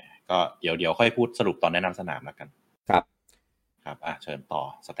ๆก็เดี๋ยวค่อยพูดสรุปตอนแนะนำสนามแล้วกันครับเชิญต่อ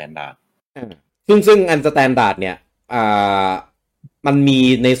สแตนดาร์ดซึ่งอันสแตนดาร์ดเนี่ยมันมี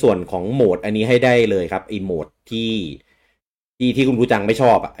ในส่วนของโหมดอันนี้ให้ได้เลยครับไอ้โหมดที่คุณผู้จังไม่ช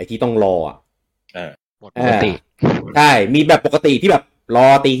อบไอ้ที่ต้องรอโหมดปกติใช่มีแบบปกติที่แบบรอ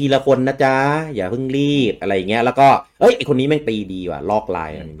ตีทีละคนนะจ๊ะอย่าเพิ่งรีบอะไรอย่างเงี้ยแล้วก็ไอ้คนนี้แม่งตีดีว่ะลอกลาย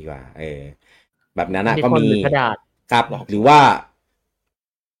อะไรดีกว่าแบบนั้นก็มีครับหรือว่า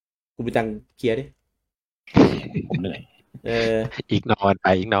คุณผู้จังเคลียร์ดิเหนื่อยอีกนอนไป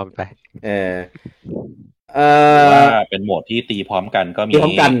ว่าเป็นโหมดที่ตีพร้อมกันก็มีตีพร้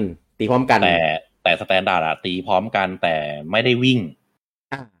อมกันแต่สแตนดาร์ดตีพร้อมกันแต่ไม่ได้วิ่ง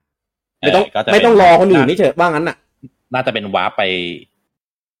ไม่ต้องรอคนอื่นนี่เฉยว่างั้นน่าจะเป็นวาร์ปไป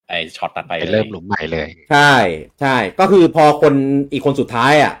ไอช็อตตัดไปเริ่มหลุมใหม่เลยใช่ก็คือพอคนอีกคนสุดท้า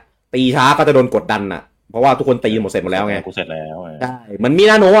ยตีช้าก็จะโดนกดดันเพราะว่าทุกคนตีหมดเสร็จหมดแล้วไงกูเสร็จแล้วใช่มันมี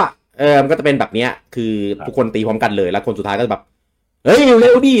นาโนะมันก็จะเป็นแบบเนี้ยคือทุกคนตีพร้อมกันเลยแล้วคนสุดท้ายก็แบบเฮ้ยเร็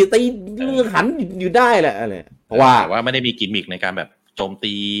วดิตีเรื่องหันอยู่ได้แหละอะไรเพราะว่าแต่ว่าไม่ได้มีกิมมิคในการแบบโจม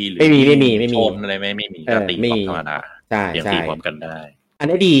ตีหรือไม่มีชนอะไรไม่มีก็ตีธรรมดาอย่างตีพร้อมกันได้อัน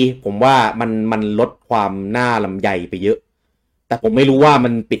นี้ดีผมว่ามันลดความหน้าลำใหญ่ไปเยอะแต่ผมไม่รู้ว่ามั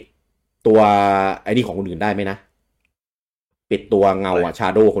นปิดตัวไอ้นี่ของคนอื่นได้ไหมนะปิดตัวเงาชา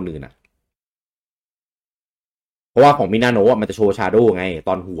โดว์คนอื่นเพราะว่าของมินาโนะมันจะโชว์ชาโดว์ไงต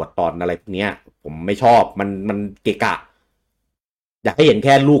อนหวดตอนอะไรพวกเนี้ยผมไม่ชอบมันเกะกะอยากให้เห็นแ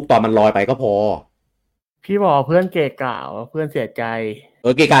ค่ลูกตอนมันลอยไปก็พอพี่บอกเพื่อนเกะกะเพื่อนเสียใจ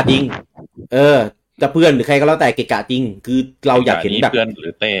เกะกะจริงจะเพื่อนหรือใครก็แล้วแต่เกะกะจริงคือเราอยากเห็นแบบเพื่อนหรื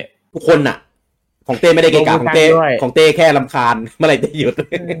อเต้ทุกคนของเต้ไม่ได้เกะกะของเต้แค่รำคาญเมื่อไหร่จะหยุด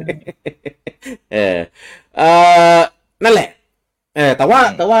นั่นแหละแต่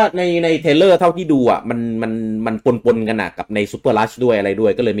ว่าในเทเลอร์เท่าที่ดูมันปนกันกับในซูเปอร์ลัชด้วยอะไรด้ว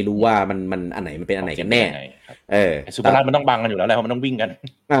ยก็เลยไม่รู้ว่ามันอันไหนมันเป็นอันไหนกันแน่ซูเปอร์ลัชมันต้องบังกันอยู่แล้วแหละเพราะมันต้องวิ่งกัน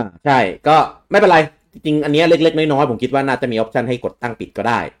ใช่ก็ไม่เป็นไรจริงอันนี้เล็กๆน้อยๆผมคิดว่าน่าจะมีออปชันให้กดตั้งปิดก็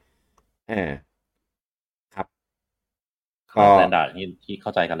ได้ครับก็สแตนดาร์ดที่เข้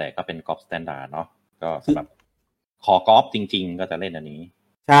าใจกันแหละก็เป็นกอล์ฟสแตนดาร์ดเนาะก็สำหรับขอกอล์ฟจริงๆก็จะเล่นอันนี้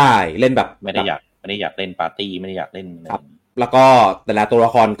ใช่เล่นแบบไม่ได้อยากเล่นปาร์ตี้ไม่ได้อยากเล่นครับแล้วก็แต่ละตัวล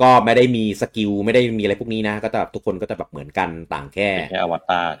ะครก็ไม่ได้มีสกิลไม่ได้มีอะไรพวกนี้นะก็จะทุกคนก็จะแบบเหมือนกันต่างแค่อว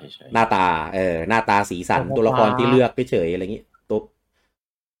ตารเฉยๆหน้าตาสีสันตัวละครที่เลือกเฉยๆอะไรอย่างงี้ตัว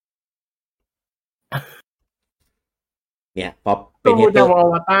เนี่ยพอเป็นเฮเตอร์อ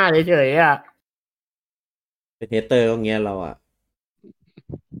วตารเฉยๆอ่ะเป็นเฮเตอร์ก็เงี้ยเราอ่ะ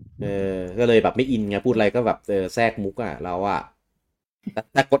ก็เลยแบบไม่อินไงพูดอะไรก็แบบแทรกมุกอ่ะเราอ่ะ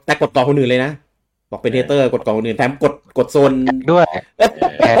แต่กดต่อคนอื่นเลยนะบอกเป็นเฮเตอร์กดต่อคนอื่นแถมกดโซนด้วย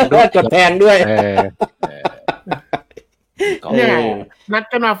กดแทงด้วยเนี่ยนัด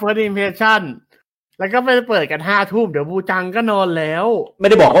กันมา first impression แล้วก็ไปเปิดกัน5 ทุ่มเดี๋ยวบูจังก็นอนแล้วไม่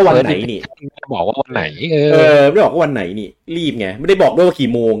ได้บอกว่าวันไหนนี่บอกว่าวันไหนไม่ได้บอกว่าวันไหนนี่รีบไงไม่ได้บอกด้วยว่ากี่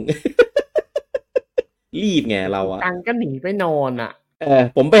โมงรีบไงเราอะจังก็หนีไปนอนอ่ะ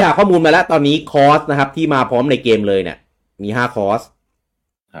ผมไปหาข้อมูลมาแล้วตอนนี้คอร์สนะครับที่มาพร้อมในเกมเลยเนี่ยมี5คอร์ส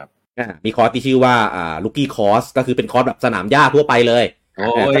ครับมีคอร์สที่ชื่อว่าลูกี้คอร์สก็คือเป็นคอร์สแบบสนามหญ้าทั่วไปเลยโอ้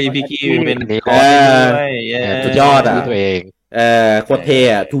ยพี่กี้เป็นคอร์สด้วยสุดยอดอ่ะตัวเองโคตรเท่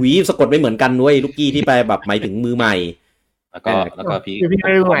อะทวีสะกดไม่เหมือนกันด้วยลูกี้ที่ไปแบบหมายถึงมือใหม่แล้วก็พี่ไ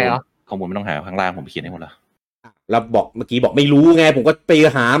ม่รู้ใหม่เหรอข้อมูลไม่ต้องหาข้างล่างผมเขียนให้หมดแล้วแล้วบอกเมื่อกี้บอกไม่รู้ไงผมก็ไป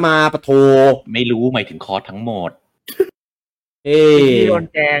หามาปะโทไม่รู้หมายถึงคอร์สทั้งหมดที่โดน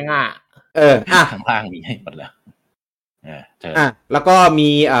แกงอ่ะข้างล่างมีให้หมดแล้วแล้วก็มี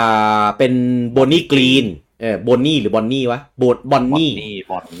เป็นโบนนี่กรีนโบนนี่หรือบอนนี่วะบอนนี่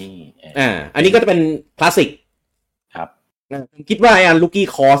อันนี้ก็จะเป็นคลาสสิกครับผมคิดว่าไอ้อันลูกี้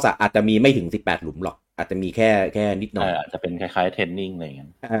คอร์สอาจจะมีไม่ถึง18หลุมหรอกอาจจะมีแค่นิดหน่อยอาจจะเป็นคล้ายๆเทรนนิ่งอะไรอย่างเงี้ย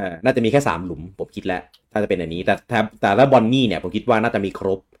น่าจะมีแค่3หลุมผมคิดแล้วถ้าจะเป็นอันนี้แต่ถ้าบอนนี่เนี่ยผมคิดว่าน่าจะมีคร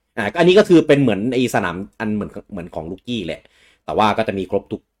บอันนี้ก็คือเป็นเหมือนไอ้สนามอันเหมือนของลูกี้แหละแต่ว่าก็จะมีครบ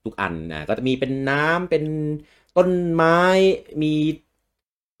ทุกอันก็จะมีเป็นน้ำเป็นต้นไม้มี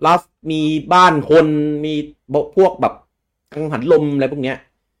ลัฟมีบ้านคนมีพวกแบบกังหันลมอะไรพวกเนี้ย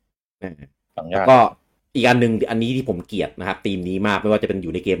แล้วก็อีกอันหนึ่งอันนี้ที่ผมเกลียดนะครับธีมนี้มากไม่ว่าจะเป็นอ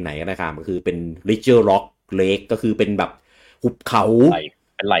ยู่ในเกมไหนก็นะครับก็คือเป็น Ridge Rock Lake ก็คือเป็นแบบหุบเขา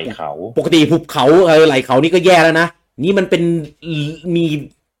เป็นไหล่เขาปกติหุบเขาไหล่เขานี่ก็แย่แล้วนะนี่มันเป็นมี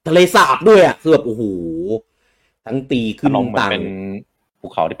ทะเลสาบด้วยอ่ะคือแบบโอ้โหทั้งตีขึ้นต่างเป็นภู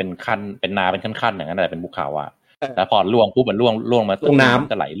เขาที่เป็นขั้นเป็นนาเป็นขั้นๆอย่างนั้นแหละเป็นภูเขาอ่ะแต่พอล่วงปุ๊บมันล่วงมาลงน้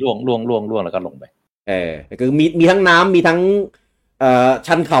ำจะไหลล่วงแล้วก็ลงไปคือมีทั้งน้ำมีทั้ง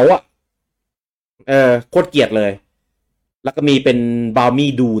ชันเขาอ่ะโคตรเกลียดเลยแล้วก็มีเป็นบาร์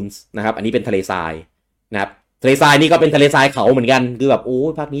มี่ดูนส์นะครับอันนี้เป็นทะเลทรายนะครับทะเลทรายนี่ก็เป็นทะเลทรายเขาเหมือนกันคือแบบโอ้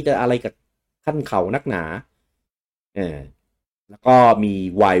ภาคนี้จะอะไรกับขั้นเขานักหนาแล้วก็มี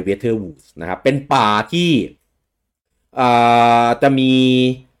ไวท์เวเทอร์วูดส์นะครับเป็นป่าที่จะมี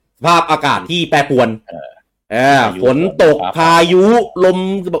สภาพอากาศที่แปรปรวนฝนตกพายุลม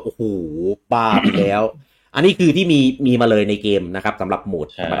คือแบบโอ้โหบ้าไปแล้ว อันนี้คือที่มีมาเลยในเกมนะครับสำหรับโหมด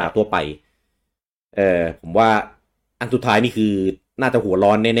ธรรมดาทั่วไปผมว่าอันสุดท้ายนี่คือน่าจะหัวร้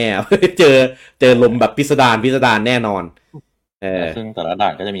อนแน่ๆ เจอลมแบบพิสดารแน่นอนซึ่งแต่ละด่า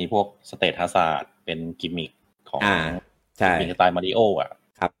นก็จะมีพวกสเตทฮาซาร์ดเป็นกิมมิคของใช่สไตล์มาริโออ่ะ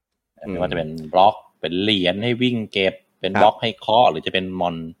ครับไม่ว่าจะเป็นบล็อกเป็นเหรียญให้วิ่งเก็บเป็นบล็อกให้เคาะหรือจะเป็นม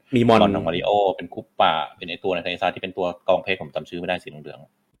อนของมาริโอเป็นคุปป่าเป็นไอตัวในทะเลทรายที่เป็นตัวกองเพชรผมจำชื่อไม่ได้สีเหลือง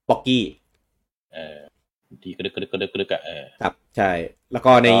ๆบ็อกกี้ที่กระดึกครับใช่แล้ว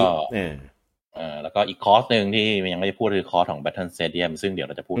ก็ในแล้วก็อีกคอร์สนึงที่ยังไม่ได้พูดคือคอร์สของ Battle Stadium ซึ่งเดี๋ยวเ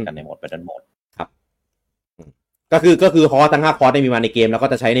ราจะพูดกันในโหมด Battle Mode ครับก็คือคอร์สทั้ง5คอร์สได้มีมาในเกมแล้วก็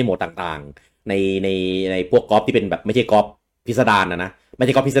จะใช้ในโหมดต่างๆในพวกกอล์ฟที่เป็นแบบไม่ใช่กอล์ฟพิสดารนะไม่ใ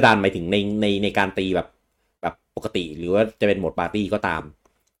ช่กอล์ฟพิสดารหมายถึงในการตีแบบปกติหรือว่าจะเป็นโหมดปาร์ตี้ก็ตาม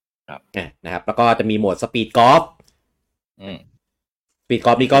ครับนะครับแล้วก็จะมีโหมดสปีดกอล์ฟสปีดก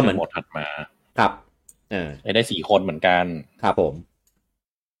อล์ฟนี่ก็เหมือนโหมดถัดมาครับได้4คนเหมือนกันครับผม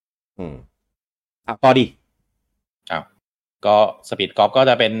ต่อดิก็สปีดกอล์ฟก็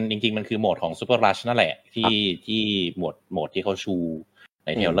จะเป็นจริงๆมันคือโหมดของซูเปอร์รัชนั่นแหละที่โหมดที่เขาชูใน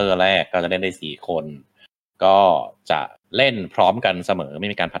เทรลเลอร์แรกก็จะเล่นได้4คนก็จะเล่นพร้อมกันเสมอไม่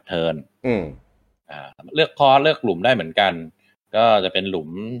มีการผัดเทิร์นเลือกคอร์สเลือกหลุมได้เหมือนกันก็จะเป็นหลุม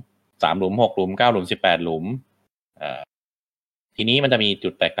3หลุม6หลุม9หลุม18หลุมทีนี้มันจะมีจุ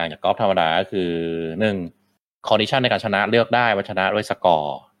ดแตกต่างจากกอล์ฟธรรมดาก็คือ1คอนดิชันในการชนะเลือกได้ว่าชนะด้วยสกอ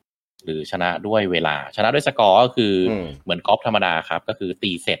ร์หรือชนะด้วยเวลาชนะด้วยสกอร์ก็คือเหมือนกอล์ฟธรรมดาครับก็คือ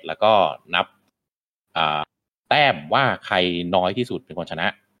ตีเสร็จแล้วก็นับแต้มว่าใครน้อยที่สุดเป็นคนชนะ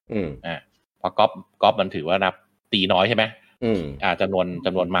เพราะกอล์ฟมันถือว่านับตีน้อยใช่ไหมจำ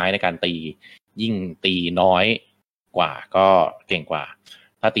นวนไม้ในการตียิ่งตีน้อยกว่าก็เก่งกว่า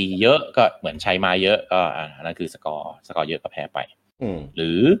ถ้าตีเยอะก็เหมือนใช้ไม้เยอะก็นั่นคือสกอร์เยอะก็แพ้ไปหรื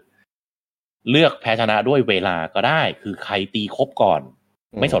อเลือกแพ้ชนะด้วยเวลาก็ได้คือใครตีครบก่อน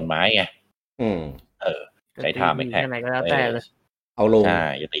ไม่สนไม้ไงใช้ท่าไม่แท็กเอาลง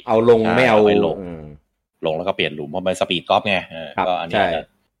เอาลงไม่เอาลงแล้วก็เปลี่ยนหลุมเพราะมันสปีดกอล์ฟไงก็อันนี้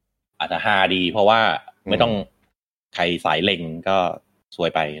อาจจะฮาดีเพราะว่าไม่ต้อง ใครสายเล็งก็สวย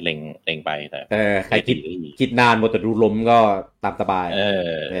ไปเล็งไปแต่ใครคิดนานหมดแต่ดูล้มก็ตามสบาย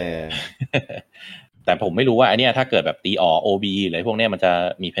แต่ผมไม่รู้ว่าไอเนี้ยถ้าเกิดแบบตีออก OB อะไรพวกเนี้ยมันจะ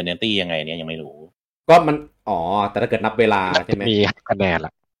มี penalty ยังไงเนี่ยยังไม่รู้ก็มันแต่ถ้าเกิดนับเวลาใช่ไหมมีคะแนนล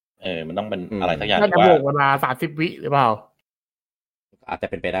ะมันต้องเป็นอะไรสักอย่างน่าจะบวกเวลา30 วิหรือเปล่าอาจจะ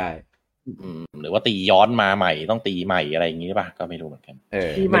เป็นไปได้หรือว่าตีย้อนมาใหม่ต้องตีใหม่อะไรอย่างงี้ป่ะก็ไม่รู้เหมือนกัน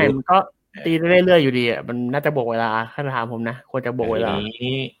ตีใหม่มันก็ตีเรื่อยๆอยู่ดีอ่ะมันน่าจะบวกเวลาถ้าถามผมนะควรจะบวกเวลา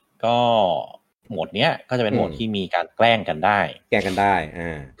นี้ก็โหมดเนี้ยก็จะเป็นโหมดที่มีการแกล้งกันได้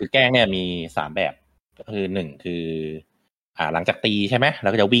คือแกล้งเนี่ยมี3แบบก็คือ1คือหลังจากตีใช่ไหมแล้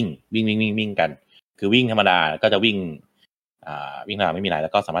วก็จะวิ่งกันคือวิ่งธรรมดาก็จะวิ่งธรรมดาไม่มีอะไรแล้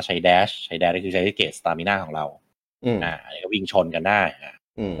วก็สามารถใช้แดชก็คือใช้เกจสตามิน่าของเราอันนี้ก็วิ่งชนกันได้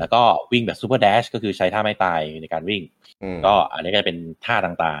แล้วก็วิ่งแบบซูเปอร์แดชก็คือใช้ท่าไม่ตายในการวิ่งก็อันนี้ก็จะเป็นท่า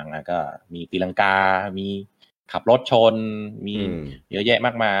ต่างๆนะก็มีตีลังกามีขับรถชนมีเยอะแยะม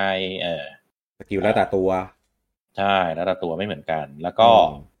ากมายสกิลแล้วแต่ตัวใช่แล้วแต่ตัวไม่เหมือนกันแล้วก็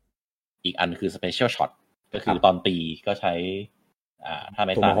อีกอันคือสเปเชียลช็อตก็คือตอนตีก็ใช้ท่าไ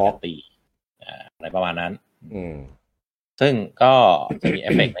ม่ตายในการตีอะไรประมาณนั้นซึ่งก็จะมีเอ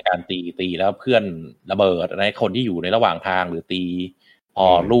ฟเฟกต์ในการตีแล้วเพื่อนระเบิดในคนที่อยู่ในระหว่างทางหรือตีพอ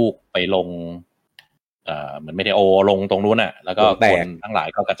ลูกไปลงเหมือนเมเทโอลงตรงนู้นน่ะแล้วก็คนทั้งหลาย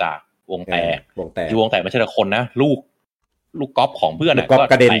ก็กระจายวงแตกที่วงแตกไม่ใช่แต่คนนะลูกกอล์ฟของเพื่อนก็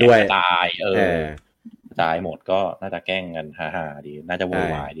กระเด็นด้วยตายตายหมดก็น่าจะแกล้งกันฮาๆดีน่าจะวุ่น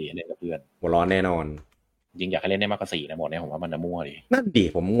วายดีเล่นกับเพื่อนหัวร้อนแน่นอนจริงอยากให้เล่นได้มากกว่า4นะหมดเนี่ยผมว่ามันจะมั่วดีนั่นดิ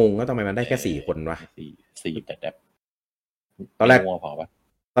ผมงงว่าทำไมมันได้แค่4คนวะ4แต่ตอนแรกมั่วพอปะ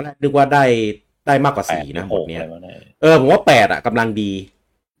ตอนแรกนึกว่าได้มากกว่า4นะหมดเนี้ยผมว่า8อ่ะกำลังดี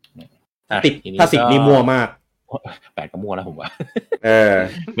10ถ้า10นี่มั่วมาก8ก็มั่วแล้วผมว่า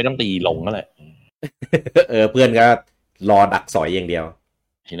ไม่ต้องตีลงก็แหละเพื่อนก็รอดักสอยอย่างเดียว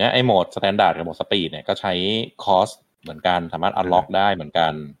ทีนี้ไอ้โหมดสแตนดาร์ดกับโหมดสปีดเนี่ยก็ใช้คอสเหมือนกันสามารถอันล็อกได้เหมือนกั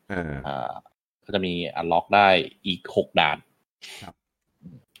นก็จะมีอันล็อกได้อีก6ด่านค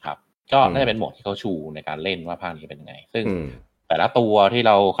รับก็น่าจะเป็นโหมดที่เขาชูในการเล่นว่าภาคนี้เป็นยังไงซึ่งแต่ละตัวที่เ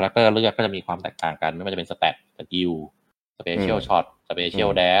ราคาแรคเตอร์เลือกก็จะมีความแตกต่างกันไม่ว่าจะเป็นสแตทสกิลสเปเชียลช็อตสเปเชียล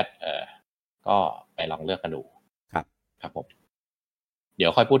แดชก็ไปลองเลือกกันดูครับผมเดี๋ย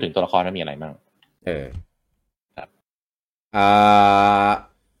วค่อยพูดถึงตัวละครว่ามีอะไรบ้างครับ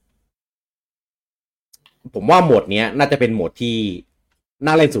ผมว่าโหมดเนี้ยน่าจะเป็นโหมดที่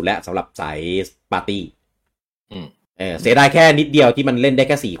น่าเล่นสุดแล้วสำหรับสายปาร์ตี้เสียดายแค่นิดเดียวที่มันเล่นได้แ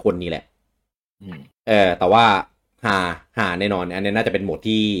ค่4คนนี่แหละแต่ว่าหาแน่นอนอันนี้น่าจะเป็นโหมด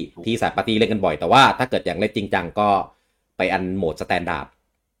ที่สายปาร์ตี้เล่นกันบ่อยแต่ว่าถ้าเกิดอย่างเล่นจริงจังก็ไปอันโหมดสแตนดาร์ด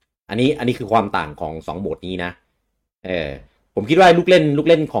อันนี้คือความต่างของ2โหมดนี้นะผมคิดว่าลูกเ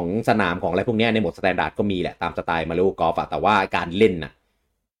ล่นของสนามของอะไรพวกนี้ในโหมดสแตนดาร์ดก็มีแหละตามสไตล์มาริโอกอล์ฟแต่ว่าการเล่นน่ะ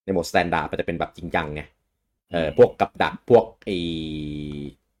ในโหมดสแตนดาร์ดมันจะเป็นแบบจริงจังไงพวกกับดักพวก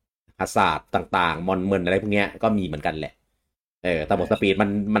ฮัซซาร์ดต่างๆมอนเมินอะไรพวกนี้ก็มีเหมือนกันแหละแต่โหมดสปีด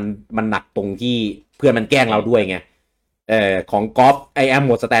มันหนักตรงที่เพื่อนมันแกล้งเราด้วยไงของกอล์ฟโห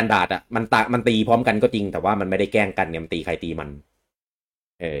มดสแตนดาร์ดอ่ะมันตีพร้อมกันก็จริงแต่ว่ามันไม่ได้แกล้งกันเนี่ยมันตีใครตีมัน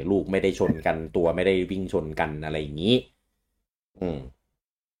ลูกไม่ได้ชนกันตัวไม่ได้วิ่งชนกันอะไรอย่างนี้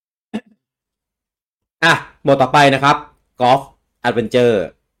โหมดต่อไปนะครับกอล์ฟแอดเวนเจอร์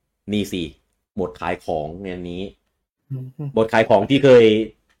นี่สิโหมดขายของเนี่ยนี้โหมดขายของที่เคย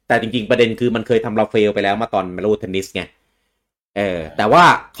แต่จริงๆประเด็นคือมันเคยทำเราเฟลไปแล้วมาตอนมาโลเทนนิสไงแต่ว่า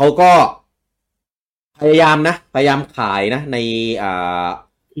เขาก็พยายามขายนะใน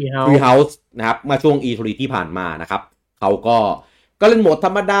Treehouse นะครับเมื่อช่วง E3 ที่ผ่านมานะครับเขาก็เล่นโหมดธร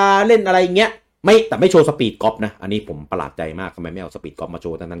รมดาเล่นอะไรเงี้ยแต่ไม่โชว์สปีดกอล์ฟนะอันนี้ผมประหลาดใจมากทำไมไม่เอาสปีดกอล์ฟมาโช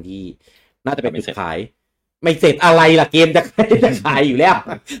ว์ทั้งที่น่าจะเป็นจุดขายไม่เสร็จอะไรล่ะเกมจะขายอยู่แล้ว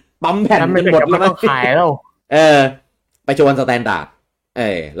ปั๊มแผ่นเป็นหมดแล้วขายแล้วไปโชว์อันสแตนดาร์ด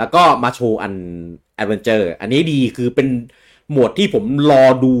แล้วก็มาโชว์อันแอดเวนเจอร์อันนี้ดีคือเป็นโหมดที่ผมรอ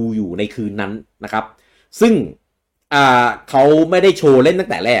ดูอยู่ในคืนนั้นนะครับซึ่งเขาไม่ได้โชว์เล่นตั้ง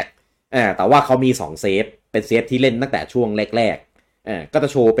แต่แรกแต่ว่าเขามี2เซฟเป็นเซฟที่เล่นตั้งแต่ช่วงแรกๆก็จะ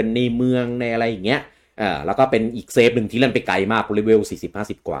โชว์เป็นในเมืองในอะไรอย่างเงี้ยแล้วก็เป็นอีกเซฟหนึ่งที่เล่นไปไกลมากเลเวล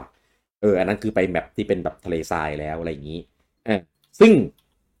40-50กว่าอันนั้นคือไปแบบที่เป็นแบบทะเลทรายแล้วอะไรอย่างนี้ซึ่ง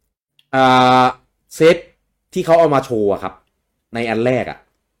เซฟที่เขาเอามาโชว์ครับในอันแรก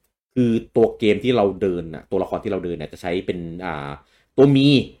คือตัวเกมที่เราเดินตัวละครที่เราเดินจะใช้เป็นตัวมี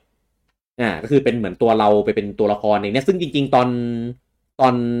ก็คือเป็นเหมือนตัวเราไปเป็นตัวละครเองเนี่ยซึ่งจริงๆตอ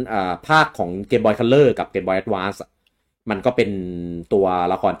นภาคของ Game Boy Color กับ Game Boy Advance มันก็เป็นตัว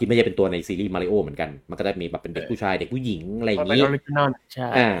ละครที่ไม่ใช่เป็นตัวในซีรีส์มาริโอเหมือนกันมันก็จะมีแบบเป็นเด็กผู้ชายเด็กผู้หญิงอะไรอย่างนี้เป็นออริจินอลใช่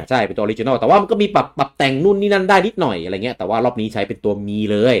ใช่เป็นตัวออริจินอลแต่ว่ามันก็มีปรับแต่งนู่นนี่นั่นได้นิดหน่อยอะไรเงี้ยแต่ว่ารอบนี้ใช้เป็นตัวมี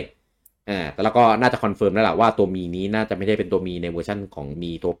เลยแต่แล้วก็น่าจะคอนเฟิร์มแล้วแหละว่าตัวมีนี้น่าจะไม่ได้เป็นตัวมีในเวอร์ชั่นของ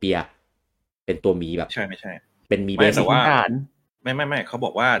มีโทเปียเป็นตัวมีแบบใช่ไม่ใช่เป็นมีเบสิกไม่เขาบ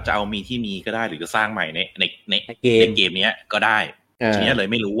อกว่าจะเอามีที่มีก็ได้หรือจะสร้างใหม่ในเกมนี้ก็ได้ทีนี้เลย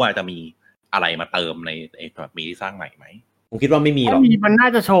ไม่รู้ว่าจะมีอะไรมาเติมในแบบมีที่สร้างใหม่ไหมผมคิดว่าไม่มีหรอกมันน่า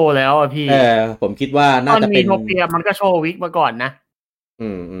จะโชว์แล้วอ่ะพี่ผมคิดว่าน่าจะเป็นโทเปียมันก็โชว์วิกมาก่อนนะ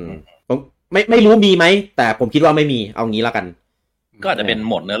ผมไม่รู้มีไหมแต่ผมคิดว่าไม่มีเอางี้แล้วกันก็อาจจะเป็น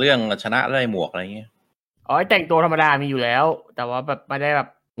หมดเนื้อเรื่องชนะได้หมวกอะไรเงี้ยแต่งตัวธรรมดามีอยู่แล้วแต่ว่าแบบไม่ได้แบบ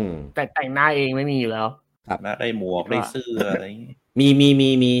แต่งหน้าเองไม่มีอยู่แล้วครับได้หมวกได้เสื้ออะไรมี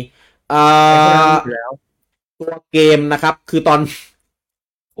ตัวเกมนะครับคือตอน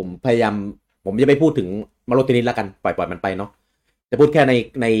ผมพยายามผมจะไปพูดถึงมาโลเทนนิสแล้วกันปล่อยมันไปเนาะจะพูดแค่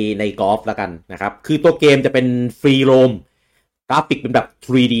ในกอล์ฟแล้วกันนะครับคือตัวเกมจะเป็นฟรีโรมกราฟิกเป็นแบบ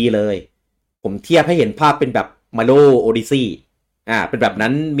 3D เลยผมเทียบให้เห็นภาพเป็นแบบ Mario Odyssey เป็นแบบนั้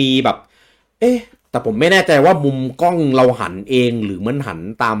นมีแบบแต่ผมไม่แน่ใจว่ามุมกล้องเราหันเองหรือมันหัน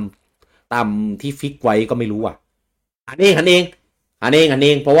ตามที่ฟิกไว้ก็ไม่รู้หันเอ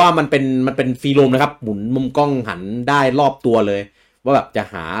งเพราะว่ามันเป็นฟรีโรมนะครับหมุนมุมกล้องหันได้รอบตัวเลยว่าแบบจะ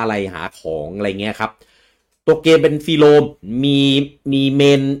หาอะไรหาของอะไรเงี้ยครับตัวเกมเป็นฟรีโรมมีเ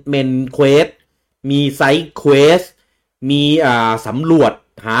มนเควสมีไซด์เควสมีสำรวจ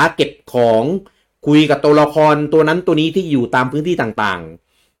หาเก็บของคุยกับตัวละครตัวนั้นตัวนี้ที่อยู่ตามพื้นที่ต่าง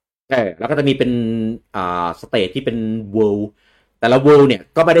ๆแล้วก็จะมีเป็นสเตจที่เป็นเวิลด์แต่ละเวิลด์เนี่ย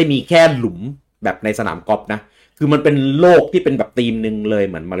ก็ไม่ได้มีแค่หลุมแบบในสนามกอล์ฟนะคือมันเป็นโลกที่เป็นแบบธีมนึงเลย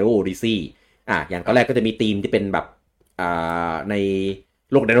เหมือน Mario Odyssey อย่างตอนแรกก็จะมีธีมที่เป็นแบบใน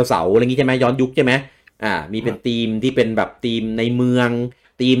โลกไดโนเสาร์อะไรอย่างงี้ใช่ไหมย้อนยุคใช่ไหมมีเป็นธีมที่เป็นแบบธีมในเมือง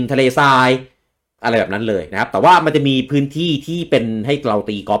ธีมทะเลทรายอะไรแบบนั้นเลยนะครับแต่ว่ามันจะมีพื้นที่ที่เป็นให้เรา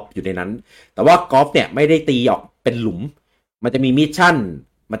ตีกอล์ฟอยู่ในนั้นแต่ว่ากอล์ฟเนี่ยไม่ได้ตีออกเป็นหลุมมันจะมีมิชชั่น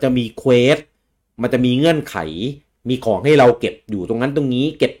มันจะมีเควสมันจะมีเงื่อนไขมีของให้เราเก็บอยู่ตรงนั้นตรงนี้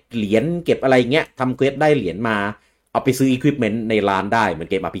เก็บเหรียญเก็บอะไรเงี้ยทำเควสได้เหรียญมาเอาไปซื้ออุปกรณ์ในร้านได้เหมือน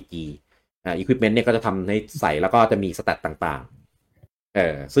เกม RPGอุปกรณ์เนี่ยก็จะทำให้ใส่แล้วก็จะมีสแตทต่าง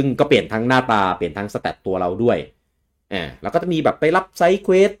ๆซึ่งก็เปลี่ยนทั้งหน้าตาเปลี่ยนทั้งสแตทตัวเราด้วยแล้วก็จะมีแบบไปรับไซด์เค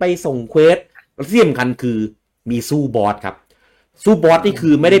วสไปส่งเควสที่สำคัญคือมีสู้บอสครับสู้บอสนี่คื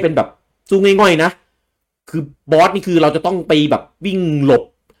อไม่ได้เป็นแบบสู้ง่อยๆนะคือบอสนี่คือเราจะต้องไปแบบวิ่งหลบ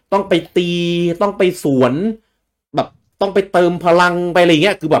ต้องไปตีต้องไปสวนแบบต้องไปเติมพลังไปอะไรเ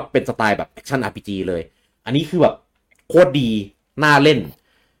งี้ยคือแบบเป็นสไตล์แบบแอคชั่น RPG เลยอันนี้คือแบบโคตรดีน่าเล่น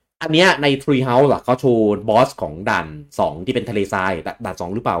อันเนี้ยใน Tree House อ่ะเขาโชว์บอสของด่าน2ที่เป็นทะเลทรายด่าน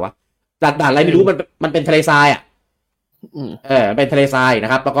2หรือเปล่าวะด่านอะไรไม่รู้มันเป็นทะเลทรายเป็นทะเลทรายน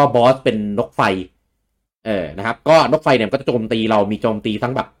ะครับแล้วก็บอสเป็นนกไฟนะครับก็นกไฟเนี่ยก็จะโจมตีเรามีโจมตีทั้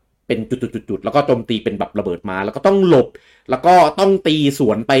งแบบเป็นจุดๆแล้วก็โจมตีเป็นแบบระเบิดมาแล้วก็ต้องหลบแล้วก็ต้องตีส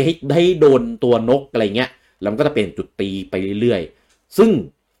วนไปให้โดนตัวนกอะไรเงี้ยแล้วมันก็จะเป็นจุดตีไปเรื่อยๆซึ่ง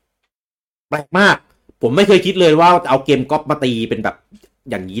แปลกมากผมไม่เคยคิดเลยว่าเอาเกมก๊อปมาตีเป็นแบบ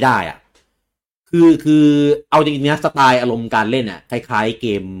อย่างนี้ได้คือเอาจริงๆนะสไตล์อารมณ์การเล่นคล้ายๆเก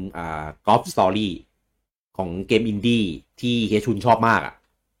มGolf Story ของเกมอินดี้ที่เฮชุนชอบมาก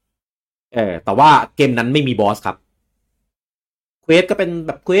แต่ว่าเกมนั้นไม่มีบอสครับเควสก็เป็นแ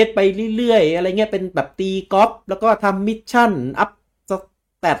บบเควสไปเรื่อยๆอะไรเงี้ยเป็นแบบตีกอล์ฟแล้วก็ทำมิชชั่นอัพส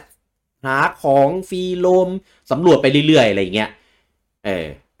แตทหาของฟรีโรมสำรวจไปเรื่อยๆอะไรเงี้ย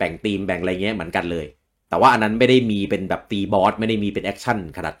แบ่งทีมแบ่งอะไรเงี้ยเหมือนกันเลยแต่ว่าอันนั้นไม่ได้มีเป็นแบบตีบอสไม่ได้มีเป็นแอคชั่น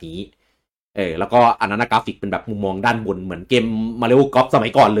ขนาดนี้แล้วก็อันนั้นกราฟิกเป็นแบบมุมมองด้านบนเหมือนเกม Mario Golf สมั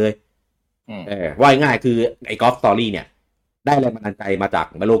ยก่อนเลยว่าง่ายคือไอ้ Golf Story เนี่ยได้แรงบันดาลใจมาจาก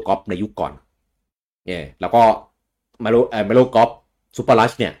Mario Golf ในยุคก่อนแล้วก็ Mario Golf Super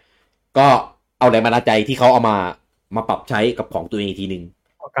Rush เนี่ยก็เอาแรงบันดาลใจที่เขาเอามาปรับใช้กับของตัวเองอีกทีนึง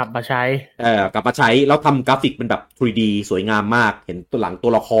กลับมาใช้แล้วทำกราฟิกเป็นแบบ 3D สวยงามมากเห็นตัวหลังตั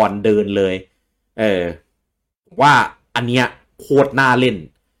วละครเดินเลยว่าอันเนี้ยโคตรน่าเล่น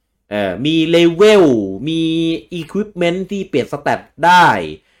มีเลเวลมีอุปกรณ์ที่เปลี่ยนสแตทได้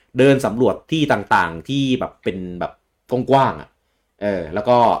เดินสำรวจที่ต่างๆที่แบบเป็นแบบกว้างๆแล้ว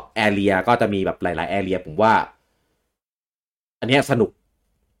ก็แอเรียก็จะมีแบบหลายๆแอเรียผมว่าอันเนี้ยสนุก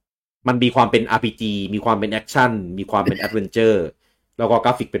มันมีความเป็น RPG มีความเป็นแอคชั่นมีความเป็นแอดเวนเจอร์แล้วก็ก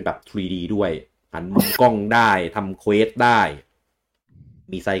ราฟิกเป็นแบบ 3D ด้วยหันมุมกล้องได้ทำเควสได้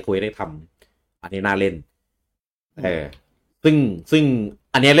มีไซด์เควสได้ทำอันนี้น่าเล่นซึ่ง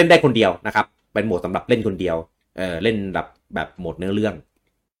อันนี้เล่นได้คนเดียวนะครับเป็นโหมดสำหรับเล่นคนเดียวเล่นแบบโหมดเนื้อเรื่อง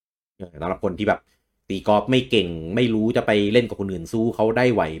สำหรับคนที่แบบ ตีกอล์ฟไม่เก่งไม่รู้จะไปเล่นกับคนอื่นสู้เขาได้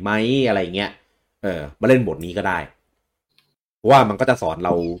ไหวไหมอะไรเงี้ยมาเล่นบทนี้ก็ได้เพราะว่ามันก็จะสอนเร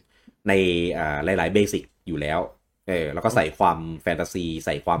าในหลายๆเบสิกอยู่แล้วแล้วก็ใส่ความแฟนตาซีใ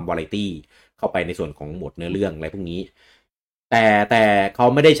ส่ความวาไรตี้เข้าไปในส่วนของหมวดเนื้อเรื่องอะไรพวกนี้แต่เขา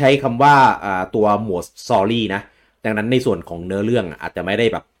ไม่ได้ใช้คำว่าตัวหมวดสตอรี่นะดังนั้นในส่วนของเนื้อเรื่องอาจจะไม่ได้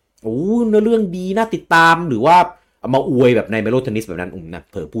แบบโอ้เนื้อเรื่องดีน่าติดตามหรือว่าเอามาอวยแบบในเมโลเทนนิสแบบนั้นนะ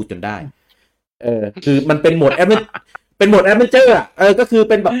เผลอพูดจนได้คือมันเป็นโหมดเป็นโหมดแอดเวนเจอร์ก็คือ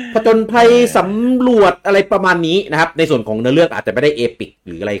เป็นแบบผจญภัยสำรวจอะไรประมาณนี้นะครับในส่วนของเนื้อเรื่องอาจจะไม่ได้เอปิกห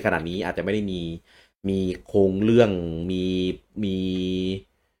รืออะไรขนาดนี้อาจจะไม่ได้มีโครงเรื่องมี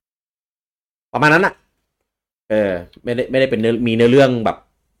ประมาณนั้นอ่ะไม่ได้เป็นมีเนื้อเรื่องแบบ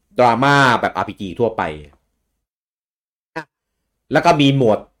ดราม่าแบบ RPG ทั่วไปแล้วก็มีโหม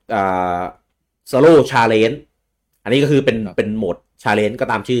ดโซโล่ชาเลนจ์อันนี้ก็คือเป็นโหมดชาเลนจ์ก็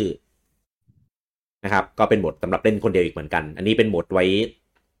ตามชื่อนะครับก็เป็นโหมดสำหรับเล่นคนเดียวอีกเหมือนกันอันนี้เป็นโหมดไว้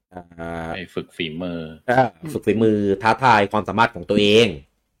ฝึกฝีมือท้าทายความสามารถของตัวเอง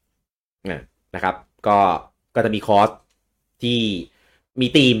นะครับก็จะมีคอร์สที่มี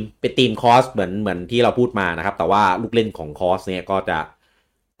เป็นทีมคอร์สเหมือนที่เราพูดมานะครับแต่ว่าลูกเล่นของคอร์สเนี่ยก็จะ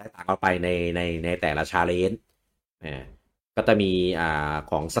แตกต่างออกไปในแต่ละชาเลนจ์ก็จะมี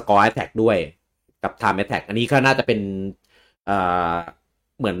ของสกอร์แอทแทกด้วยกับไทม์แอทแทกอันนี้ก็น่าจะเป็น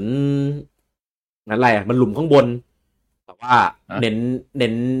เหมือนอะไรมันหลุมข้างบนแต่ว่าเ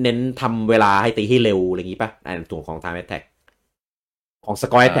น้นทำเวลาให้ตีให้เร็วอะไรอย่างงี้ป่ะในส่วนของ Time Attack ของ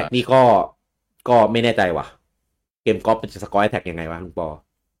Score Attack นี่ก็ไม่แน่ใจว่ะเกมกอล์ฟเป็น Score Attack ยังไงวะลุงปอ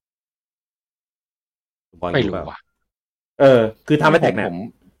ไม่รู้ว่ะคือ Time Attack เนี่ย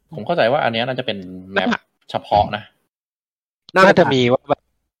ผมเข้าใจว่าอันนี้น่าจะเป็นแมปเฉพาะนะน่าจะมีว่าแบบ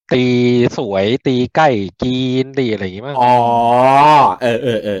ตีสวยตีใกล้กีนตีอะไรอย่างงี้มั้งอ๋อ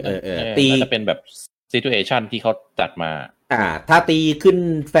ตีจะเป็นแบบsituation ที่เขาจัดมาถ้าตีขึ้น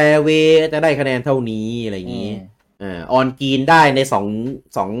แฟร์เวย์จะได้คะแนนเท่านี้อะไรอย่างงี้ออนกรีนได้ในส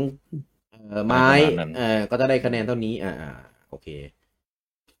องไม้ก็จะได้คะแนนเท่านี้โอเค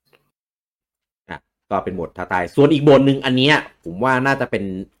ก็เป็นโหมดท้าทายส่วนอีกโหมดนึงอันเนี้ยผมว่าน่าจะเป็น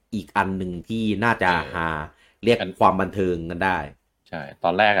อีกอันนึงที่น่าจะหาเรียกความบันเทิงกันได้ใช่ต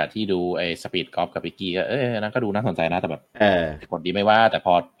อนแรกที่ดูไอ้สปีดกอล์ฟกับพิกกี้ก็นั่นก็ดูน่าสนใจนะแต่แบบกดดีไม่ว่าแต่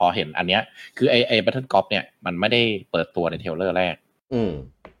พอเห็นอันเนี้ยคือไอ้บัตเทิลกอล์ฟเนี่ยมันไม่ได้เปิดตัวในเทรลเลอร์แรก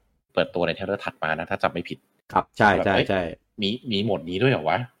เปิดตัวในเทรลเลอร์ถัดมานะถ้าจำไม่ผิดครับใช่มีโหมดนี้ด้วยเหรอ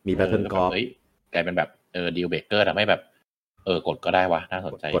วะมีบัตเทิลกอล์ฟกลายเป็นแบบดีลเบรกเกอร์ทำให้แบบกดก็ได้วะน่าส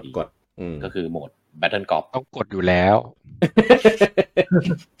นใจดีกดก็คือโหมดบัตเทิลกอล์ฟต้องกดอยู่แล้ว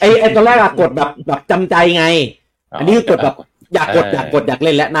ไอ้ตอนแรกกดแบบจำใจไงอันนี้กดแบบอยากเ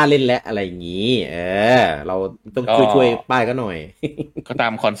ล่นและน่าเล่นและอะไรอย่างนี้เราต้องช่วยป้ายก็หน่อยก็ตา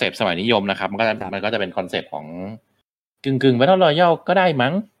มคอนเซปต์สมัยนิยมนะครับมันก็จะเป็นคอนเซปต์ของกึ่ง Battle Royale ก็ได้มั้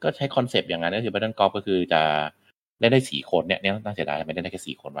งก็ใช้คอนเซปต์อย่างนั้นก็คือ Battle Golf ก็คือจะเล่นได้4คนเนี่ยน่าเสียดายไม่ได้แ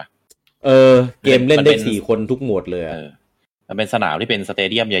ค่4คนวะเกมเล่นได้4คนทุกโหมดเลยมันเป็นสนามที่เป็นสเต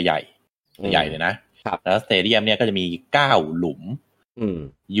เดียมใหญ่เลยนะแล้วสเตเดียมเนี่ยก็จะมี9หลุม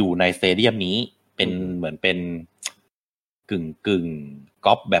อยู่ในสเตเดียมนี้เป็นเหมือนเป็นกึ่งก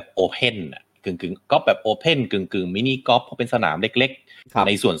อล์ฟแบบโอเพ่นกึ่งกอล์ฟแบบโอเพ่นกึ่งมินิกอล์ฟเพราะเป็นสนามเล็กๆใ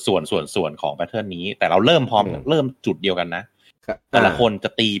นส่วนของแพทเทิร์นนี้แต่เราเริ่มจุดเดียวกันนะแต่ละคนจะ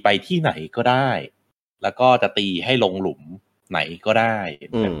ตีไปที่ไหนก็ได้แล้วก็จะตีให้ลงหลุมไหนก็ได้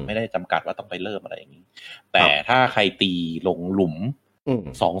ไม่ได้จำกัดว่าต้องไปเริ่มอะไรอย่างนี้แต่ถ้าใครตีลงหลุม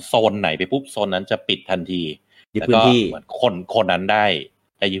2โซนไหนไปปุ๊บโซนนั้นจะปิดทันทีแล้วก็เหมือนคนนั้นได้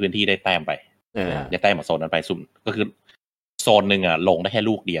ยึดพื้นที่ได้แต้มไปได้แต้มมาโซนนั้นไปสุ่มก็คือโซนหนึ่งลงได้แค่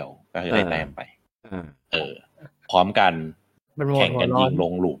ลูกเดียวก็คือได้แต้มไปพร้อมกันแข่งกันยิงล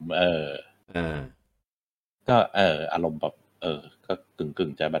งหลุมก็อารมณ์แบบก็กึ่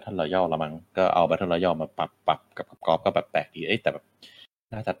งจะ Battle Royale ละมั้งก็เอา Battle Royale มาปรับกับกอล์ฟก็แบบแปลกดีแต่แบบ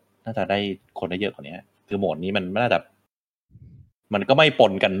น่าจะได้คนได้เยอะกว่านี้คือโหมดนี้มันน่าจะมันก็ไม่ป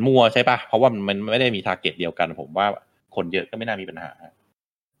นกันมั่วใช่ป่ะเพราะว่ามันไม่ได้มีทาร์เก็ตเดียวกันผมว่าคนเยอะก็ไม่น่ามีปัญหา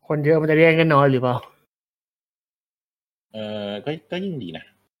คนเยอะมันจะแย่งกันน้อยหรือเปล่าก็ยิ่งดีนะ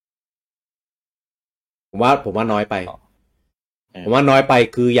ผมว่าน้อยไปผมว่าน้อยไป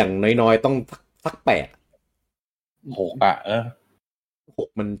คืออย่างน้อยๆต้องสัก8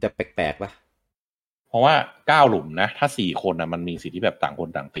 66มันจะแปลกๆป่ะเพราะว่า9หลุมนะถ้า4คนมันมีสิทธิ์ที่แบบต่างคน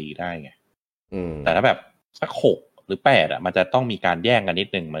ต่างตีได้ไงแต่ถ้าแบบสัก6หรือ8มันจะต้องมีการแย่งกันนิด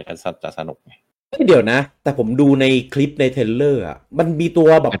นึงมันจะสนุกไงเดี๋ยวนะแต่ผมดูในคลิปในเทรลเลอร์มันมีตัว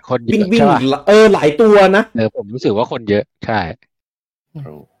แบบวิ่งหลายตัวนะผมรู้สึกว่าคนเยอะใช่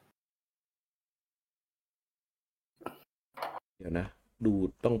เดี๋ยวนะ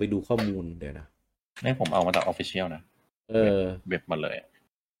ต้องไปดูข้อมูลเดี๋ยวนะ นี่ผมเอามาจาก Official นะเว็บมาเลย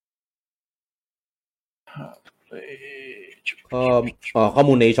ก็ข้อ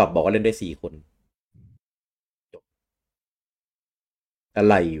มูลในช็อปบอกว่าเล่นได้4 คนอะ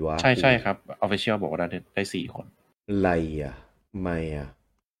ไรวะใช่ครับ Official บอกว่าได้4 คนอะไรอ่ะไม่อ่ะ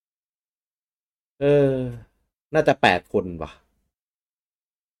น่าจะ8 คนว่ะ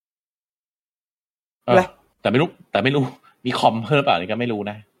แต่ไม่รู้มีคอมเพิ่มเปล่านี่ก็ไม่รู้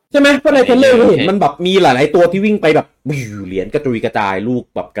นะใช่ไหมเพราะในเทรลเลอร์เห็นมันแบบมีหลายๆตัวที่วิ่งไปแบบเหรียญกระจุยกระจายลูก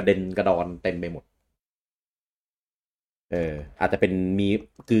แบบกระเด็นกระดอนเต็มไปหมดอาจจะเป็นมี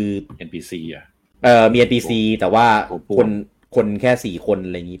คือ NPC อ่ะมี NPC แต่ว่าคนแค่4 คนอ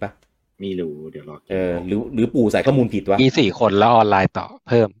ะไรอย่างงี้ป่ะไม่รู้เดี๋ยวรอหรือปู่ใส่ข้อมูลผิดวะมี4 คนแล้วออนไลน์ต่อ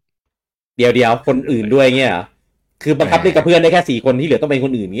เพิ่มเดี๋ยวคนอื่นด้วยเงี้ยคือบังคับเล่นกับเพื่อนได้แค่4 คนที่เหลือต้องเป็นค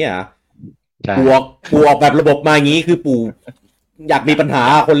นอื่นเงี้ยปู่ออกแบบระบบมาอย่างงี้คือปู่อยากมีปัญหา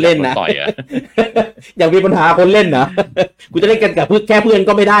คนเล่นนะอยากมีปัญหาคนเล่นนะกูจะเล่นกันกับแค่เพื่อน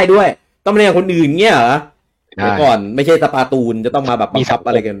ก็ไม่ได้ด้วยต้องเล่นกับคนอื่นเงี้ยเหรอเมื่อก่อนไม่ใช่สปาตูนจะต้องมาแบบบังคับอ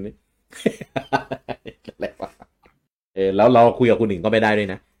ะไรกันแล้วเราคุยกับคนอื่นก็ไม่ได้ด้วย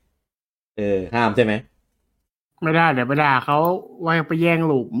นะห้ามใช่ไหมไม่ได้เดี๋ยวไปด่าเขาว่าไปแย่ง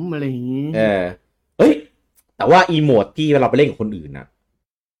หลุมอะไรอย่างนี้เฮ้ยแต่ว่าอีโมดที่เราไปเล่นกับคนอื่นนะ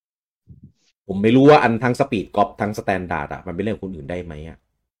ผมไม่รู้ว่าอันทั้งสปีดกอล์ฟทั้งสแตนดาร์ดมันไปเล่นกับคนอื่นได้ไหม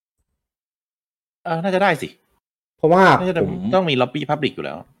น่าจะได้สิเพราะว่าผมต้องมีล็อบบี้พับลิกอยู่แ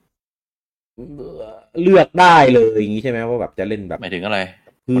ล้วเลือกได้เลยอย่างนี้ใช่ไหมว่าแบบจะเล่นแบบหมายถึงอะไร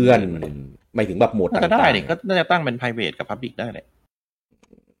เพื่อนหมายถึงแบบโหมดต่างๆได้นี่ก็น่าจะตั้งเป็น private กับ public ได้แหละ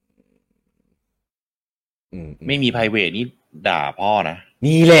ไม่มี private นี่ด่าพ่อนะ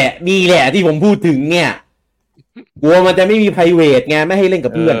นี่แหละที่ผมพูดถึงเนี่ยกลัวมันจะไม่มี private ไงไม่ให้เล่นกั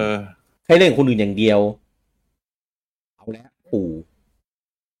บเพื่อนให้เล่นกับคนอื่นอย่างเดียวเอาแล้วปู่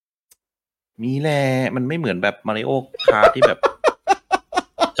มีแหละมันไม่เหมือนแบบมาริโอคาร์ทที่แบบ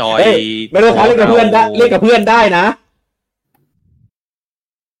จอยไม่ต้องเล่นกับเพื่อนได้เล่นกับเพื่อนได้นะ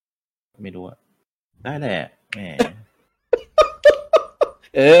ไม่รู้ได้แหละแหม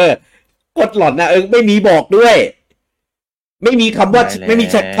กดหลอดนะไม่มีบอกด้วยไม่มีคำว่าไม่มี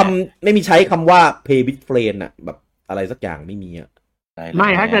ใช้คำว่า pay with friend อ่ะแบบอะไรสักอย่างไม่มีอ่ะไม่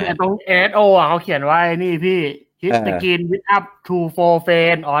ถ้าเกิดตรง SO อ่ะเขาเขียนไว้นี่พี่ hit the skin with up to 4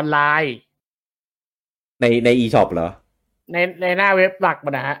 friend ออนไลน์ใน eShop เหรอในหน้าเว็บหลักมั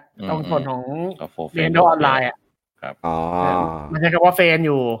นนะฮะตรงส่วนของ Nintendo ออนไลน์อ่ะครับมันใช้คำว่าเฟนอ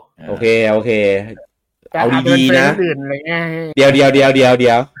ยู่โอเคเอาดีๆนะเดี๋ยว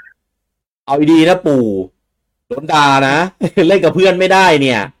เอาดีๆนะปู่โดนด่านะเล่นกับเพื่อนไม่ได้เ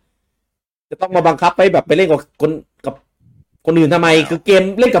นี่ยจะต้องมาบังคับไปแบบไปเล่นกับคนอื่นทำไมคือเกม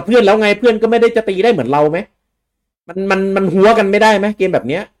เล่นกับเพื่อนแล้วไงเพื่อนก็ไม่ได้จะตีได้เหมือนเราไหมมันหัวกันไม่ได้ไหมเกมแบบ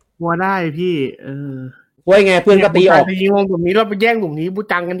เนี้ยหัวได้พี่หัวไงเพื่อนก็ตีออกไปยิงวงตรงนี้เราไปแย่งหลุมนี้บู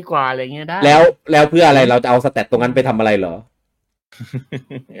จังกันดีกว่าอะไรเงี้ยได้แล้วเพื่ออะไรเราจะเอาสแตทตรงนั้นไปทำอะไรเหรอ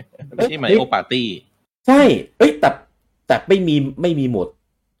ไม่ใช่Mario Partyใช่แต่ไม่มีโหมด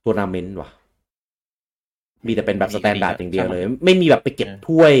ทัวร์นาเมนต์ว่ะมีแต่เป็นแบบสแตนดาร์ดอย่างเดียวเลยไม่มีแบบไปเก็บ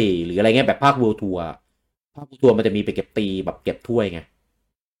ถ้วยหรืออะไรเงี้ยแบบภาค World Tour มันจะมีไปเก็บตีแบบเก็บถ้วยไง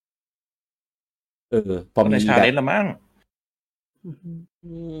พอมีชาเลนจ์ละมั้ง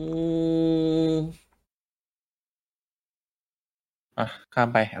ข้าม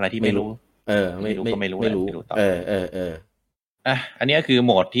ไปอะไรที่ไม่รู้ไม่รู้ก็ไม่รู้อันนี้คือโห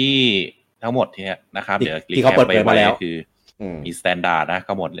มดที่ทั้งหมดเนี่ยนะครับเดี๋ยวที่เขาเปิดเผยมาแล้วคือมีสแตนดาร์ดนะ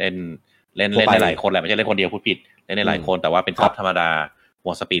ก็โหมดเล่นได้หลายคนแหละไม่ใช่เล่นคนเดียวพูดผิดเล่นได้หลายคนแต่ว่าเป็นกอล์ฟธรรมดาโหม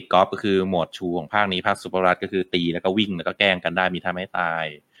ดสปีดกอล์ฟก็คือโหมดชูของภาคนี้ภาคซูเปอร์รัชก็คือตีแล้วก็วิ่งแล้วก็แกล้งกันได้มีท่าไม่ตาย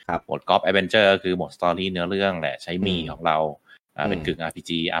โหมดกอล์ฟแอดเวนเจอร์คือโหมดสตอรี่เนื้อเรื่องแหละใช้มีของเราเป็นกึ่ง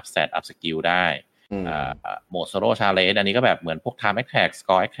RPG up stat up skill ได้โหมดโซโล่ชาเลนจ์อันนี้ก็แบบเหมือนพวก time attack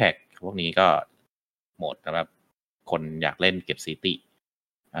score attack พวกนี้ก็โหมดสำหรับคนอยากเล่นเก็บซิตี้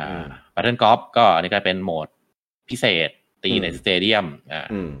Battle Golf ก็อันนี้ก็เป็นโหมดพิเศษตีในสเตเดียม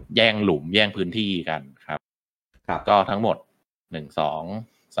แย่งหลุมแย่งพื้นที่กันครับก็ทั้งหมด1 2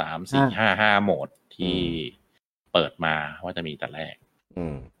 3 4 5 โหมดที่เปิดมาว่าจะมีแต่แรก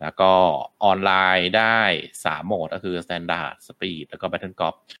แล้วก็ออนไลน์ได้3โหมดก็คือ Standard Speed แล้วก็ Battle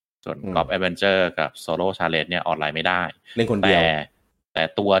Golf ส่วน Golf Adventure กับ Solo Challenge เนี่ยออนไลน์ไม่ได้เล่นคนเดียวแต่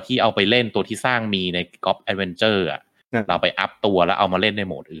ตัวที่เอาไปเล่นตัวที่สร้างมีใน Golf Adventure อ่ะเราไปอัพตัวแล้วเอามาเล่นในโ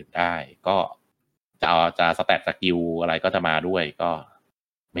หมดอื่นได้ก็จะสแตทสกิลอะไรก็จะมาด้วยก็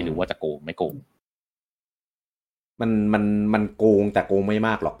ไม่รู้ว่าจะโกงไม่โกงมันโกงแต่โกงไม่ม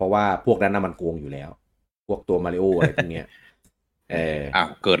ากหรอกเพราะว่าพวกนั้นน่ะมันโกงอยู่แล้วพวกตัวมาริโออะไรพวกเนี้ย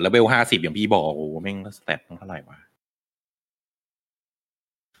เกิดเลเวล50อย่างพี่บอกโอ้แม่งสแตทเท่าไหร่วะ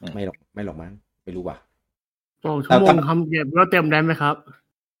ไม่หรอกมั้ง ไม่รู้ว่ะ2 ชั่วโมงทำเก็บแล้วเต็มได้ไหมครับ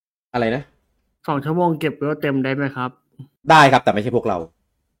อะไรนะ2 ชั่วโมงเก็บแล้วเต็มได้ไหมครับได้ครับแต่ไม่ใช่พวกเรา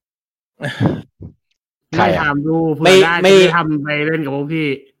ไม่ทำดูไม่ทำไปเล่นกับพวกพี่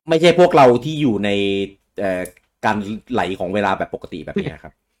ไม่ใช่พวกเราที่อยู่ในการไหลของเวลาแบบปกติแบบนี้ค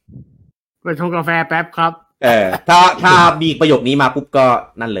รับไปชงกาแฟแป๊บครับถ้ามีประโยคนี้มาปุ๊บก็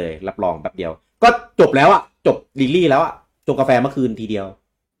นั่นเลยรับรองแป๊บเดียวก็จบแล้วอ่ะจบลิลลี่แล้วอ่ะชงกาแฟเมื่อคืนทีเดียว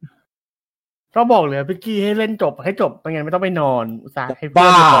ก็บอกเลยพี่กี้ให้เล่นจบให้จบไม่งั้นไม่ต้องไปนอนอุตส่าห์ให้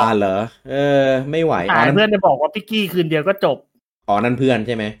บ้าเหรอไม่ไหวเพื่อนจะบอกว่าพี่กี้คืนเดียวก็จบนั่นเพื่อนใ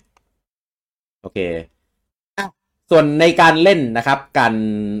ช่ไหมโอเคส่วนในการเล่นนะครับการ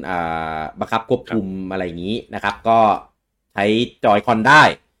บังคับควบคุมอะไรอย่างนี้นะครับก็ใช้จอยคอนได้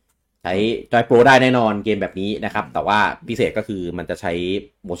ใช้จอยโปรได้แน่นอนเกมแบบนี้นะครับแต่ว่าพิเศษก็คือมันจะใช้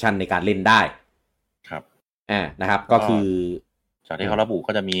โมชั่นในการเล่นได้ครับนะครับก็คือจากที่เขาระบุ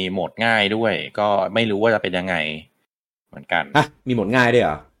ก็จะมีโหมดง่ายด้วยก็ไม่รู้ว่าจะเป็นยังไงเหมือนกันมีโหมดง่ายด้วยเห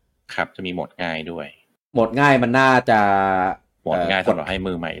รอครับจะมีโหมดง่ายด้วยโหมดง่ายมันน่าจะโหมดง่ายสำหรับให้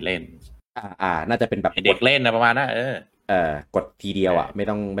มือใหม่เล่นน่าจะเป็นแบบเด็กเล่นนะประมาณนั้นกดทีเดียวอ่ะไม่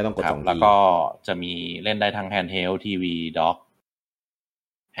ต้องกด2ทีแล้วก็จะมีเล่นได้ทั้งแฮนด์เฮลทีวีด็อก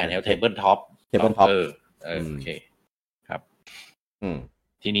แฮนด์เฮลเทเบิลท็อปโอเคครับ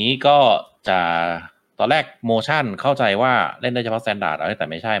ทีนี้ก็จะตอนแรกโมชั่นเข้าใจว่าเล่นได้เฉพาะสแตนดาร์ดแต่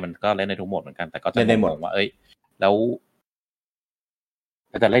ไม่ใช่มันก็เล่นได้ทุกโหมดเหมือนกันแต่ก็จะงงว่าแล้ว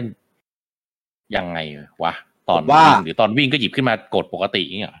จะเล่นยังไงวะตอนวิ่งหรือตอนวิ่งก็หยิบขึ้นมากดปกติ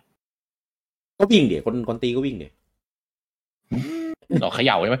อย่างเงี้ยก็วิ่งเดี๋ยวคนตีก็วิ่งเดี๋ยวเราเข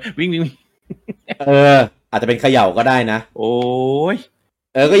ย่าใช่ไหมวิ่งอาจจะเป็นเขย่าก็ได้นะโอ้ย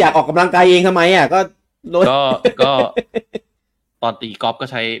ก็อยากออกกำลังกายเองทำไมก็ตอนตีกอล์ฟก็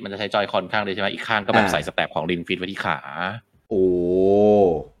ใช้มันจะใช้จอยคอนข้างเดียวใช่ไหมอีกข้างก็แบบใส่สแตปของลิงฟิตไว้ที่ขาโอ้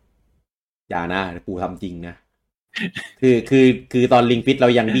อย่านะปู่ทำจริงนะคือตอนลิงฟิตเรา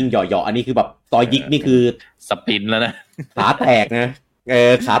ยังวิ่งหย่อๆอันนี้คือแบบตอยยิกนี่คือสปินแล้วนะขาแตกนะ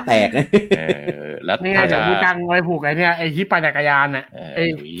ขาแตกนะแล้วนี่ไงเดี๋ยวกูตั้งไว้ผูกไอ้เนี่ยไอ้ที่ปั่นจักรยานน่ะไอ้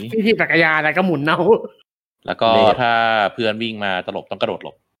ที่จักรยานน่ะก็หมุนเอาแล้วก็ถ้าเพื่อนวิ่งมาตลบต้องกระโดดหล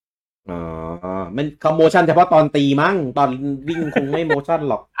บมันโมชั่นเฉพาะตอนตีมั้งตอนวิ่งคงไม่โมชั่น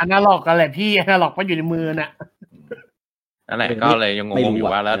หรอกอนาล็อกกันแหละพี่อนาล็อกก็อยู่ในมือน่ะนั่นแหละก็เลยยังงงอยู่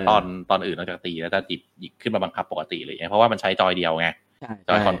ว่าแล้วตอนอื่นนอกจากตีแล้วจะหยิบขึ้นมาบังคับปกติเลยเพราะว่ามันใช้จอยเดียวไงจ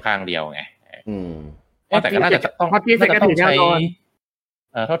อยค่อนข้างเดียวไงแต่ก็น่าจะต้องใช้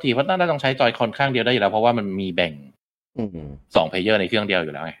เท่าทีเพราะน่าจะต้องใช้จอยคอนข้างเดียวได้อยู่แล้วเพราะว่ามันมีแบ่ง2เพลเยอร์ในเครื่องเดียวอ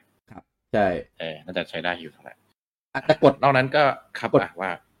ยู่แล้วไงครับใช่น่าจะใช้ได้อยู่เท่าไหร่แต่กดนอกนั้นก็ครับว่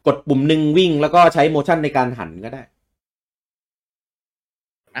ากดปุ่มหนึ่งวิ่งแล้วก็ใช้โมชั่นในการหันก็ได้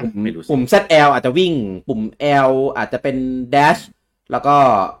ปุ่ม ZL อาจจะวิ่งปุ่ม L อาจจะเป็น dash แล้วก็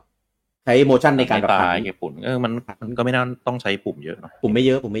ใช้โมชั่นในการแบบหันปุ่มมันก็ไม่น่าต้องใช้ปุ่มเยอะเนาะปุ่มไม่เ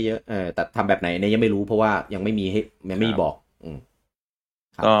ยอะแต่ทำแบบไหนเนี่ยยังไม่รู้เพราะว่ายังไม่มีให้ยังไม่บอก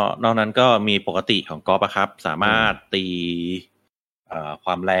ก็นอกนั้นก็มีปกติของกอล์ฟครับสามารถตีค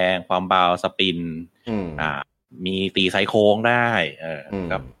วามแรงความเบาสปินมีตีไซโค้งได้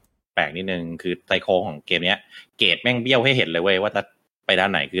กับแปลกนิดนึงคือไซโค้งของเกมเนี้ยเกตแม่งเบี้ยวให้เห็นเลยเว้ยว่าจะไปด้า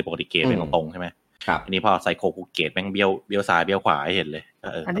นไหนคือปกติเกตเป็นตรงๆใช่ไหมครับอันนี้พอไซโค้งเกตแม่งเบี้ยวซ้ายเบี้ยวขวาให้เห็นเลย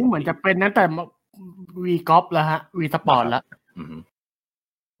อันนี้เหมือนจะเป็นนั้นแต่วีกอล์ฟแล้วฮะวีสปอร์ตแล้ว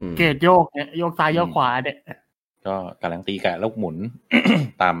เกตโยกเนี่ยโยกซ้ายโยกขวาเนี่ยก็กำลังตีกับลูกหมุน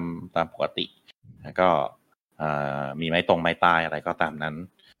ตามปกติแล้วก็มีไม้ตรงไม้ตายอะไรก็ตามนั้น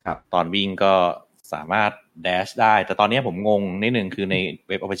ครับตอนวิ่งก็สามารถแดชได้แต่ตอนนี้ผมงงนิดนึงคือในเ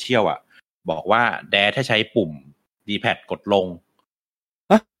ว็บ Official อ่ะบอกว่าแดชให้ใช้ปุ่ม D-pad กดลง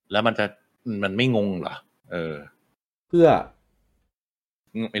แล้วมันไม่งงเหรอเพื่อ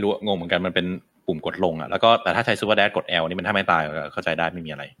ไม่รู้งงเหมือนกันมันเป็นปุ่มกดลงอ่ะแล้วก็แต่ถ้าใช้ซูเปอร์แดชกด L นี่มันถ้าไม่ตายเข้าใจได้ไม่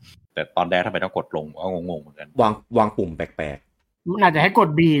มีอะไรแต่ตอนแดชทำไมต้องกดลงก็งงเหมือนกันวางปุ่มแปลกๆมันอาจจะให้กด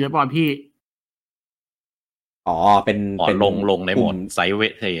B หรือเปล่าพี่เป็นลงในโหมดไซด์เว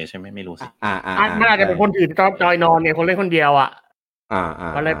ทใช่ไหมไม่รู้สิมันอาจจะเป็นคนอื่นจอยนอนเนี่ยคนเล่นคนเดียวอ่ะ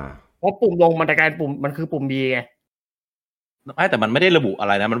มันเลยเพราะปุ่มลงมันจะกลายปุ่มมันคือปุ่ม B ไงแต่มันไม่ได้ระบุอะไ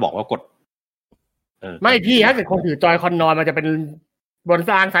รนะมันบอกว่ากดไม่พี่ถ้าเกิดคนถือจอยคอนนอนมันจะเป็นบน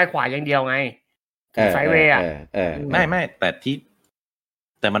ซ้ายซ้ายขวาอย่างเดียวไงไซด์เวย์ไม่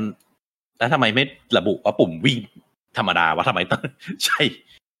แต่มันแล้วทำไมไม่ระบุว่าปุ่มวิ่งธรรมดาวะทำไมต้องใช่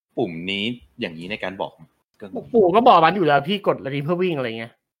ปุ่มนี้อย่างนี้ในการบอกปู่ก็บอกมันอยู่แล้วพี่กดอะไรเพื่อวิ่งอะไรเงี้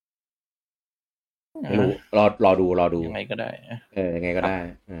ยรอดูยังไงก็ได้ยังไงก็ได้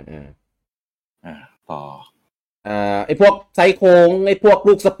ต่อไอ้พวกไซโค้งไอ้พวก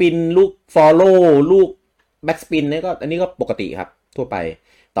ลูกสปินลูกฟอลโล่ลูกแบ็กสปินนี่ก็อันนี้ก็ปกติครับทั่วไป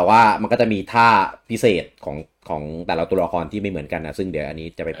แต่ว่ามันก็จะมีท่าพิเศษของแต่ละตัวละครที่ไม่เหมือนกันนะซึ่งเดี๋ยวอันนี้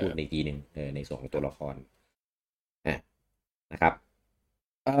จะไปพูดในทีนึงในส่วนของตัวละครนะครับ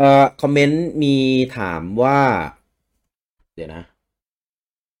คอมเมนต์มีถามว่าเดี๋ยวนะ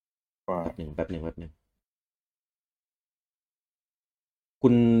แป๊บหนึ่งคุ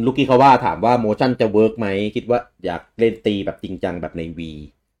ณลูกกี้เขาว่าถามว่าโมชั่นจะเวิร์กไหมคิดว่าอยากเล่นตีแบบจริงจังแบบใน V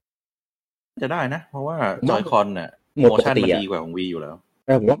จะได้นะเพราะว่าจอยคอนน่ะโมชั่นมันดีกว่าของ V อยู่แล้ว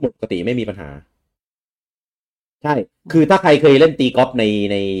ผมว่าปกติไม่มีปัญหาใช่คือถ้าใครเคยเล่นตีกอล์ฟใ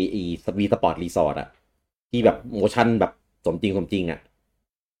นวีสปอร์ตรีสอร์ทอะที่แบบโมชั่นแบบสมจริงอะ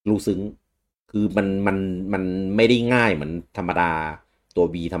รู้ซึ้งคือมันไม่ได้ง่ายเหมือนธรรมดาตัว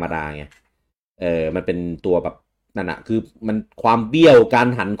V ธรรมดาไงมันเป็นตัวแบบนั่นอะคือมันความเบี้ยวการ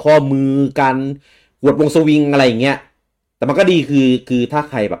หันข้อมือการหวดวงสวิงอะไรอย่างเงี้ยแต่มันก็ดีคือถ้า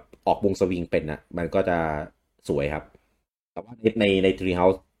ใครแบบออกวงสวิงเป็นนะมันก็จะสวยครับแต่ว่าในทรีเฮา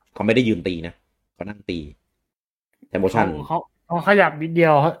ส์เขาไม่ได้ยืนตีนะเขานั่งตีใช้โมชั่นเขาขยับนิดเดี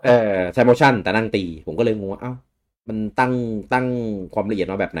ยวใช้โมชั่นแต่นั่งตีผมก็เลยงงว่าเอ้ามันตั้งความละเอียด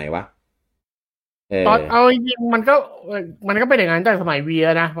มาแบบไหนวะตอนเอาจริงมันก็เป็นอย่างนั้นตั้งสมัยวีแ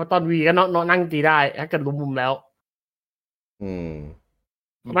ล้วนะเพราะตอนวีก็นั่งตีได้ถ้าเกิดรู้มุมแล้ว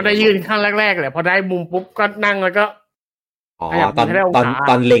มันได้ยืนข้างแรกๆเลยพอได้มุมปุ๊บก็นั่งแล้วก็ต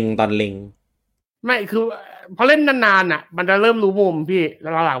อนเล็งไม่คือพอเล่นนานๆอ่ะมันจะเริ่มรู้มุมพี่แล้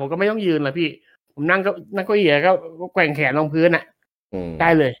วหลังผมก็ไม่ต้องยืนแล้วพี่ผมนั่งเก้าอี้ก็แกว่งแขนลงพื้นอ่ะได้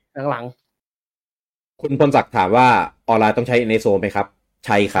เลยหลังคุณพลศักดิ์ถามว่าออนไลน์ต้องใช้ในโซไหมครับใ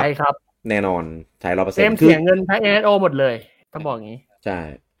ช่ครับแน่นอนใช้ 100% เต็มเสียเงินใช้ NSO หมดเลยต้องบอกอย่างนี้ใช่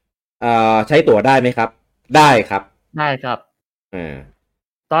ใช้ตั๋วได้ไหมครับได้ครับ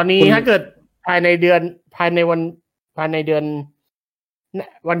ตอนนี้ถ้าเกิดภายในเดือน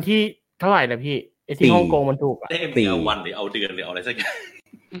วันที่เท่าไหร่นะพี่ที่ฮ่องกงมันถูกเอาวันหรือเอาเดือนหรือเอาอะไรสักอย่าง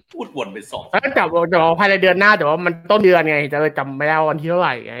พูดวนไป2แล้วจับภายในเดือนหน้าแต่ว่ามันต้นเดือนไงจะเลยจำไม่ได้วันที่เท่าไห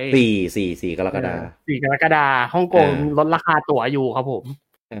ร่ไง4กรกฎาคมฮ่องกงลดราคาตั๋วอยู่ครับผม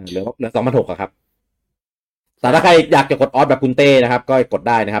เหลือ 2,600 ครับแต่ถ้าใครอยากจะกดออสแบบคุณเต้นะครับก็กด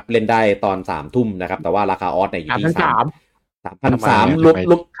ได้นะครับเล่นได้ตอน 3:00 นนะครับแต่ว่าราคาออสเนี่ยอยู่ที่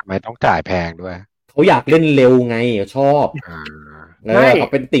 3,300 ลุกทำไมต้องจ่ายแพงด้วยเขาอยากเล่นเร็วไงชอบเขา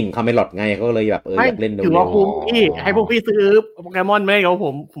เป็นติ่งคาเมลอดไงเขาเลยแบบอยากเล่นเร็วถือว่าคุ้มพี่ให้พวกพี่ซื้อโปเกมอนไม่เขาผ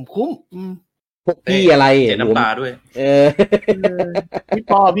มคุ้มพวกพี่อะไรเจ็บน้ำตาด้วยพี่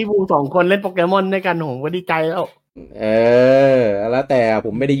ปอพี่บู2คนเล่นโปเกมอนด้วยกันผมก็ดีใจแล้วแล้วแต่ผ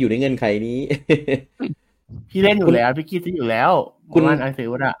มไม่ได้อยู่ในเงื่อนไขนี้พี่เล่นอยู่แล้วพี่คิดอยู่แล้วคุณอ่านสื่อ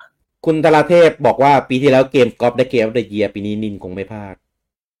ว่าคุณธราเทพบอกว่าปีที่แล้วเกมกอล์ฟได้เกมออฟเดอะเยียร์ปีนี้นินคงไม่พลาด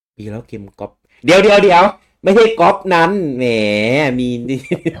ปีแล้วเกมกอล์ฟเดี๋ยวไม่ใช่กอล์ฟนั้นแหมมี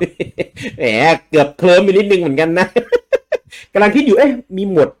แหมเกือบเคลิ้มไปนิดนึงเหมือนกันนะกำลังคิดอยู่มี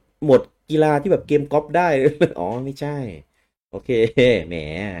หมดกีฬาที่แบบเกมกอล์ฟได้อ๋อไม่ใช่โอเคแหม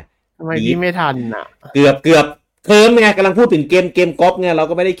ทำไมพี่ไม่ทันอ่ะเกือบเคลิ้มไงกำลังพูดถึงเกมกอล์ฟไงเรา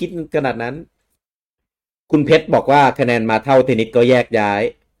ก็ไม่ได้คิดขนาดนั้นคุณเพชรบอกว่าคะแนนมาเท่าเทนนิสก็แยกย้าย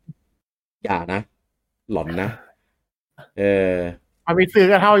อย่านะหลอนนะพามิซื้อ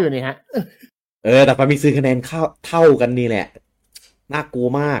ก็เท่าอยู่นี่ฮะแต่พามิซื้อคะแนนเท่ากันนี่แหละน่ากลัว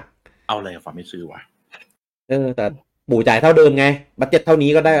มากเอาเลยฟามิซื้อวะแต่ปู่จ่ายเท่าเดิมไงบัดเจ็ตเท่านี้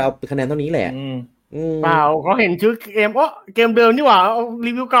ก็ได้เอาคะแนนเท่านี้แหละเปล่าเขาเห็นชื่อเกมเกมเดิมนี่หว่าเอา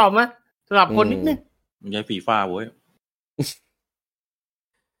รีวิวเก่ามาสลับคนนิดนึงมันใช้ฟีฟ่าเว้ย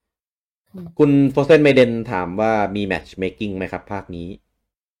คุณโฟเซนเมเดนถามว่ามีแมทช์เมคกิ้งไหมครับภาคนี้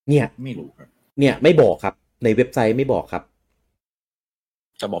เนี่ยไม่รู้ครับเนี่ยไม่บอกครับในเว็บไซต์ไม่บอกครับ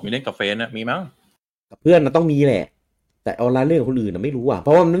จะบอกมีเล่นกับเฟนนะมีมั้งกับเพื่อนมันต้องมีแหละแต่ออนไลน์เล่นกับคนอื่นนะไม่รู้อ่ะเพร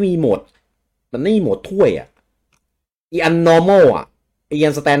าะว่ามันไม่มีโหมดถ้วยอ่ะอีอัน normal อ่ะอีอั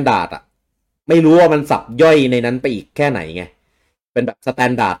น standard อ่ะไม่รู้ว่ามันสับย่อยในนั้นไปอีกแค่ไหนไงเป็นแบบ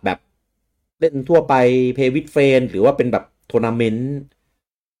standard แบบเล่นทั่วไป play with friend หรือว่าเป็นแบบทัวร์นาเมนต์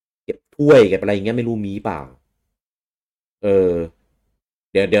เก็บถ้วยเก็บอะไรอย่างเงี้ยไม่รู้มีเปล่า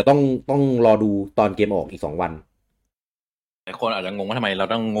เดี๋ยวต้องรอดูตอนเกมออกอีก2 วันหลายคนอาจจะงงว่าทำไมเรา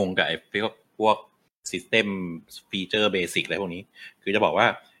ต้องงงกับไอ้พวกซิสเต็มฟีเจอร์เบสิกอะไรพวกนี้คือจะบอกว่า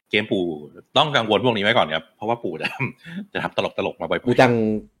เกมปู่ต้องกังวลพวกนี้ไว้ก่อนครับเพราะว่าปู่จะทำตลกมาบ่อยๆปู่จัง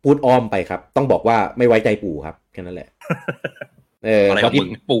พูดอ้อมไปครับต้องบอกว่าไม่ไว้ใจปู่ครับแค่นั้นแหละเพราะที่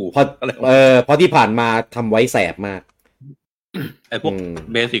ปู่เพราะที่ผ่านมาทำไว้แสบมากไอ้พวก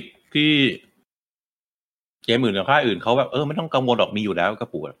เบสิกที่เกมอื่นหรือค่ายอื่นเขาแบบไม่ต้องกังวลหรอกมีอยู่แล้วก็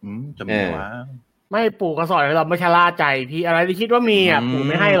ปู่จะมีวะไม่ปู่ก็สอนให้เราไม่ชะล่าใจพี่อะไรที่คิดว่ามีอ่ะปู่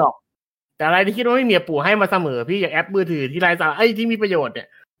ไม่ให้หรอกแต่อะไรที่คิดว่าไม่มีปู่ให้มาเสมอพี่อย่างแอปมือถือที่ไร้สาระที่มีประโยชน์เนี่ย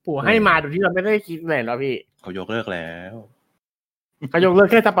ปู่ให้มาโดยที่เราไม่ได้คิดเลยเนาะพี่เขายกเลิกแล้ว เขายกเลิก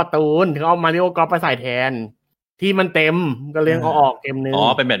แค่สปาตูนเขาเอามาริโอกอล์ฟไปใส่แทนที่มันเต็มก็เลี้ยงเอาออกเกมนึง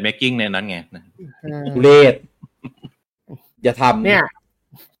เป็นแมทเมคกิ้งในนั้นไงเลดอย่าทำเนี่ย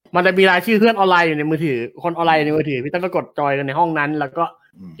มันจะมีรายชื่อเพื่อนออนไลน์อยู่ในมือถือคนออนไลน์ในมือถือพี่ต้องก็กดจอยกันในห้องนั้นแล้วก็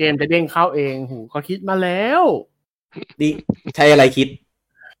เกมจะเด้งเข้าเองหูเขาคิดมาแล้วดิใช้อะไรคิด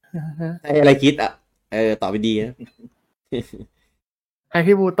ใช้อะไรคิดอ่ะตอบไปดีนะให้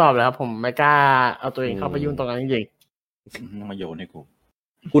พี่บูตอบเลยครับผมไม่กล้าเอาตัวเองเข้าไปยุ่งตรงนั้นจริงๆมาโยนให้กู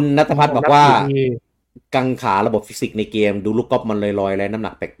คุณณัฐพัฒน์บอกว่ากังขาระบบฟิสิกส์ในเกมดูลูกกอล์ฟมันลอยๆและน้ำห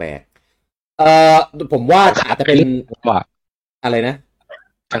นักแปลกๆผมว่าอาจจะเป็นว่าอะไรนะ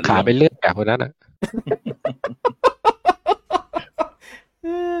กังขาไปเลื่อนแบบคนนั้นอ่ะ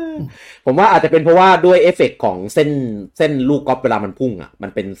ผมว่าอาจจะเป็นเพราะว่าด้วยเอฟเฟกต์ของเส้นลูกกอล์ฟเวลามันพุ่งอ่ะมัน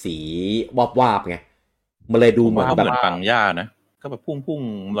เป็นสีวาบๆไงมันเลยดูเหมือนแบบปังหญ้านะก็แบบพุ่ง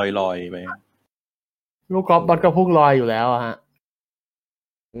ลอยๆไปลูกกอล์ฟมันก็พุ่งลอยอยู่แล้วฮะ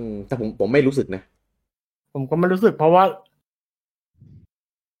แต่ผมไม่รู้สึกนะผมก็ไม่รู้สึกเพราะว่า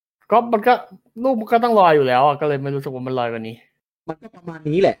ก็มันก็ลูกมันก็ต้องลอยอยู่แล้วก็เลยไม่รู้สึกว่ามันลอยกว่านี้มันก็ประมาณ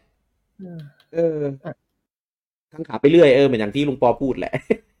นี้แหละทั้งขาไปเรื่อยเหมือนอย่างที่ลุงปอพูดแหละ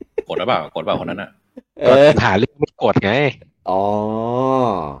กดหรือเปล่าคนนั้นอ่ะหาเรื่องไม่กดไงอ๋อ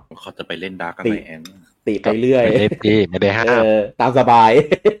เขาจะไปเล่นดาร์กกันแอนตีไปเรื่อยไม่ได้ห้ามตามสบาย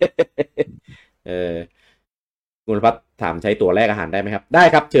คุณพัฒน์ถามใช้ตัวแรกอาหารได้ไหมครับได้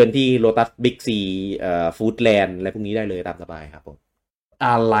ครับเชิญที่โลตัสบิ๊กซีฟู้ดแลนด์อะไรพวกนี้ได้เลยตามสบายครับผมอ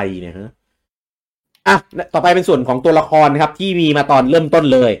ะไรเนี่ยฮะต่อไปเป็นส่วนของตัวละครครับที่มีมาตอนเริ่มต้น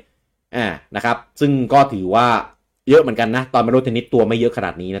เลยนะครับซึ่งก็ถือว่าเยอะเหมือนกันนะตอนมาโรเทนนิสตัวไม่เยอะขน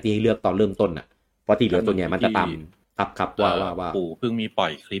าดนี้นะที่ให้เลือกตอนเริ่มต้นน่ะเพราะที่เหลือตัวใหญ่มันจะต่ำครับว่าปู่เพิ่งมีปล่อ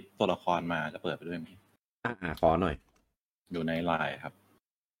ยคลิปตัวละครมาจะเปิดไปด้วยไหมขอหน่อยอยู่ในไลน์ครับ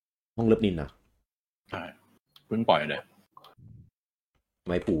ห้องเลิฟนินนะใช่เพิ่งปล่อยเลยทำ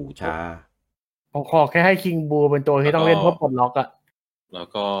ไมปู่ช้าผมขอแค่ให้คิงบูเป็นตัวที่ต้องเล่นเพื่อปลดล็อกแล้ว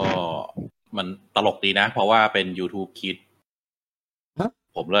ก็มันตลกดีนะเพราะว่าเป็น YouTube Kids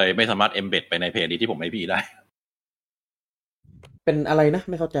ผมเลยไม่สามารถ embed ไปในเพจนี้ที่ผมให้พี่ได้เป็นอะไรนะ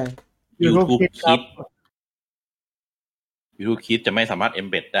ไม่เข้าใจ YouTube Kids จะไม่สามารถ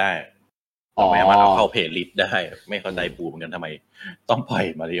embed ได้ไม่สามารถเอาเข้าเพจลิสต์ได้ไม่เข้าใจปูเหมือนกันทำไมต้องปล่อย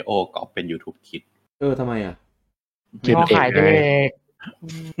Mario Golf เป็น YouTube Kids ทำไมอ่ะเขาขายเด็ก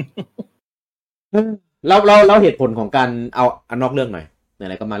แล้วเหตุผลของการเอานอกเรื่องหน่อยไห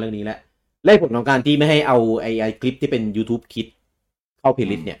นๆก็มาเรื่องนี้แล้วเหตุผลของการที่ไม่ให้เอาไอ้คลิปที่เป็น YouTube Kids เข้าเพจ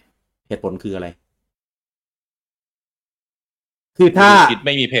ลิสต์เนี่ยเหตุผลคืออะไรคือถ้าคิดไ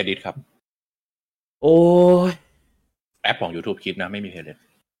ม่มีเพจลิสต์ครับโอ้ยแอปของ YouTube Kids นะไม่มีเพจลิสต์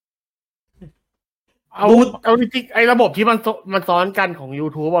เอาจริงๆไอ้ระบบที่มันซ้อนกันของ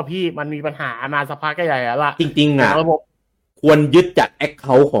YouTube อ่ะพี่มันมีปัญหามาสักพักใหญ่แล้วล่ะจริงๆอ่ะระบบควรยึดจากแอคเค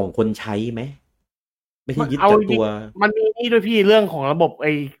าท์ของคนใช้ไหมไม่ใช่ยึดจากตัวมันมีนี่ด้วยพี่เรื่องของระบบไ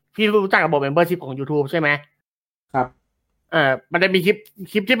อ้พี่รู้จักระบบ Membership ของ YouTube ใช่ไหมครับมันจะมีค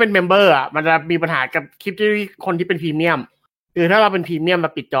ลิปที่เป็นเมมเบอร์อ่ะมันจะมีปัญหากับคลิปที่คนที่เป็นพรีเมียมคือถ้าเราเป็นพรีเมียมเรา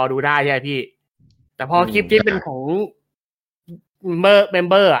ปิดจอดูได้ใช่ไหมพี่แต่พอคลิปที่เป็นของเมม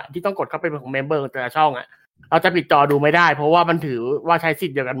เบอร์อ่ะที่ต้องกดเข้าไปเป็นของเมมเบอร์แต่ละช่องอ่ะเราจะปิดจอดูไม่ได้เพราะว่ามันถือว่าใช้สิท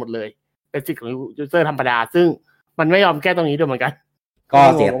ธิ์เดียวกันหมดเลยเป็นสิทธิ์ของยูเซอร์ธรรมดาซึ่งมันไม่ยอมแก้ตรงนี้ด้วยเหมือนกัน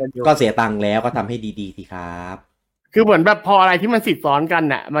ก็เสียตังค์แล้วก็ทำให้ดีๆสิครับคือเหมือนแบบพออะไรที่มันสิทธิ์ซ้อนกัน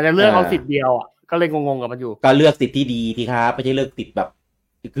น่ะมันจะเลือกเอาสิทธิ์เดียวอ่ะก็เลยงงๆกับมันอยู่ก็เลือกสิทธิ์ที่ดีสิครับไม่ใช่เลือกสิทธิ์แบบ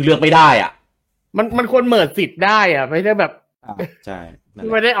คือเลือกไม่ได้อ่ะมันควรเมิร์จสิทธิ์ได้อ่ะไม่ใช่แบบใช่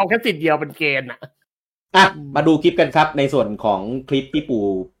ไม่ได้เอาแค่สิทธิ์เดียวเป็นเกณฑ์อ่ะมาดูคลิปกันครับในส่วนของคลิปที่ปู่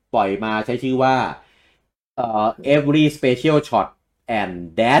ปล่อยมาใช้ชื่อว่าevery special shot and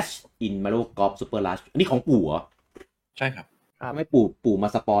dash in Mario Golf Super Rush อันนี้ของปู่เหรอใช่ครับไม่ปู่มา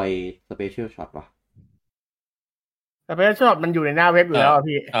สปอย special shot วะspecial shot มันอยู่ในหน้าเว็บอยู่แล้ว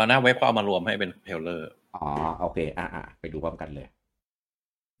พี่หน้าเว็บก็เอามารวมให้เป็นเพลเลอร์โอเคไปดูพร้อมกันเลย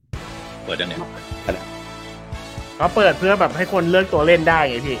เปิดยังไงเขาเปิดเพื่อแบบให้คนเลือกตัวเล่นได้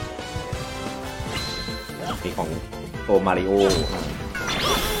ไงพี่นี่ของโตมาริโอ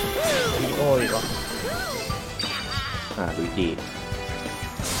อีกวะดูจี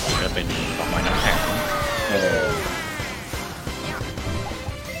จะเป็นดอกไม้น้ำแข็ง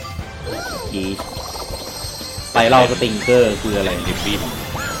ไปเล่าสติงเกอร์คืออะไรลิบบิ้น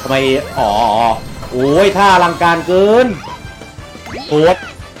ทำไมโอ้ยท่าอลังการเกินโทส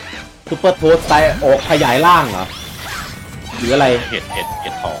ซุปเปอร์โทสไตอกขยายล่างเหรอหรืออะไรเห็ด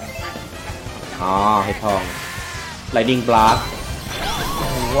ทองเห็ดทองไลนิ่งบลัส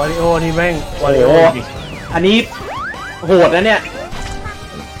วาริโอนี่แม่งวาริโออันนี้โหดนะเนี่ย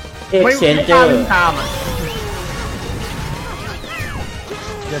เอ็กเชนเจอร์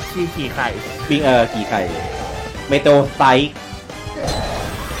ยอดชี่ขี่ไข่ ปิงกี่ไข่เมโตสไตค์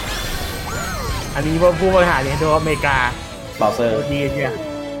อันนี้ว่าผู้บริหารเนี่ยโดอเมริกา บาวเซอร์ดีเนี่ย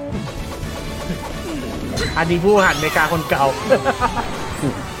อันนี้ผู้บริหารอเมริกาคนเก่า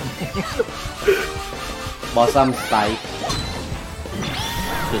บอสซัมสไตค์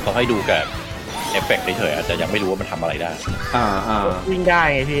คือเขาให้ดูกับเอฟเฟกต์เฉยๆอาจจะยังไม่รู้ว่ามันทำอะไรได้วิ่งได้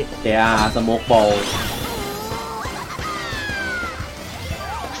ไงพี่สโมกบอล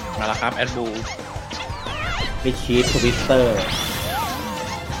มาแล้วครับแอดบูมิชีฟทวิสเตอร์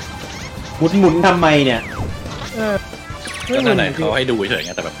หมุนทำไมเนี่ยก็นั่นแหละเขาให้ดูเฉยๆไ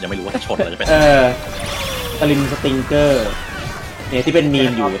งแต่แบบยังไม่รู้ว่าชนอะไรจะเป็นสลิมสติงเกอร์เนี่ยที่เป็นมี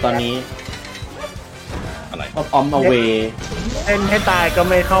มอยู่ตอนนี้อะไรออมเอาเวเล่นให้ตายก็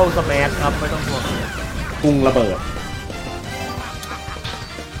ไม่เข้าสแมชครับไม่ต้องห่วงพุ่งระเบิด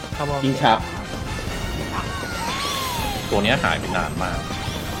ยิงชับตัวนี้หายไปนานมาก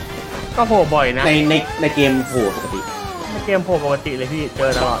ก็โผล่บ่อยนะในเกมโผล่ปกติในเกมโผล่ปกติเลยพี่เจ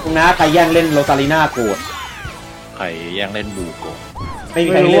อตลอดนะใครแย่งเล่นโรซาลีน่าโกรธใครแย่งเล่นบูโกรธไม่มี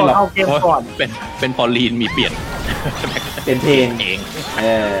ใครเล่นหรอกเป็นพอลีนมีเปลี่ยนเป็นเพลงเอง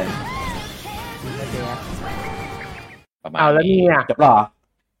ประมาณแล้วนี่อ่ะจบหรอ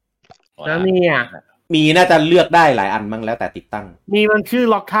แล้วนี่อ่ะมีน่าจะเลือกได้หลายอันมั้งแล้วแต่ติดตั้งมีมันชื่อ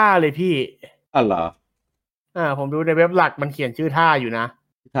ล็อกท่าเลยพี่เหรอผมดูในเว็บหลักมันเขียนชื่อท่าอยู่นะ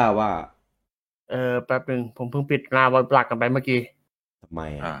ท่าว่าแป๊บนึงผมเพิ่งปิดหน้าเว็บหลักกันไปเมื่อกี้ทำไม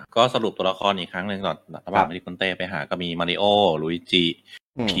ก็สรุปตัวละครอีกครั้งนึงก่อนระหว่างที่คุณเต้ไปหาก็มีมาริโอลุยจิ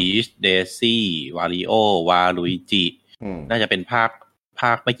พีชเดซี่วาริโอวาลุยจิน่าจะเป็นภา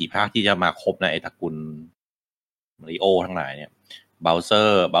คไม่กี่ภาคที่จะมาครบในไอตระกูลมาริโอทั้งหลายเนี่ยเบลเซ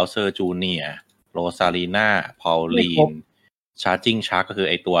อร์จูเนียร์โรซาลีนาพอลลีนชาร์จิ้งชาร์กก็คือ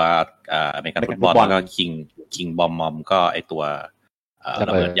ไอตัวอเมริกันฟุตบอลแล้วก็คิงบอมมอมก็ไอตัว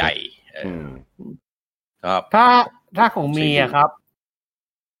ระเบิดใหญ่ก็ถ้าของมีอะครับ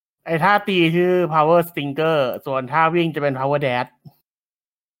ไอท่าตีชื่อ power stinger ส่วนท่าวิ่งจะเป็น power dash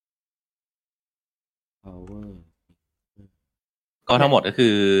ก็ทั้งหมดก็คื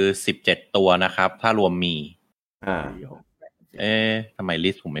อ17ตัวนะครับถ้ารวมมีทำไมลิ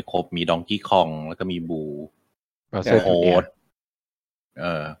สต์ผมไม่ครบมีดองกี้คองแล้วก็มีบูโค้ด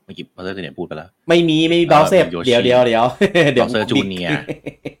เมื่อกี้บาเซอร์จูเนียร์พูดไปแล้วไม่มีบาเซอร์เดี๋ยวบาเซอร์จูเนียร์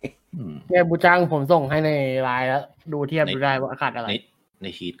เนี่ยบูจังผมส่งให้ในไลน์แล้วดูเทียบดูได้ว่าขาดอะไรใน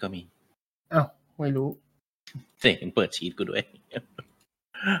ชีทก็มีไม่รู้เจ๋งเปิดชีทกูด้วย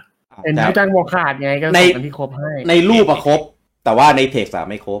เป็นบูจังบอกขาดไงก็ส่งกันที่ครบให้ในรูปครบแต่ว่าในเท็กซ์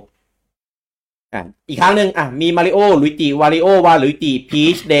ไม่ครบอีกครั้งหนึ่งมีมาริโอลุยจิวาริโอวาลุยจิพี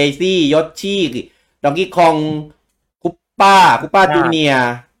ชเดซี่ยอชชี่ดองกี้คองคุปป้าจูเนีย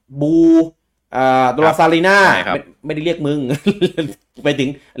ร์บูโดราซาลีน่าไม่ได้เรียกมึงไปถึง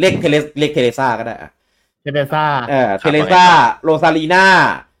เรียกเทเลซ่าก็ได้เทเลซ่าโรซาลีน่า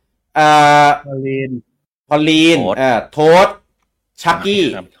พอลีนโทสชักกี้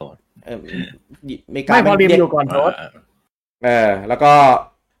ไม่พอลีนอยู่ก่อนโทสแล้วก็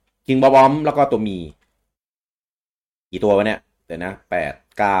คิงบอมแล้วก็ตัวมีกี่ตัววะเนี่ยเดี๋ยวนะ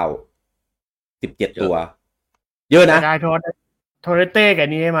8 9 17ตัวเยอะนะได้โทเรเต้กับ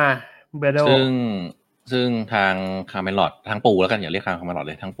นี้มาเบโดซึ่งทางคาร์เมลอดทางปูแล้วกันอย่าเรียกทางคาร์เมลอดเ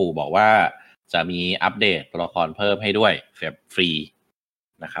ลยทางปูบอกว่าจะมีอัปเดตตัวละครเพิ่มให้ด้วยฟรี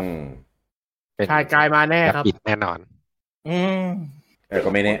นะครับชายกายมาแน่ครับแน่นอนแต่ก็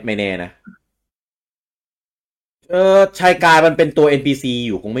ไม่แน่นะชายกายมันเป็นตัว NPC อ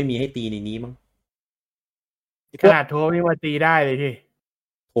ยู่คงไม่มีให้ตีในนี้มั้งขนาดโทษนี่มาตีได้เลยที่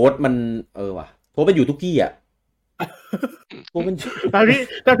โทษมันว่ะโทษมันอยู่ทุกที่อ่ะโทษมันถ้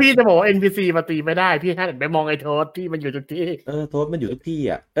าพี่จะบอกว่า NPC มาตีไม่ได้พี่ถ้าไปมองไอ้โทษที่มันอยู่ทุกที่โทษมันอยู่ทุกที่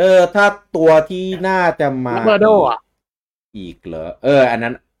อ่ะถ้าตัวที่น่าจะมาเบอร์โดอ่ะอีกเหรออันนั้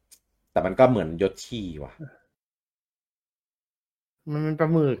นแต่มันก็เหมือนยอชชี่ว่ะมันเป็นปลา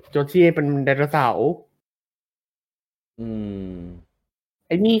หมึกยอชชี่เป็นไดโนเสาร์ไ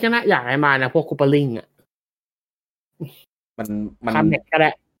อ้นี่ก็น่าอยากให้มานะพวกคูปาลิงอ่ะมันคาเมกก็ได้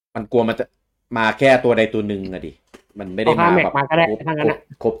มันกลัวมันจะมาแค่ตัวใดตัวหนึ่งอะดิมันไม่ได้มาแบบ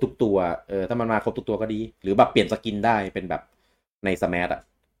ครบทุกตัวถ้ามันมาครบทุกตัวก็ดีหรือแบบเปลี่ยนสกินได้เป็นแบบในสแมทอะ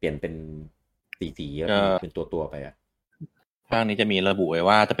เปลี่ยนเป็นสีเป็นตัวไปอะภาคนี้จะมีระบุไว้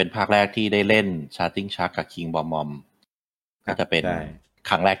ว่าจะเป็นภาคแรกที่ได้เล่นชาร์ติ้งชาร์กกับคิงบอมมอมก็จะเป็น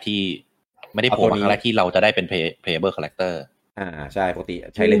ครั้งแรกที่ไม่ได้โผล่มาครั้งแรกที่เราจะได้เป็น playable character ใช่ปกติ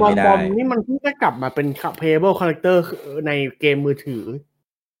ใช้เล่นไม่ได้นี่มันเพิ่งจะกลับมาเป็น playable character ในเกมมือถือ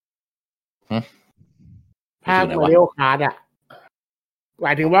ภาค Mario Kart อ่ะหม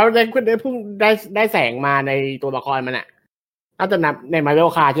ายถึงว่าได้พุ่งได้แสงมาในตัวละครมันอ่ะ น่าจะนับในมาริโ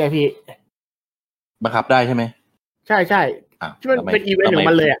อคาร์ใช่ไหมพี่บังคับได้ใช่ไหมใช่ใช่ที่มันเป็นอีเวนต์ของ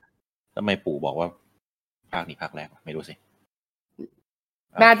มันเลยอ่ะทำไมปู่บอกว่าภาคนี้ภาคแรกไม่รู้สิ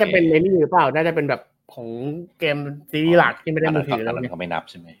น่าจะเป็นในนี่หรือเปล่าน่าจะเป็นแบบของเกมซีรีส์หลักที่ไม่ได้มือถือแล้วเนี่ยเขาไม่นับ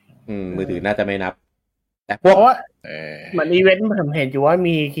ใช่ไหมมือถือน่าจะไม่นับแต่พวกเหมือนอีเวนต์ผมเห็นอยู่ว่า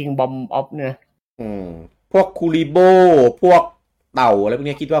มี King Bomb of เนี่ยพวกคูริโบพวกเต่าอะไรพวก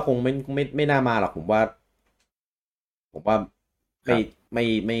นี้คิดว่าคงไม่น่ามาหรอกผมว่าไ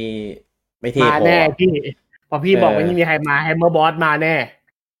ม่เทพอแน่พี่พอพี่บอกว่าไม่มีใครมาแฮมเมอร์บอสมาแน่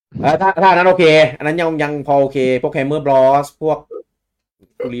ถ้านั้นโอเคอันนั้นยังพอโอเคพวกแฮมเมอร์บอสพวก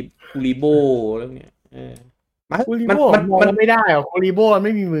คูริโบอะไรพวกนี้คูริโบมันไม่ได้หรอคูริโบมันไ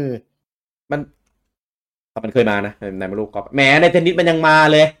ม่มีมือมันเคยมานะในมาลูกกอล์ฟแหมในเทนนิสมันยังมา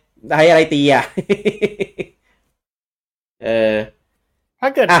เลยให้อะไรตีอ่ะถ้า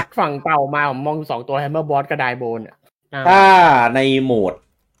เกิดฝั่งเต่ามาผมมอง2ตัวแฮมเมอร์บอสกับไดโบนถ้าในโหมด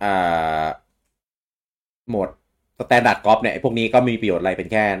สแตนดาร์ดกอล์ฟเนี่ยพวกนี้ก็มีประโยชน์อะไรเป็น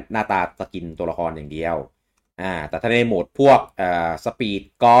แค่หน้าตาสกินตัวละครอย่างเดียวแต่ถ้าในโหมดพวกสปีด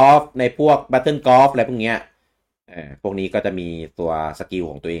กอล์ฟในพวกแบทเทิลกอล์ฟอะไรพวกเนี้ยพวกนี้ก็จะมีตัวสกิล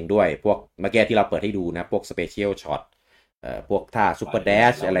ของตัวเองด้วยพวกเมื่อกี้ที่เราเปิดให้ดูนะพวกสเปเชียลช็อตพวกท่าซุปเปอร์แด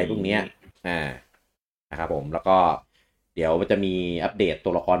ชอะไรพวกเนี้ยนะครับผมแล้วก็เดี๋ยวจะมีอัปเดตตั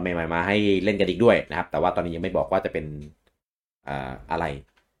วละครใหม่ๆมาให้เล่นกันอีกด้วยนะครับแต่ว่าตอนนี้ยังไม่บอกว่าจะเป็นอะไร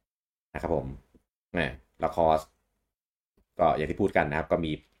นะครับผมแล้วคอร์สก็อย่างที่พูดกันนะครับก็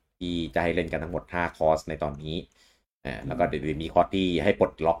มีที่จะให้เล่นกันทั้งหมด5คอร์สในตอนนี้แล้วก็เดี๋ยวมีคอร์สที่ให้ปล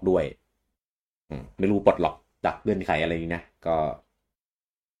ดล็อกด้วยไม่รู้ปลดล็อกจากเงื่อนไขอะไรนี้นะก็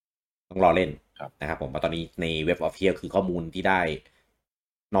ต้องรอเล่นนะครับผมเพราะตอนนี้ในเว็บออฟเชียลคือข้อมูลที่ได้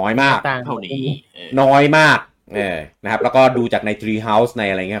น้อยมากเท่านี้น้อยมากนะครับแล้วก็ดูจากใน Tree House ใน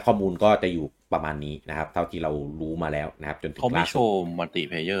อะไรเงี้ยข้อมูลก็จะอยู่ประมาณนี้นะครับเท่าที่เรารู้มาแล้วนะครับจนถึงเขาไม่โชว์มัลติ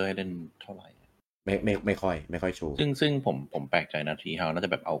เพลเยอร์ให้เล่นเท่าไหร่ไม่ค่อยโชว์ซึ่งผมแปลกใจนะ Tree House น่าจะ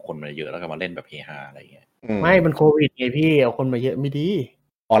แบบเอาคนมาเยอะแล้วก็มาเล่นแบบเฮฮาอะไรเงี้ยไม่มันโควิดไงพี่เอาคนมาเยอะไม่ดี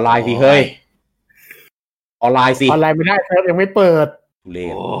ออนไลน์สิเฮ้ยออนไลน์สิออนไลน์ไม่ได้เซิร์ฟยังไม่เปิดทุเร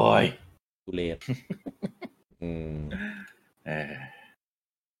ศทุเรศ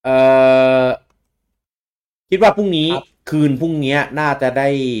คิดว่าพรุ่งนี้คืนพรุ่งนี้น่าจะได้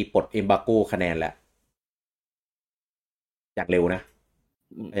ปลดเอมบาโกคะแนนแหละอย่างเร็วนะ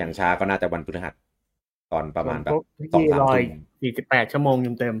อย่างช้าก็น่าจะวันพฤหัสตอนประมาณแบบ 2-3 ชั่วโมง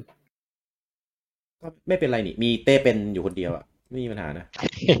เต็มก็ไม่เป็นไรนี่มีเต้เป็นอยู่คนเดียวอ่ะไม่มีปัญหานะ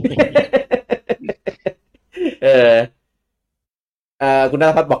คุณณ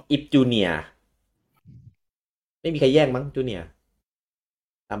พัฒน์บอกอิฟจูเนียไม่มีใครแย่งมั้งจูเนีย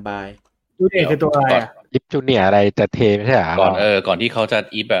ตามบายจูเนียคือตัวอะไรอิฟจูเนียอะไรจะเทไม่ใช่หรอก่อนที่เขาจะ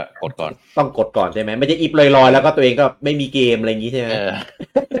อิฟอะกดก่อนต้องกดก่อนใช่ไหมไม่ใช่อิฟลอยๆแล้วก็ตัวเองก็ไม่มีเกมอะไรอย่างงี้ใช่ไหม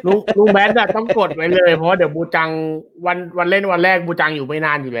ลุงแบทอะต้องกดไว้เลยเพราะเดี๋ยวบูจังวันเล่นวันแรกบูจังอยู่ไม่น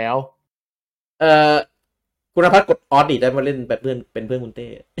านอยู่แล้วคุณณพัฒน์กดออสดิได้มาเล่นแบบเป็นเพื่อนคุณเต้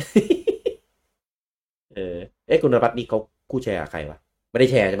คุณณพัฒน์นี่เขาคู่แชร์ใครวะไม่ได้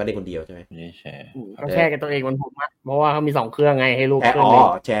แชร์จะมาได้คนเดียวใช่ไหมไม่ได้แชร์ก็แชร์กับตัวเองมันผมเพราะว่าเขามี2เครื่องไงให้ลูกเครื่อง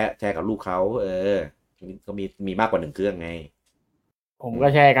แชร์กับลูกเขาก็มีมากกว่า1เครื่องไงผมก็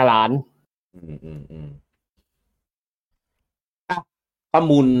แชร์กับหลานข้อ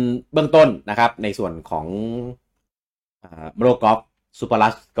มูลเบื้องต้นนะครับในส่วนของมาริโอกอล์ฟซูเปอร์ลั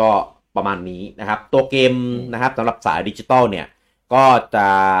ชก็ประมาณนี้นะครับตัวเกมนะครับสำหรับสายดิจิตอลเนี่ยก็จะ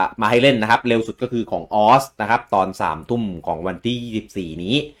มาให้เล่นนะครับเร็วสุดก็คือของออสนะครับตอน 3:00 นของวันที่24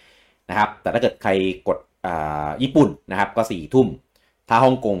นี้นะครับแต่ถ้าเกิดใครกดญี่ปุ่นนะครับก็ 4:00 นถ้าฮ่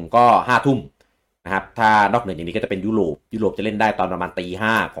องกงก็ 5:00 นนะครับถ้านอกเหนือจากนี้ก็จะเป็นยุโรปจะเล่นได้ตอนประมาณ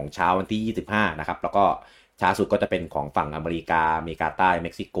 5:00 ของเช้าวันที่25นะครับแล้วก็ช้าสุดก็จะเป็นของฝั่งอเมริกาใต้เ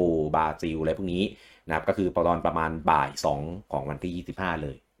ม็กซิโกบราซิลอะไรพวกนี้นะครับก็คือตอนประมาณบ่าย 2ของวันที่25เล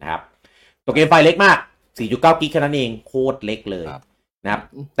ยนะครับตัวเกมไฟล์เล็กมาก 4.9 กิกแค่นั้นเองโคตรเล็กเลยนะครับ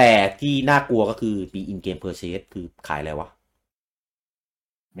แต่ที่น่ากลัวก็คือมี in game purchase คือขายอะไรวะ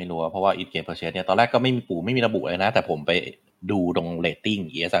ไม่รู้เพราะว่า in game purchase เนี่ยตอนแรกก็ไม่มีระบุเลยนะแต่ผมไปดูตรง rating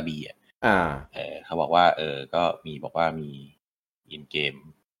ESRB เขาบอกว่าก็มีบอกว่ามี in game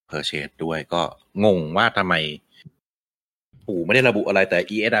purchase ด้วยก็งงว่าทำไมปู่ไม่ได้ระบุอะไรแต่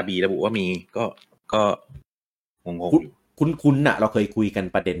ESRB ระบุว่ามีก็งงอยู่คุ้นๆน่ะเราเคยคุยกัน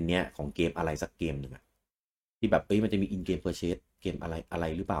ประเด็นเนี้ยของเกมอะไรสักเกมนึงอะที่แบบมันจะมี in game purchase เกมอะไร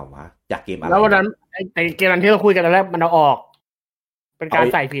หรือเปล่าวะจากเกมอะไรแล้ววันนั้นไอ้เกมนั้นที่เราคุยกันแล้วมันเอาออกเป็นการ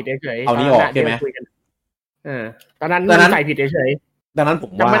ใส่ผิดเฉยๆเอานี้ออกใช่ไหมตอนนั้นใส่ผิดเฉยๆดังนั้นผม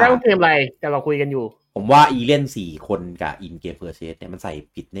ว่าจำไม่ได้ว่าเกมอะไรแต่เราคุยกันอยู่ผมว่าอีเล่น4คนกับ in game purchase เนี่ยมันใส่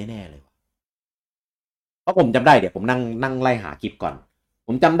ผิดแน่ๆเลย ราะผมจำได้เดี๋ยวผมนั่งไล่หาคลิปก่อนผ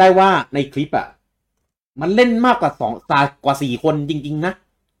มจำได้ว่าในคลิปอ่ะมันเล่นมากกว่า4 คนจริงๆนะ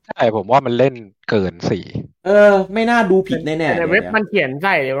ใช่ผมว่ามันเล่นเกิน4ไม่น่าดูผิดแน่ๆแต่เว็บมันเขียนใ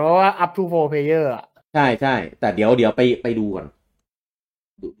ช่เพราะว่า up to 4 player อ่ะใช่ใช่แต่เดี๋ยวไปดูก่อน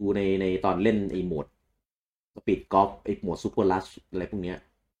ดูในตอนเล่นไอ้โหมดสปีดกอล์ฟไอ้โหมดซูเปอร์ลัชอะไรพวกเนี้ย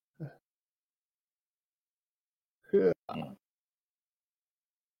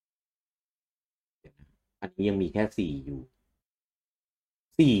อันนี้ยังมีแค่4อยู่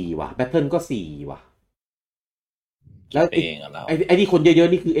4ว่ะแบทเทิลก็4ว่ะแล้วไอ้ที่คนเยอะ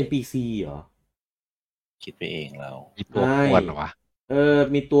ๆนี่คือ NPC เหรอคิดไปเองเรามีตัวอ้วนวะ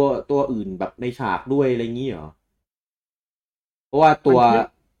มีตัวอื่นแบบในฉากด้วยอะไรงี้เหรอเพราะว่าตัว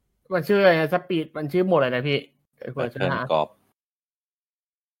มันชื่ออะไรสปีดมันชื่อหมดเลยนะพี่แบทเทิลกอล์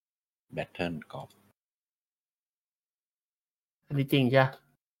ฟอันนี้จริงใช่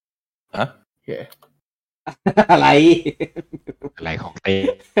ฮะอะไรของเต้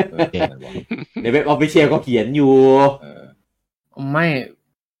ในเว็บออฟฟิเชียลก็เขียนอยู่ไม่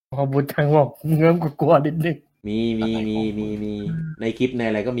พอบุญทังบอกเงื่อมกลัวนิดนึงมีในคลิปใน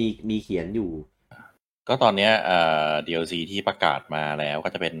อะไรก็มีเขียนอยู่ก็ตอนเนี้ยDLC ที่ประกาศมาแล้วก็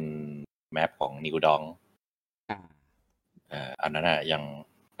จะเป็นแมปของนิวดองอันนั้นยัง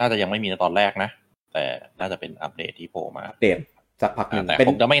น่าจะยังไม่มีในตอนแรกนะแต่น่าจะเป็นอัปเดตที่โผล่มาอัปเดตสักพักนึงแต่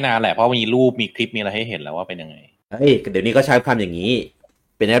ผมจะไม่นานแหละเพราะมีรูปมีคลิปมีอะไรให้เห็นแล้วว่าเป็นยังไงเดี๋ยวนี้ก็ใช้คำอย่างนี้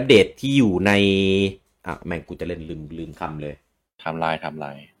เป็นอัปเดตที่อยู่ในแม่งกูจะเล่นลืมคำเลยไทม์ไล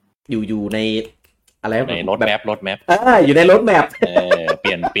น์อยู่ในอะไรในรถแมปอยู่ในรถแมปเป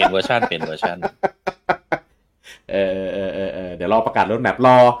ลี่ยนเวอร์ชันเดี๋ยวรอประกาศรถแมปร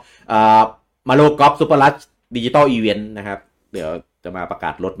อมาโลกอล์ฟซูเปอร์ลัชดิจิตอลอีเวนต์นะครับเดี๋ยวจะมาประกา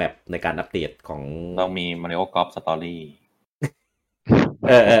ศรถแมปในการอัปเดตของต้องมีมาริโอกอล์ฟสตอรี่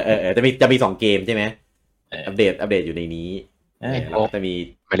จะมี2 เกมใช่ไหมอัปเดตอยู่ในนี้แล้วจะมี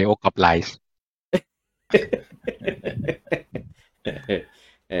มาริโอกอล์ฟไลฟ์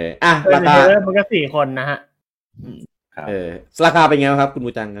ราคามันก็4 คนนะฮะราคาเป็นไงครับคุณ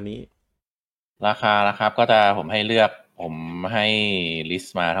บูจังอันนี้ราคานะครับก็จะผมให้เลือกผมให้ลิส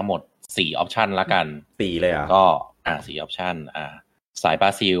ต์มาทั้งหมด4 ออปชันละกัน4เลยอ่ะก็4 ออปชันสายบร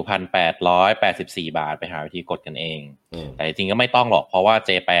าซิล 1,884 บาทไปหาวิธีกดกันเองแต่จริงๆก็ไม่ต้องหรอกเพราะว่าเจ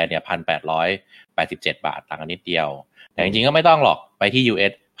แปนเนี่ย 1,887 บาทต่างกันนิดเดียวแต่จริงๆก็ไม่ต้องหรอกไปที่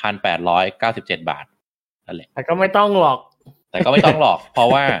US 1,897 บาทนั่นแหละแต่ก็ไม่ต้องหรอกเพราะ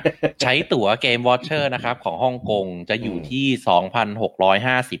ว่าใช้ตั๋วเกมวอชเชอร์นะครับของฮ่องกงจะอยู่ที่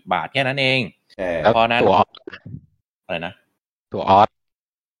 2,650 บาทแค่นั้นเองเพราะนั้นอะไรนะตัวออส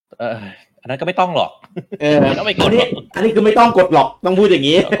อันนั้นก็ไม่ต้องหรอกต้องไปกดอันนี้คือไม่ต้องกดหรอกต้องพูดอย่าง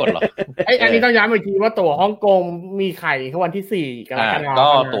นี้กดหรอกอันนี้ต้องย้ำอีกทีว่าตั๋วฮ่องกงมีไข่แค่วันที่4กรกฎาคมก็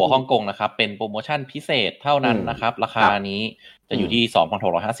ตั๋วฮ่องกงนะครับเป็นโปรโมชั่นพิเศษเท่านั้นนะครับราคานี้จะอยู่ที่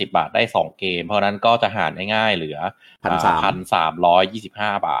 2,650 บาทได้2เกมเพราะนั้นก็จะหารง่ายๆเหลือ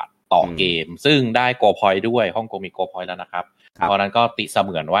 1,325 บาทต่อเกมซึ่งได้โกพอยต์ด้วยฮ่องกงมีโกพอยต์แล้วนะครับเพราะนั้นก็ติเส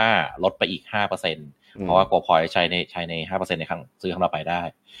มือนว่าลดไปอีก 5%เพราะว่าโกพอยต์ใช้ใน 5% ในครั้งซื้อครั้งต่อไปได้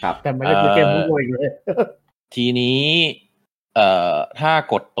แต่ไม่ได้ซื้อเกมผู้ป่วยเลยทีนี้ถ้า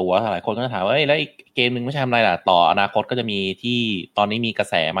กดตั๋วหลายคนก็จะถามว่าแล้วอีกเกมนึงไม่ใช่ทำอะไรล่ะต่ออนาคตก็จะมีที่ตอนนี้มีกระ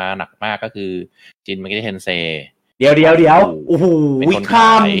แสมาหนักมากก็คือจินเมกเทนเซเดี๋ยวโอ้โหข้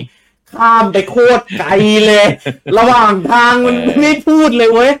ามไปโคตรไกลเลยระหว่างทางมันไม่พูดเลย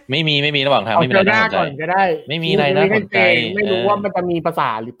เว้ยไม่มีระหว่างทางไม่มีอะไรน่าสนใจก็ได้ไม่มีอะไรน่าสนใจไม่รู้ว่ามันจะมีภาษา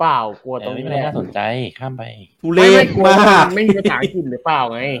หรือเปล่ากลัวตรงนี้ไม่น่าสนใจข้ามไปทุเรศมากไม่มีภาษาอังกฤษหรือเปล่า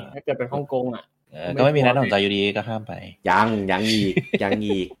ไงถ้าเกิดเป็นฮ่องกงก็ไม่มีน่าสนใจอยู่ดีก็ข้ามไปยัง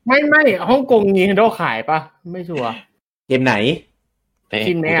อีกไม่ฮ่องกงมีNintendoขายปะไม่ชัวร์เกมไหน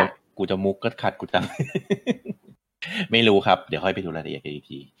ชินแม่กูจะมุกก็ขัดกูจังไม่รู้ครับเดี๋ยวค่อยไปดูรายละเอียดอี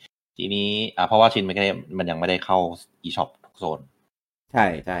กทีนี้เพราะว่าชินมันยังไม่ได้เข้า eShop ทุกโซนใช่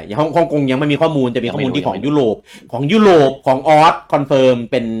อย่างฮ่องกงยังไม่มีข้อมูลจะมีข้อมูลที่ของยุโรปของออสคอนเฟิร์ม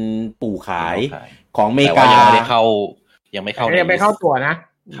เป็นปู่ขายของอเมริกายังไม่เข้ายังไม่เข้าตัวนะ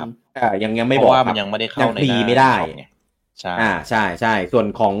ครับยังไม่บอกว่ามันยังไม่ได้เข้าในไม่ได้ใช่ส่วน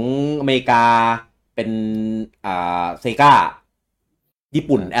ของอเมริกาเป็นเซกาญี่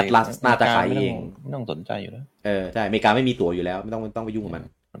ปุ่นแอตลาสน่าจะขายเองไม่ต้องสนใจอยู่แล้วใช่อเมริกาไม่มีตั๋วอยู่แล้วไม่ต้องไปยุ่งกับมัน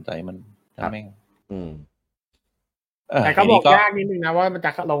สนใจมันแม่งแต่ก็บอกยากนิดนึงนะว่ามันจ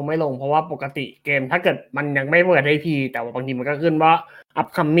ะลงไม่ลงเพราะว่าปกติเกมถ้าเกิดมันยังไม่เปิดให้พีแต่ว่าบางทีมันก็ขึ้นว่า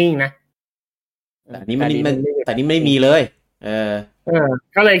upcoming นะแต่นี่ไม่มีเลย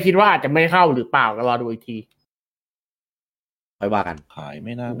ก็เลยคิดว่าอาจจะไม่เข้าหรือเปล่าก็รอดูอีกทีค่อยว่ากันขายไ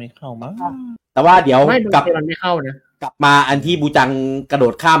ม่น่าไม่เข้ามั้งแต่ว่าเดี๋ยวกลับมันไม่เข้านะกลับมาอันที่บูจังกระโด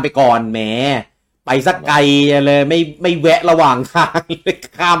ดข้ามไปก่อนแหม ไปสักไกลเลยไม่แวะระหว่างทาง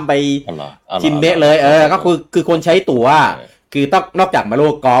ข้ามไปชินเมะเลยก็คือคนใช้ตั๋วคือต้องนอกจากมาโล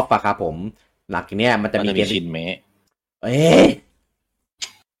กอล์ฟอะครับผมหลักเนี้ยมันจะมีเกมชินเมะ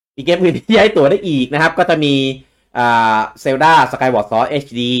มีเกมอื่นที่ใช้ตั๋วได้อีกนะครับก็จะมีเซลดาสกายวอร์ดซอร์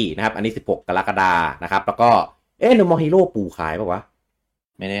HD นะครับอันนี้16กรกฎาคมนะครับแล้วก็โนมอฮีโร่ปู่ขายป่าววะ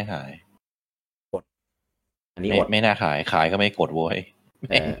ไม่ได้ขายกดอันนี้ไม่น่าขายก็ไม่กดโว้ย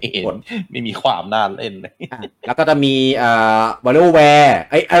กดไม่มีความน่าเล่นเลยแล้วก็จะมีวอลเลย์แวร์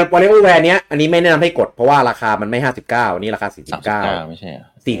วอลเลย์แวร์เนี้ยอันนี้ไม่แนะนำให้กดเพราะว่าราคามันไม่59อันนี้ราคา49ไม่ใช่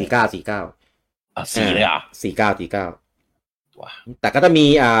494เลยอ่ะ49แต่ก็จะมี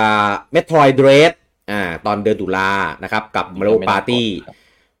Metroid Dread ตอนเดือนตุลานะครับกับ Mario Party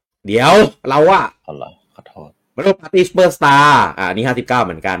เดี๋ยวเราอะขอโทษ Mario Party Superstar นี่59เ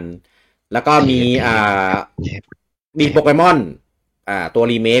หมือนกันแล้วก็มีโปเกมอนตัว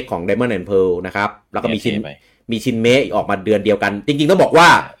รีเมคของ Diamond and Pearl นะครับแล้วก็มีชินเมะออกมาเดือนเดียวกันจริงๆต้องบอกว่า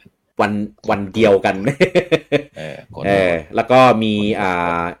วันเดียวกันแล้วก็มี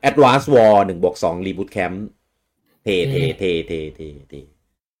Advance War 1+2 Reboot Camp เท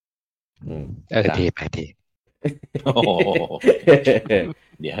ไป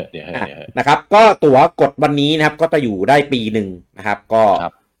เดี๋ยวนะครับก็ตั๋วกดวันนี้นะครับก็จะอยู่ได้ปีหนึ่งนะครับก็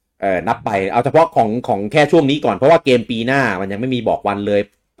นับไปเอาเฉพาะของแค่ช่วงนี้ก่อนเพราะว่าเกมปีหน้ามันยังไม่มีบอกวันเลย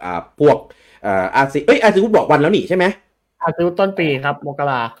พวกอาซิวุธบอกวันแล้วนี่ใช่ไหมอาซิวุธต้นปีครับมก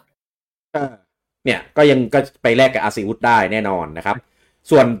ราเนี่ยก็ไปแลกกับอาซิวุธได้แน่นอนนะครับ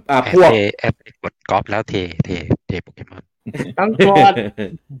ส่วนพวกกดกอล์ฟแล้วเทโปเกมอนต้องกด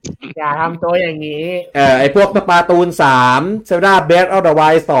อย่าทำตัวอย่างนี้ไอพวกสปาตูน3 Zelda Breath of the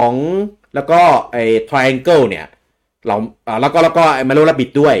Wild 2แล้วก็ไอ Triangle เนี่ยเราแล้วก็ไอ Mario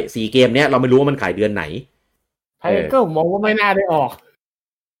Rabbids ด้วย4เกมเนี้ยเราไม่รู้ว่ามันขายเดือนไหน Triangle มองว่าไม่น่าได้ออก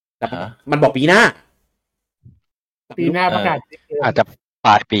มันบอกปีหน้าประกาศอาจจะป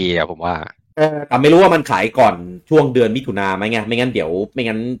ลายปีอะผมว่าแต่ไม่รู้ว่ามันขายก่อนช่วงเดือนมิถุนาไหมไงไม่งั้น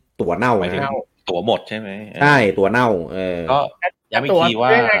ตั๋วเน่าตั๋วหมดใช่ไหมใช่ตั๋วเน่าก็ย้ำอีกทีว่า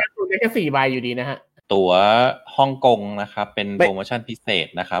ตั๋วได้แค่4 ใบอยู่ดีนะฮะตั๋วฮ่องกงนะครับเป็นโปรโมชั่นพิเศษ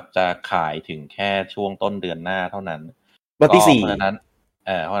นะครับจะขายถึงแค่ช่วงต้นเดือนหน้าเท่านั้นวันที่4เ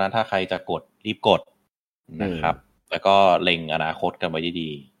พราะฉะนั้นถ้าใครจะกดรีบกดนะครับแล้วก็เล็งอนาคตกันไว้ดี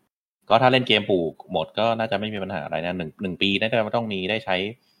ๆก็ถ้าเล่นเกมปู่หมดก็น่าจะไม่มีปัญหาอะไรนะ1ปีน่าจะต้องมีได้ใช้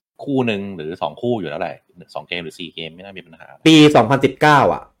คู่หนึ่งหรือ2คู่อยู่แล้วแหละ2เกมหรือ4เกมไม่น่ามีปัญหาปี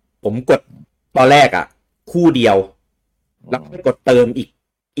2019ผมกดตอนแรกคู่เดียวแล้วก็กดเติม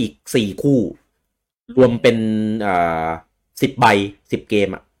อีก4คู่รวมเป็น10 ใบ10 เกม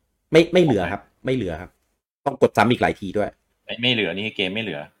ไม่เหลือครับไม่เหลือครับต้องกดซ้ำอีกหลายทีด้วยไม่เหลือนี่เกมไม่เห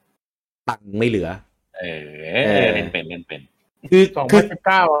ลือตังไม่เหลือเล่นเป็นคือ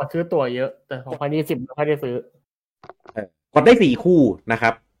2019ซื้อตั๋วเยอะแต่2020ไม่ค่อยได้ซื้อกดได้4คู่นะครั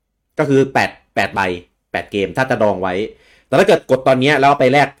บก็คือ8ใบ8เกมถ้าจะดองไว้แต่ถ้าเกิดกดตอนนี้แล้วไป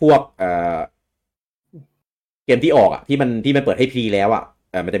แลกพวกเกมที่ออกที่มันเปิดให้ฟรีแล้ว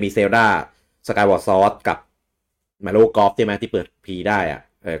มันจะมี Zelda Skyward Sword กับ Mario Golf ใช่ไหมที่เปิดฟรีได้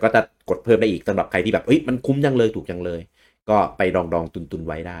ก็จะกดเพิ่มได้อีกสำหรับใครที่แบบมันคุ้มจังเลยถูกจังเลยก็ไปดองตุน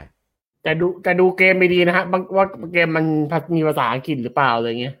ไว้ได้แต่ดูเกมไม่ดีนะฮะว่าเกมมันมีภาษาอังกฤษหรือเปล่าอะไร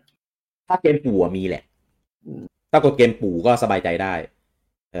เงี้ยถ้าเกมปู่มีแหละถ้ากดเกมปู่ก็สบายใจได้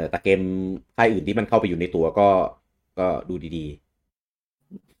แต่เกมค่ายอื่นที่มันเข้าไปอยู่ในตัวก็ดูดีๆ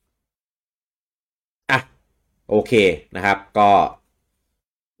โอเคนะครับก็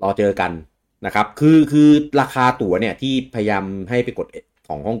รอเจอกันนะครับคือราคาตั๋วเนี่ยที่พยายามให้ไปกดข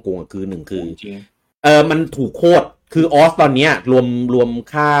องฮ่องกงคือ1คือมันถูกโคตรคือออสตอนนี้รวม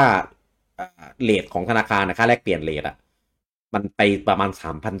ค่าเรทของธนาคารค่าแลกเปลี่ยนเรทมันไปประมาณ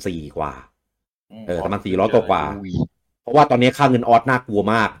 3,400 กว่าประมาณ400กว่าเพราะว่าตอนนี้ค่าเงินออสน่ากลัว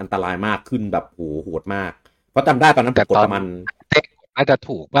มากอันตรายมากขึ้นแบบโหดมากเพราะจำได้ตอนนั้นกดประมาณเต้กดน่าจะ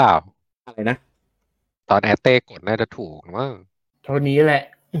ถูกเปล่าอะไรนะตอนแอตเต้กดน่าจะถูกมั้งเท่านี้แหละ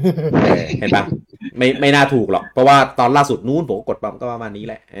เห็นปะไม่น่าถูกหรอกเพราะว่าตอนล่าสุดนู้นผมกดประมาณนี้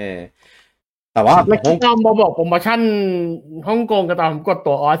แหละแต่ว่าเมื่อกี้บอกโปรโมชั่นฮ่องกงกับตอนผมกด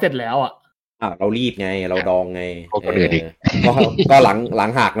ตัวออสเสร็จแล้วเรารีบไงเราดองไงก็หลัง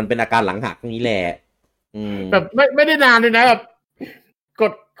หักมันเป็นอาการหลังหักนี้แหละแบบไม่ได้นานเลยนะแบบ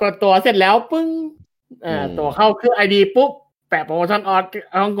กดตัวเสร็จแล้วปึ้งตัวเข้าเครื่อง ID ปุ๊บแปะโปรโมชั่นออส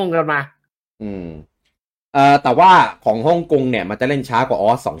ฮ่องกงกันมาแต่ว่าของฮ่องกงเนี่ยมันจะเล่นช้ากว่าออ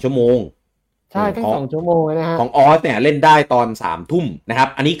ส2 ชั่วโมงใช่ทั้ง2 ชั่วโมงนะฮะของออสเนี่ยเล่นได้ตอน 3 ทุ่มนะครับ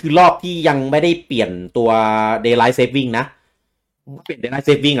อันนี้คือรอบที่ยังไม่ได้เปลี่ยนตัว Daylight Saving นะเปลี่ยน Daylight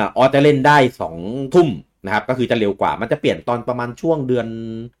Saving ออสจะเล่นได้2 ทุ่มนะครับก็คือจะเร็วกว่ามันจะเปลี่ยนตอนประมาณช่วงเดือน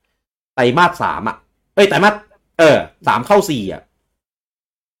ไต รมาส3อ่ะไตรมาส3เข้า4อ่ะ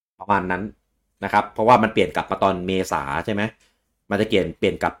ประมาณนั้นนะครับเพราะว่ามันเปลี่ยนกลับมาตอนเมษาใช่ไหมมันจะเปลี่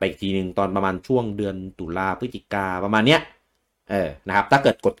ยนกลับไปอีกทีนึงตอนประมาณช่วงเดือนตุลาพฤศจิกาประมาณเนี้ยนะครับถ้าเ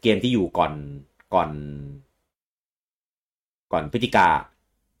กิดกดเกมที่อยู่ก่อนพฤศจิกา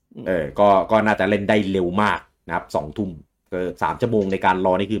ก็น่าจะเล่นได้เร็วมากนะครับ2 ทุ่ม3 ชั่วโมงในการร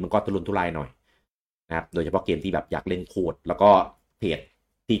อนี่คือมันก็ทุรนทุรายหน่อยนะครับโดยเฉพาะเกมที่แบบอยากเล่นโคดแล้วก็เพจ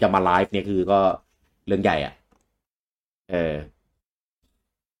ที่จะมาไลฟ์เนี่ยคือก็เรื่องใหญ่อ่ะ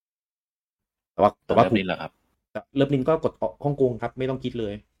แต่ว่าเริ่มนินแล้วครับเริ่มนินก็กดฮ่องกงครับไม่ต้องคิดเล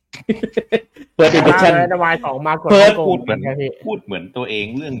ยFirst Impression 2มากดพูดเหมือนตัวเอง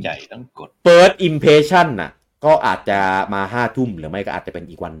เรื่องใหญ่ต้องกด First Impression น่ะก็อาจจะมา5 ทุ่มหรือไม่ก็อาจจะเป็น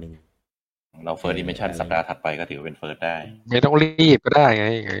อีกวันนึงเรา First Impression สัปดาห์ถัดไปก็ถือเป็น First ได้ไม่ต้องรีบก็ได้ไง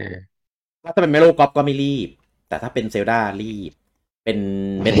ถ้าเป็น Mario Golf ก็ไม่รีบแต่ถ้าเป็น Zelda รีบเป็น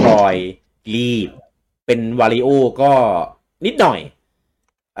Metroid รีบเป็น Wario ก็นิดหน่อย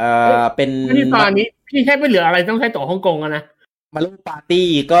เป็นที่ตอนนี้พี่แค่ไม่เหลืออะไรต้องใช้ตั๋วฮ่องกงนะMario Party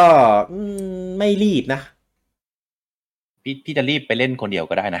ก็ไม่รีบนะพี่จะรีบไปเล่นคนเดียว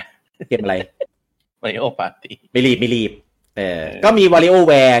ก็ได้นะเกมอะไร Mario Party ไม่รีบก็มี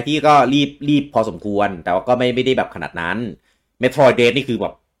WarioWare ที่ก็รีบพอสมควรแต่ว่าก็ไม่ได้แบบขนาดนั้น Metroid Dread นี่คือแบ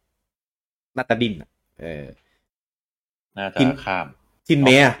บน่าจะดิ้นน่าจะข้ามชินเม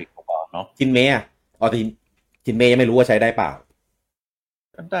ย์ชินเมย์ชินเมย์ยังไม่รู้ว่าใช้ได้เปล่า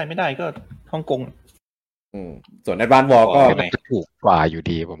ได้ไม่ได้ก็ฮ่องกงส่วน Advance War ก็ถูกกว่าอยู่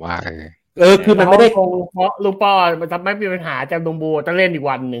ดีผมว่าคือมันไม่ได้เพราะลุงป้อมันจะไม่มีปัญหาจะลุงบูต้องเล่นอีก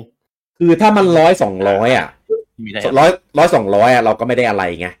วันนึงคือถ้ามัน100-200อ่ะ100-200อ่ะเราก็ไม่ได้อะไร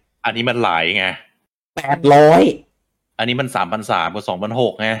ไงอันนี้มันหลายไง800อันนี้มัน 3,300 กับ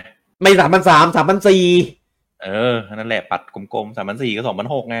 2,600 ไงไม่3,300 3,400นั่นแหละปัดกลมๆ 3,400 กับ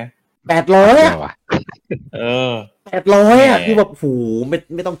 2,600 ไง800อ่ะ800อ่ะคือแบบโห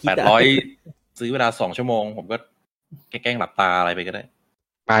ไม่ต้องคิด800ซื้อเวลา2 ชั่วโมงผมก็แกล้งหลับตาอะไรไปก็ได้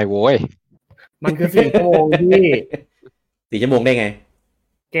ไม่โว้ยมันคือ4 ชั่วโมงพี่4 ชั่วโมงได้ไง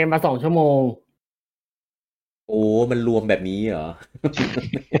เกมมา2 ชั่วโมงโอ้มันรวมแบบนี้เหรอ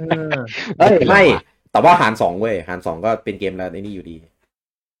ไม่แต่ว่าหาร2เว้ยหาร2ก็เป็นเกมแล้วไอ้นี่อยู่ดี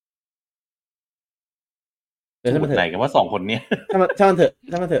ถ้ามันไหนกันว่า2 คนเนี้ยถ้ามันเถอะ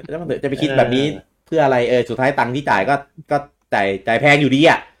จะไปคิดแบบนี้เพื่ออะไรสุดท้ายตังค์ที่จ่ายก็จ่ายแพงอยู่ดี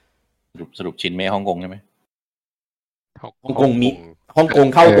อ่ะสรุปชินเมย์ฮ่องกงใช่ไหมฮ่องกงมีฮ่องกง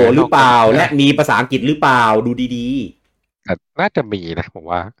เข้าตัวหรือเปล่าและมีภาษาอังกฤษหรือเปล่าดูดีๆน่าจะมีนะผม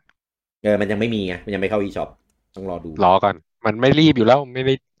ว่ามันยังไม่มีไงมันยังไม่เข้า eShop ต้องรอดูรอก่อนมันไม่รีบอยู่แล้วไม่ไ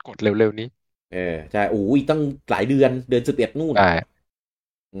ด้กดเร็วๆนี้ใช่อีกตั้งหลายเดือน11นู่นใช่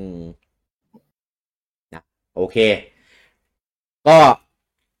นะโอเคก็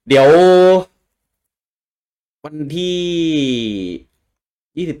เดี๋ยววัน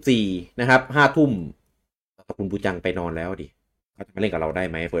ที่24นะครับ5 ทุ่มคุณปูจังไปนอนแล้วดิเขาจะมาเล่นกับเราได้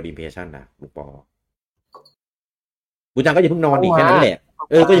ไหม First Impression นะลูกปอปูจังก็อย่าเพิ่งนอนดิแค่นั้นแหละ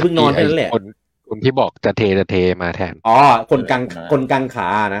ก็อย่าเพิ่งนอนแค่นั้นแหละคนที่บอกจะเทมาแทนคนกลางขา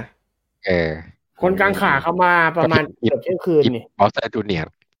นะคนกลางขาเข้ามาประมาณเกือบเที่ยงคืนนี่บอสจูเนีย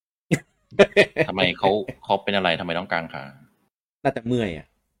ร์ทำไมเขาเป็นอะไรทำไมต้องกลางขาน่าจะเมื่อยอ่ะ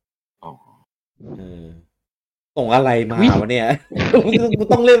ส่งอะไรมาวะเนี่ยกู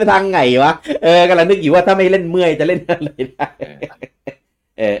ต้องเล่นไปทางไงวะกำลังนึกอยู่ว่าถ้าไม่เล่นเมื่อยจะเล่นอะไรได้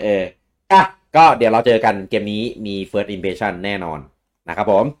ก็เดี๋ยวเราเจอกันเกมนี้มี First Impression แน่นอนนะครับ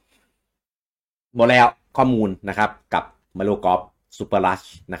ผมหมดแล้วข้อมูลนะครับกับ Mario Golf Super Rush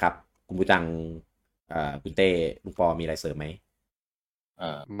นะครับคุณผู้จังคุณเต้ลุงปอมีอะไรเสริมไหม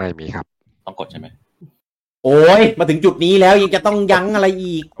ไม่มีครับต้องกดใช่ไหมโอ้ยมาถึงจุดนี้แล้วยังจะต้องยั้งอะไร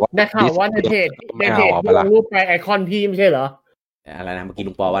อีกได้ข่าวว่าในเพจลงรูปไปไอคอนพี่ไม่ใช่เหรออะไรนะเมื่อกี้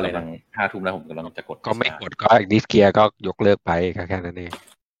ลุงปอว่าอะไรนะ5 ทุ่มแล้วผมกำลังจะกดก็ไม่กดก็ดิสเกียร์ก็ยกเลิกไปแค่นั้นเอง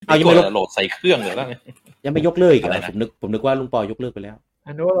ยังไม่โหลดใส่เครื่องเลยแล้วยังไม่ยกเลิกอีกเหรอผมนึกว่าลุงปอยกเลิกไปแล้ว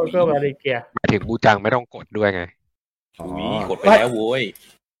อันนู้นเราเลิกอะไรเกียร์หมายถึงบูจังไม่ต้องกดด้วยไงกดไปแล้วโว้ย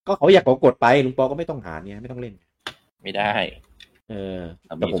ก็เขาอยากกดไปลุงปอก็ไม่ต้องหาเนี่ยไม่ต้องเล่นไม่ได้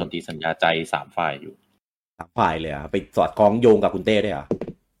มีสนธิสัญญาใจ3 ฝ่ายอยู่3 ฝ่ายเลยไปสอดคล้องโยงกับคุณเต้ได้เหรอ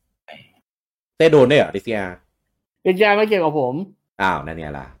เต้โดนได้เหรอดิเซียไม่เกี่ยวกับผมนั่นเนี่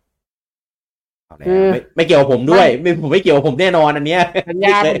ยล่ะไม่เกี่ยวกับผมด้วยผมไม่เกี่ยวกับผมแน่นอนอันเนี้ยสัญญ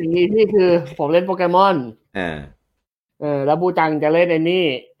าเป็นอย่างนี้พี่คือผมเล่นโปเกมอนแล้วบูจังจะเล่นไอ้นี่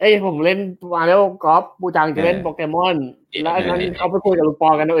ผมเล่นมาแล้วกอล์ฟบูจังจะเล่นโปเกมอนแล้วนั้นเขาไปคุยกับลูกปอ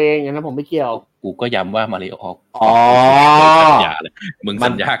กันเอาเองอย่างนั้นผมไม่เกี่ยวกูก็ย้ำว่ามาริโอสัญญาเลยมึงสั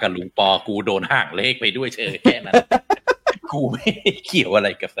ญญากับลุงปอกูโดนห่างเลขไปด้วยเฉยแค่นั้น กูไม่เกี่ยวอะไร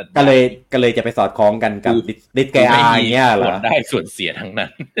กับสัญญา ก็เลยจะไปสอดคล้องกันกับดิสแกอาอย่างเงี้ยเหรอได้ส่วนเสียทั้งนั้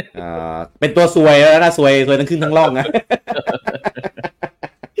นเป็นตัวซวยแล้วนะซวยทั้งขึ้นทั้งล่องนะ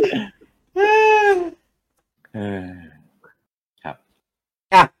ครับ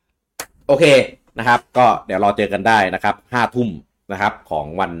โอเคนะครับก็เดี๋ยวรอเจอกันได้นะครับ5 ทุ่มนะครับของ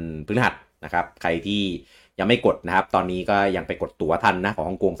วันพฤหัสนะครับใครที่ยังไม่กดนะครับตอนนี้ก็ยังไปกดตั๋วทันนะของ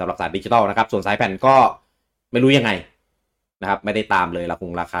ฮ่องกงสำหรับสายดิจิทัลนะครับส่วนสายแผ่นก็ไม่รู้ยังไงนะครับไม่ได้ตามเลย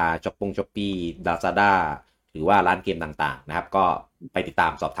ราคาช้อปปี้ดาซาด้าหรือว่าร้านเกมต่างๆนะครับก็ไปติดตา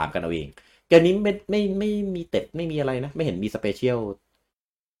มสอบถามกันเอาเองเกมนี้ไม่มีเต็ดไม่มีอะไรนะไม่เห็นมีสเปเชียล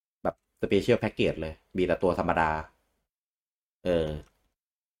แบบสเปเชียลแพ็กเกจเลยมีแต่ตัวธรรมดา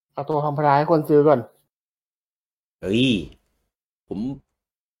เอาตัวธรรมดาให้คนซื้อก่อนเฮ้ยผม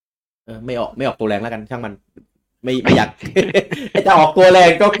ไม่ออกตัวแรงแล้วกันช่างมันไม่อยาก จะออกตัวแรง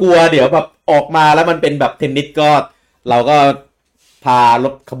ก็กลัวเดี๋ยวแบบออกมาแล้วมันเป็นแบบเทนนิสก็เราก็พาร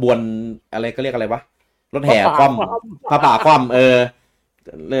ถขบวนอะไรก็เรียกอะไรวะรถแห่คว่ำพาป่าคว่ำ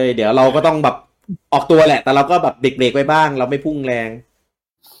เลยเดี๋ยวเราก็ต้องแบบออกตัวแหละแต่เราก็แบบเบรกไว้บ้างเราไม่พุ่งแรง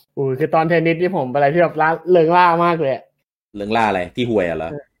คือตอนเทนนิสที่ผมอะไรที่แบบเลิงล่ามากเลยเลิงล่าอะไรที่ห่วยเหร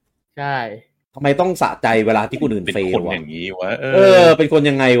อใช่ทำไมต้องสะใจเวลาที่คนอื่นเฟลวะเป็นคนอย่างนี้วะเป็นคน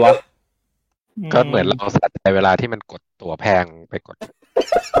ยังไงวะก็เหมือนเราสะใจเวลาที่มันกดตั๋วแพงไปกด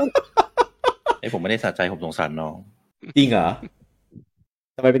ผมไม่ได้สะใจผมสงสารน้องจริงเหรอ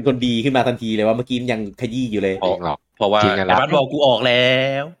ทำไมเป็นคนดีขึ้นมาทันทีเลยว่าเมื่อกี้ยังขยี้อยู่เลยจริงหรอกเพราะว่าบ้านบอกกูออกแล้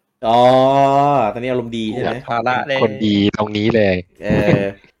วตอนนี้อารมณ์ดีใช่ไหมภาระเลยคนดีตรงนี้เลย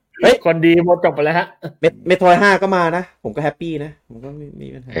เฮ้ยคนดีหมดจบไปแล้วฮะเมโทร5ก็มานะผมก็แฮปปี้นะผมก็มี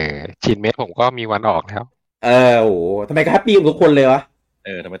ปัญหาชินเมทผมก็มีวันออกแล้วโอ้ทำไมก็แฮปปี้กับทุกคนเลยวะ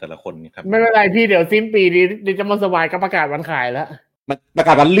ทำไมแต่ละคนครับไม่เป็นไรพี่เดี๋ยวสิ้นปีนี้ดิจิมอนสวายก็ประกาศวันขายแล้วมันประก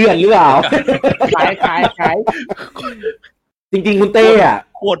าศวันเลื่อนหรือเปล่าขายจริงๆคุณเต้อะ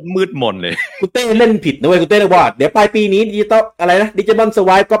โคตรมืดมนเลยคุณเต้เล่นผิดนะเว้ยคุณเต้เลยว่าเดี๋ยวปลายปีนี้ดิจิตอลอะไรนะดิจิมอนสว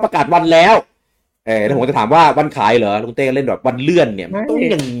ายก็ประกาศวันแล้วถ้าผมจะถามว่าวันขายเหรอคุณเต้เล่นแบบวันเลื่อนเนี่ยต้อง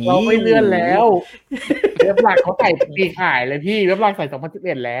อย่างนี้เราไม่เลื่อนแล้วเว็บหลักเขาใส่ปีขายเลยพี่เว็บหลักใส่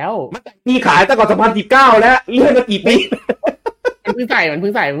2011แล้วมันปีขายตั้งแต่2019แล้วเลื่อนมากี่ปีมันเพิ่งใส่ใ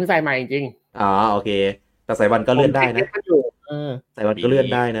หม่จริงโอเคแต่ใส่วันก็เลื่อนได้นะใส่วันก็เลื่อน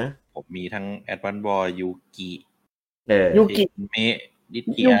ได้นะผมมีทั้ง Advance War ยูกิเมะดิเ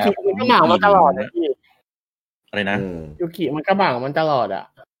ทียยูกิมันก็หมาตลอดนะพี่อะไรนะยูกิมันก็หมามันตลอดอ่ะ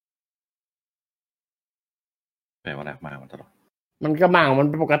แปลว่าอะไรมาตลอดมันก็หมามัน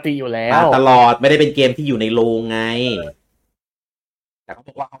ปกติอยู่แล้วตลอดไม่ได้เป็นเกมที่อยู่ในโรงไงแต่เขาบ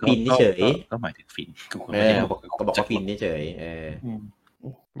อกว่าฟินเฉยก็หมายถึงฟินเขาบอกว่าฟินเฉย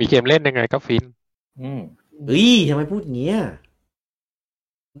มีเกมเล่นยังไงก็ฟินเฮ้ยทำไมพูดอย่างเงี้ย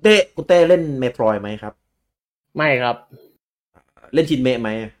คุณเต้เล่นเมโทรไหมครับไม่ครับเล่นชินเมะไหม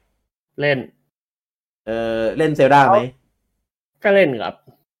เล่นเล่นเซลดาไหมก็เล่นครับ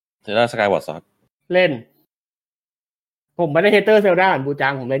เซลดาสกายวอร์ดซอสเล่นผมไม่ได้เฮเตอร์เซลดาเหมือนบูจั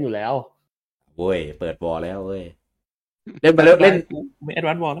งผมเล่นอยู่แล้วโว้ยเปิดวอลแล้วเว้ยเล่นมาแล้วเล่นไม่แอดว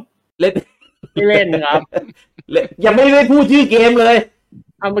านซ์วอลแล้วเล่นไม่เล่นครับยังไม่ได้พูดชื่อเกมเลย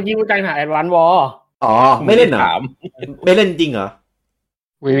เมื่อกี้บูจังถามแอดวานซ์วอลไม่เล่นเหรอไม่เล่นจริงเหรอ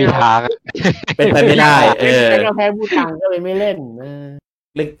ไม่มีทางเป็นไปไม่ได้ก็แพ้บูจังก็เลยไม่เล่น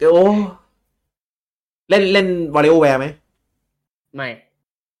เล่นเล่นวอริโอแวร์ไหมไม่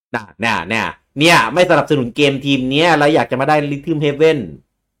เนี่ยไม่สนับสนุนเกมทีมเนี้ยแล้วอยากจะมาได้ลิทึมเฮเว่น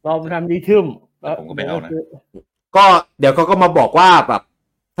เราทำลิทึมผมก็ไม่เอานะก็เดี๋ยวเขาก็มาบอกว่าแบบ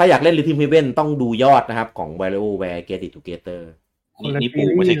ถ้าอยากเล่นลิทึมเฮเว่นต้องดูยอดนะครับของ WarioWare Get It Together นี่ปู่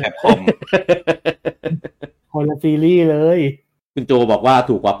ไม่ใช่แคปคอมคนละซีรีส์เลยคุณโจบอกว่า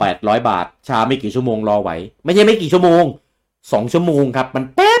ถูกกว่า800 บาทช้าไม่กี่ชั่วโมงรอไหวไม่ใช่ไม่กี่ชั่วโมง2 ชั่วโมงครับมัน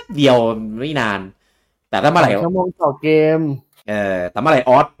แป๊บเดียวไม่นานแต่ถ้าเมื่อไหร่ชั่วโมงต่อเกมแต่เมื่อไหร่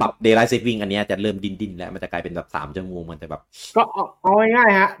ออสปรับ Daylight Saving อันนี้จะเริ่มดิ้นแล้วมันจะกลายเป็นแบบ3 ชั่วโมงมันจะแบบก็เอาง่าย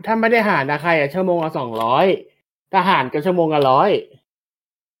ๆฮะถ้าไม่ได้หารนะใครชั่วโมงละ200ถ้าหารก็ชั่วโมงละ100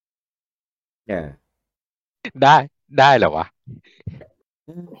ได้เหรอวะ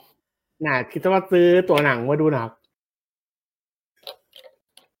น่ะคิดว่าซื้อตัวหนังมาดูหนัง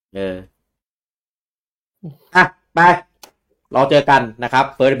ไปเราเจอกันนะครับ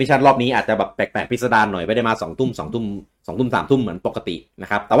First Edition รอบนี้อาจจะแบบแปลกๆพิสดารหน่อยไม่ได้มา2 ทุ่ม 3 ทุ่มเหมือนปกตินะ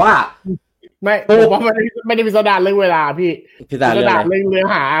ครับแต่ว่าผมว่าไม่ได้พิสดารเรื่องเวลาพี่พิสดารเรื่องเนื้อ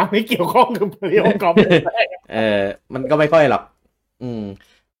หาไม่เกี่ยวข้องกับเรื่องกอล์ฟมันก็ไม่ค่อยหรอก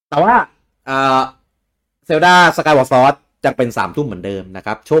แต่ว่าเซลดาสกายวอร์ซอสจะเป็น3 ทุ่มเหมือนเดิมนะค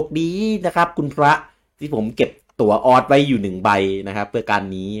รับโชคดีนะครับคุณพระที่ผมเก็บตั๋วออสไว้อยู่1 ใบนะครับเพื่อการ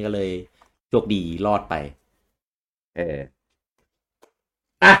นี้ก็เลยโชคดีรอดไป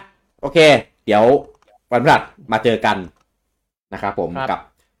โอเคเดี๋ยววันพฤหัสมาเจอกันนะครับผมกับ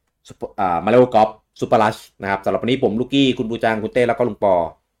มาริโอกอล์ฟซูเปอร์ลัชนะครับสำหรับวันนี้ผมลูกกี้คุณบูจังคุณเต้แล้วก็ลุงปอ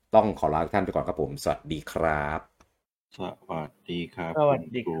ต้องขอลาทุกท่านไปก่อนครับผมสวัสดีครับสวัสดีครับ สวัส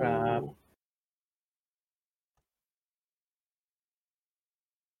ดีครับ